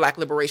in like Black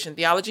liberation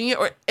theology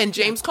and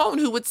James Cone,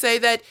 who would say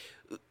that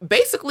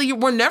basically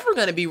we're never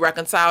going to be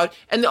reconciled,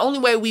 and the only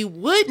way we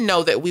would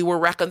know that we were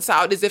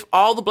reconciled is if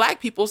all the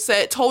Black people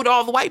told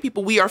all the white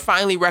people, we are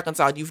finally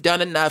reconciled, you've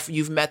done enough,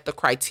 you've met the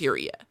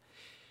criteria.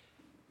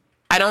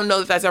 I don't know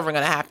that that's ever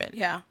going to happen.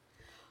 Yeah.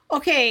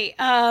 Okay.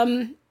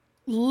 That's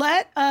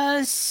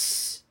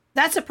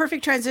a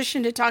perfect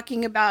transition to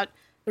talking about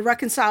the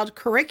reconciled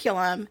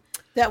curriculum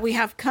that we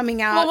have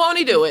coming out. Well, won't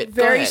he do it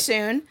very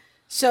soon,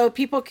 so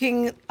people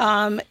can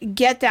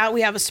get that.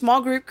 We have a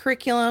small group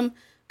curriculum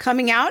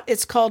coming out.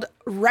 It's called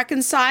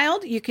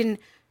Reconciled. You can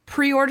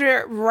pre-order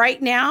it right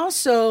now.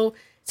 So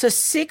it's a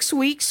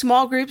 6-week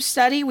small group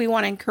study. We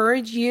want to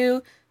encourage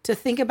you to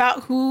think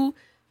about who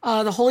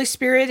the Holy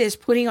Spirit is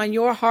putting on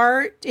your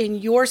heart in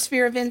your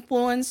sphere of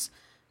influence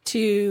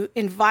to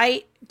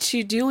invite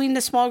to doing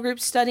the small group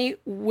study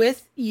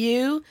with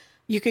you.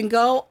 You can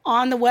go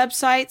on the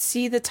website,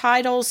 see the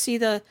titles, see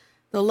the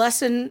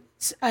lessons,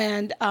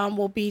 and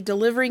we'll be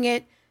delivering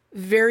it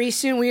very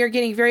soon. We are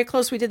getting very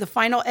close. We did the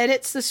final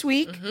edits this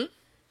week. Mm-hmm.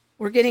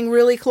 We're getting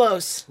really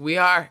close. We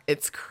are.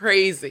 It's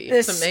crazy.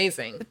 It's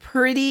amazing.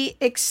 Pretty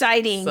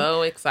exciting.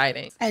 So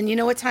exciting. And you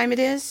know what time it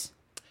is?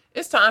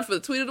 It's time for the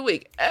tweet of the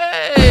week.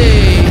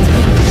 Hey!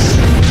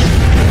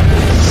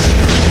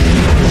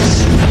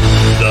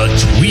 The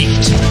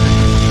tweet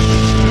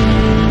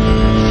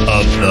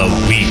of the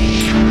week.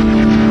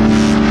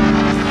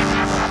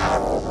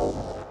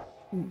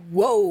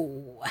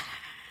 Whoa.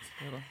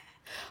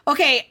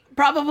 Okay,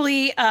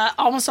 probably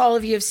almost all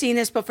of you have seen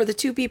this, but for the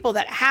 2 people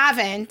that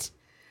haven't,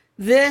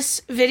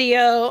 this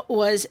video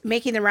was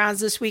making the rounds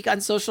this week on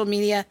social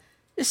media.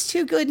 It's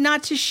too good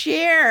not to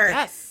share.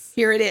 Yes.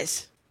 Here it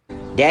is.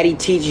 Daddy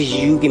teaches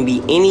you can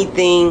be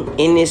anything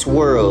in this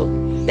world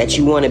that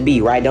you want to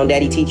be, right? Don't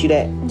Daddy teach you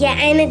that? Yeah,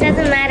 and it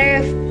doesn't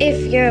matter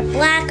if you're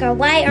black or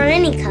white or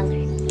any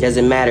color.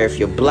 Doesn't matter if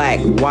you're black,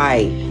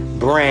 white,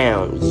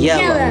 brown,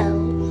 yellow.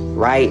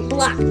 Right?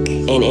 Black.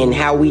 And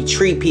how we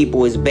treat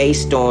people is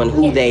based on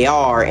who they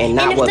are and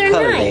not what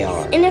color they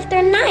are. And if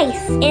they're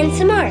nice and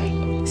smart.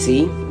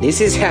 See, this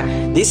is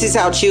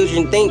how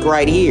children think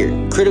right here.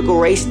 Critical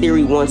race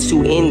theory wants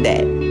to end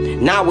that.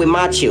 Not with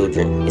my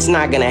children. It's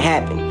not gonna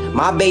happen.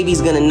 My baby's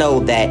gonna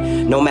know that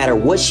no matter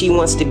what she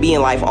wants to be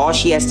in life, all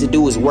she has to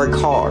do is work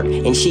hard,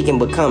 and she can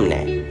become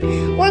that.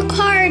 Work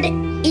hard,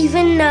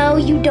 even though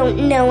you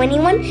don't know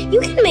anyone. You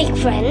can make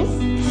friends.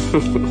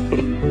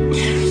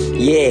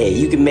 Yeah,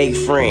 you can make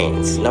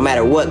friends, no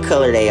matter what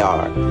color they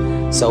are.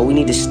 So we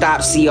need to stop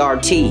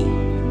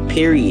CRT.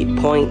 Period.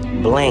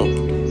 Point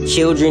blank.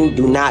 Children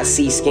do not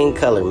see skin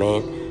color,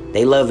 man.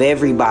 They love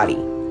everybody.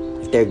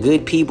 If they're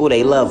good people,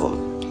 they love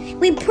them.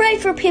 We pray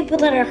for people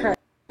that are hurt.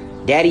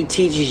 Daddy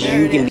teaches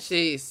you can be...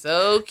 She's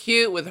so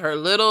cute with her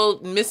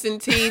little missing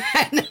teeth.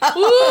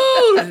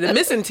 Ooh, the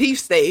missing teeth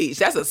stage.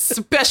 That's a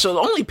special.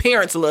 Only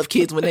parents love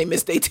kids when they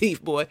miss their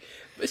teeth, boy.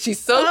 But she's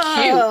so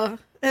cute.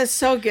 That's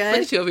so good.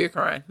 Look at you over here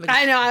crying.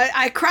 I know.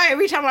 I cry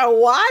every time I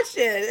watch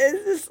it.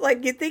 It's just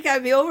like, you'd think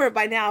I'd be over it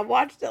by now. I've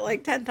watched it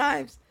like 10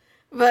 times.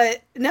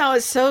 But no,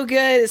 it's so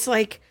good. It's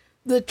like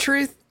the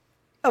truth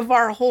of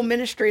our whole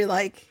ministry,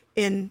 like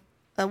in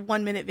a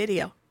 1-minute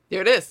video.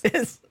 There it is.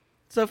 It's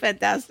so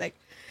fantastic.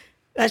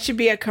 That should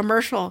be a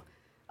commercial.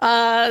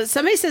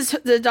 Somebody says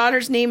the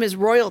daughter's name is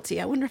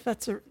Royalty. I wonder if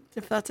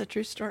that's a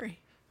true story.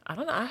 I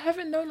don't know. I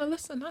haven't known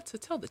Alyssa not to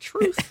tell the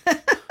truth.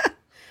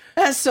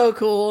 That's so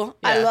cool.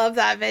 Yeah. I love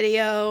that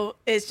video.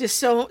 It's just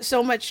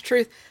so much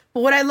truth.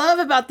 But what I love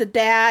about the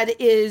dad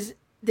is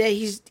that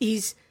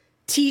he's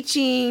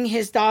teaching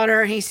his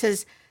daughter, and he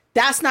says,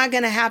 that's not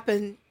going to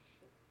happen.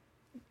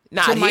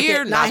 Not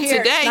here, not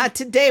today. Not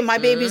today. My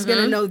baby's going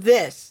to know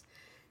this.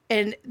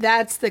 And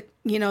that's the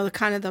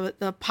kind of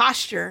the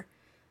posture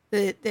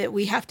that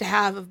we have to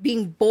have of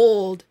being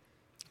bold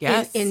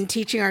in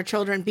teaching our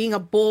children, being a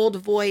bold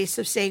voice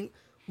of saying,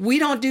 we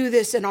don't do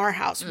this in our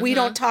house. We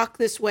don't talk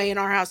this way in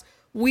our house.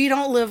 We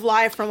don't live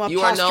life from a posture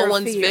of fear. You are no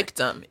one's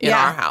victim in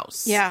our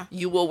house. Yeah.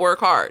 You will work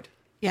hard.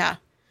 Yeah.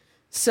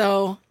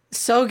 So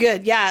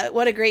good. Yeah.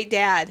 What a great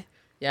dad.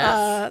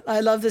 Yes. I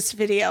love this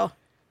video.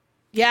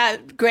 Yeah.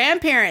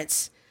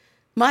 Grandparents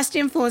must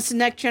influence the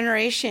next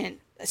generation.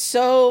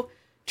 So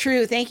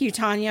true. Thank you,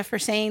 Tanya, for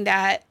saying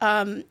that.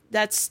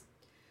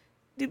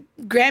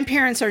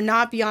 Grandparents are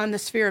not beyond the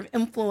sphere of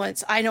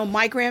influence. I know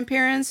my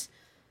grandparents,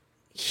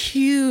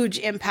 huge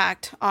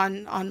impact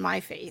on my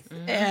faith.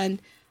 Mm-hmm.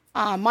 And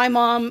My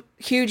mom,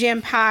 huge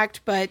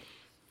impact, but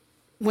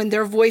when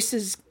their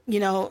voices,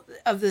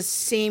 of the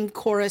same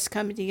chorus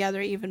coming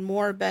together, even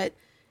more. But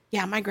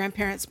yeah, my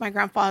grandparents, my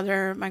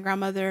grandfather, my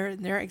grandmother,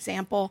 and their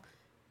example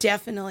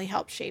definitely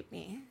helped shape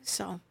me.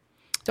 So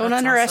don't That's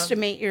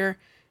underestimate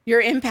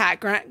your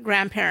impact,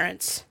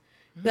 grandparents.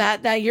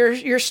 That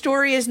your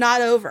story is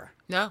not over.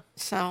 No.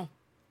 So,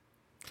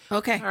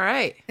 okay. All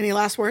right. Any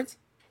last words?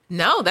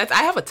 No,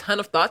 I have a ton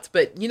of thoughts,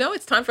 but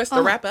it's time for us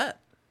to wrap up.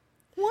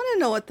 I want to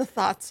know what the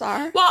thoughts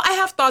are. Well, I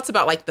have thoughts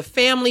about like the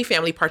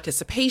family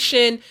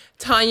participation.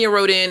 Tanya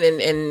wrote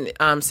in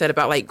and said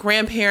about like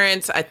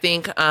grandparents. I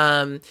think,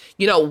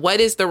 what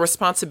is the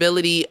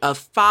responsibility of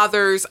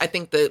fathers? I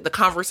think the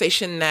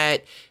conversation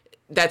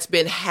that's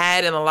been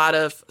had in a lot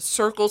of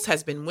circles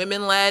has been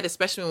women led,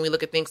 especially when we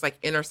look at things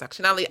like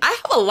intersectionality. I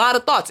have a lot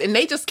of thoughts and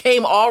they just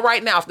came all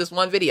right now for this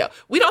one video.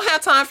 We don't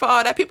have time for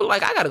all that. People are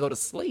like, I got to go to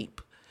sleep.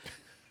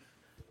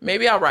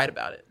 Maybe I'll write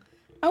about it.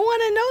 I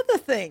want to know the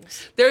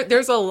things.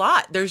 There's a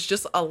lot. There's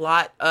just a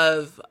lot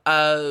of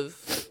a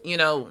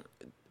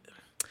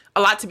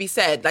lot to be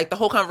said. Like the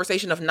whole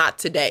conversation of not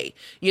today.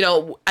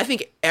 I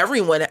think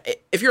everyone,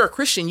 if you're a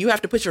Christian, you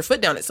have to put your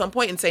foot down at some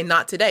point and say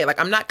not today. Like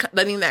I'm not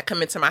letting that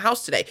come into my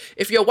house today.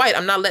 If you're white,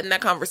 I'm not letting that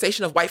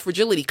conversation of white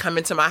fragility come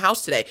into my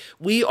house today.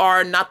 We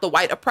are not the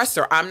white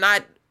oppressor.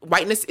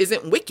 Whiteness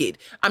isn't wicked.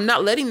 I'm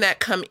not letting that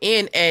come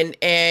in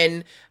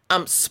and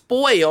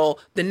spoil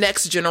the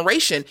next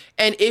generation.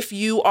 And if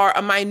you are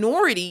a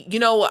minority,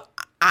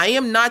 I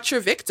am not your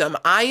victim.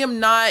 I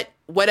am not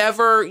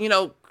whatever,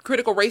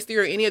 critical race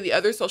theory or any of the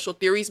other social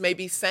theories may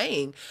be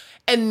saying.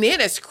 And then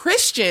as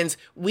Christians,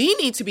 we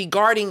need to be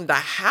guarding the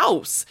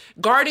house,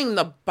 guarding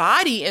the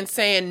body and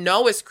saying,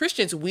 no, as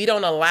Christians, we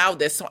don't allow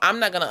this. So I'm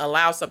not going to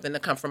allow something to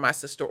come from my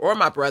sister or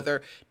my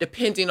brother,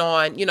 depending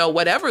on,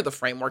 whatever the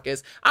framework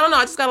is. I don't know.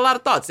 I just got a lot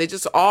of thoughts. They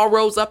just all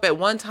rose up at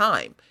one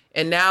time.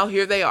 And now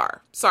here they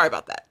are. Sorry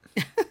about that.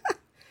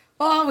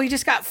 Oh, we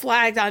just got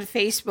flagged on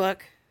Facebook.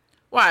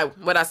 Why?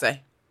 What'd I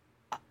say?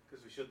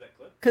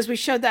 Because we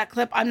showed that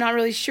clip. I'm not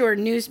really sure.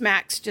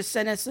 Newsmax just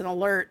sent us an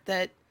alert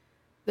that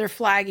they're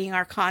flagging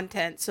our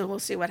content. So we'll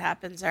see what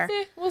happens there.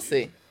 We'll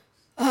see.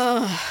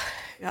 Oh,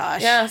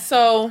 gosh. Yeah.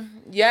 So,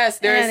 yes,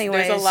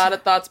 there's a lot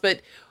of thoughts,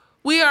 but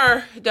we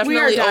are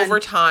definitely over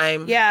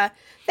time. Yeah.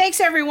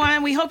 Thanks,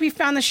 everyone. We hope you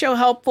found the show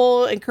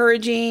helpful,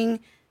 encouraging,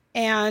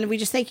 and we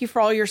just thank you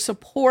for all your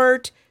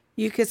support.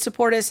 You could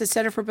support us at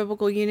Center for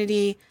Biblical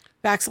Unity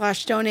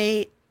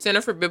 /donate.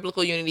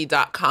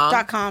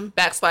 centerforbiblical.unity.com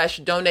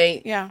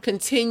 /donate. Yeah.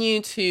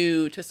 Continue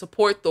to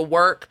support the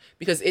work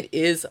because it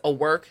is a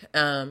work.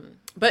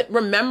 But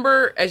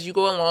remember as you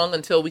go along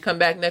until we come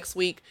back next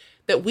week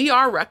that we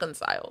are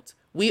reconciled.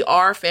 We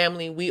are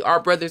family. We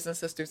are brothers and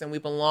sisters and we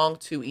belong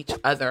to each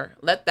other.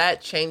 Let that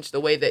change the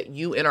way that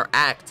you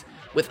interact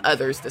with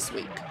others this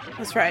week.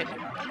 That's right.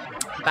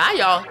 Bye,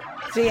 y'all.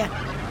 See ya.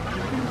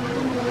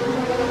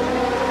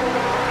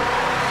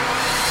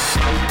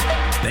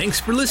 Thanks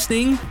for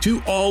listening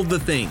to All the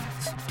Things.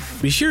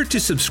 Be sure to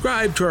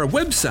subscribe to our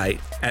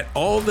website at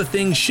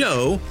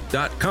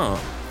allthethingshow.com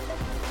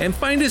and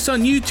find us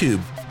on YouTube,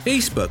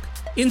 Facebook,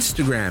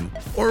 Instagram,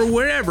 or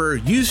wherever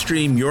you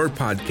stream your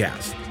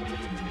podcast.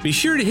 Be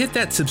sure to hit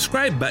that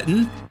subscribe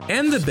button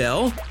and the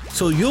bell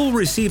so you'll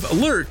receive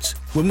alerts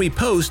when we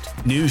post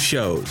new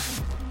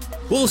shows.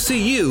 We'll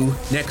see you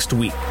next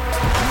week.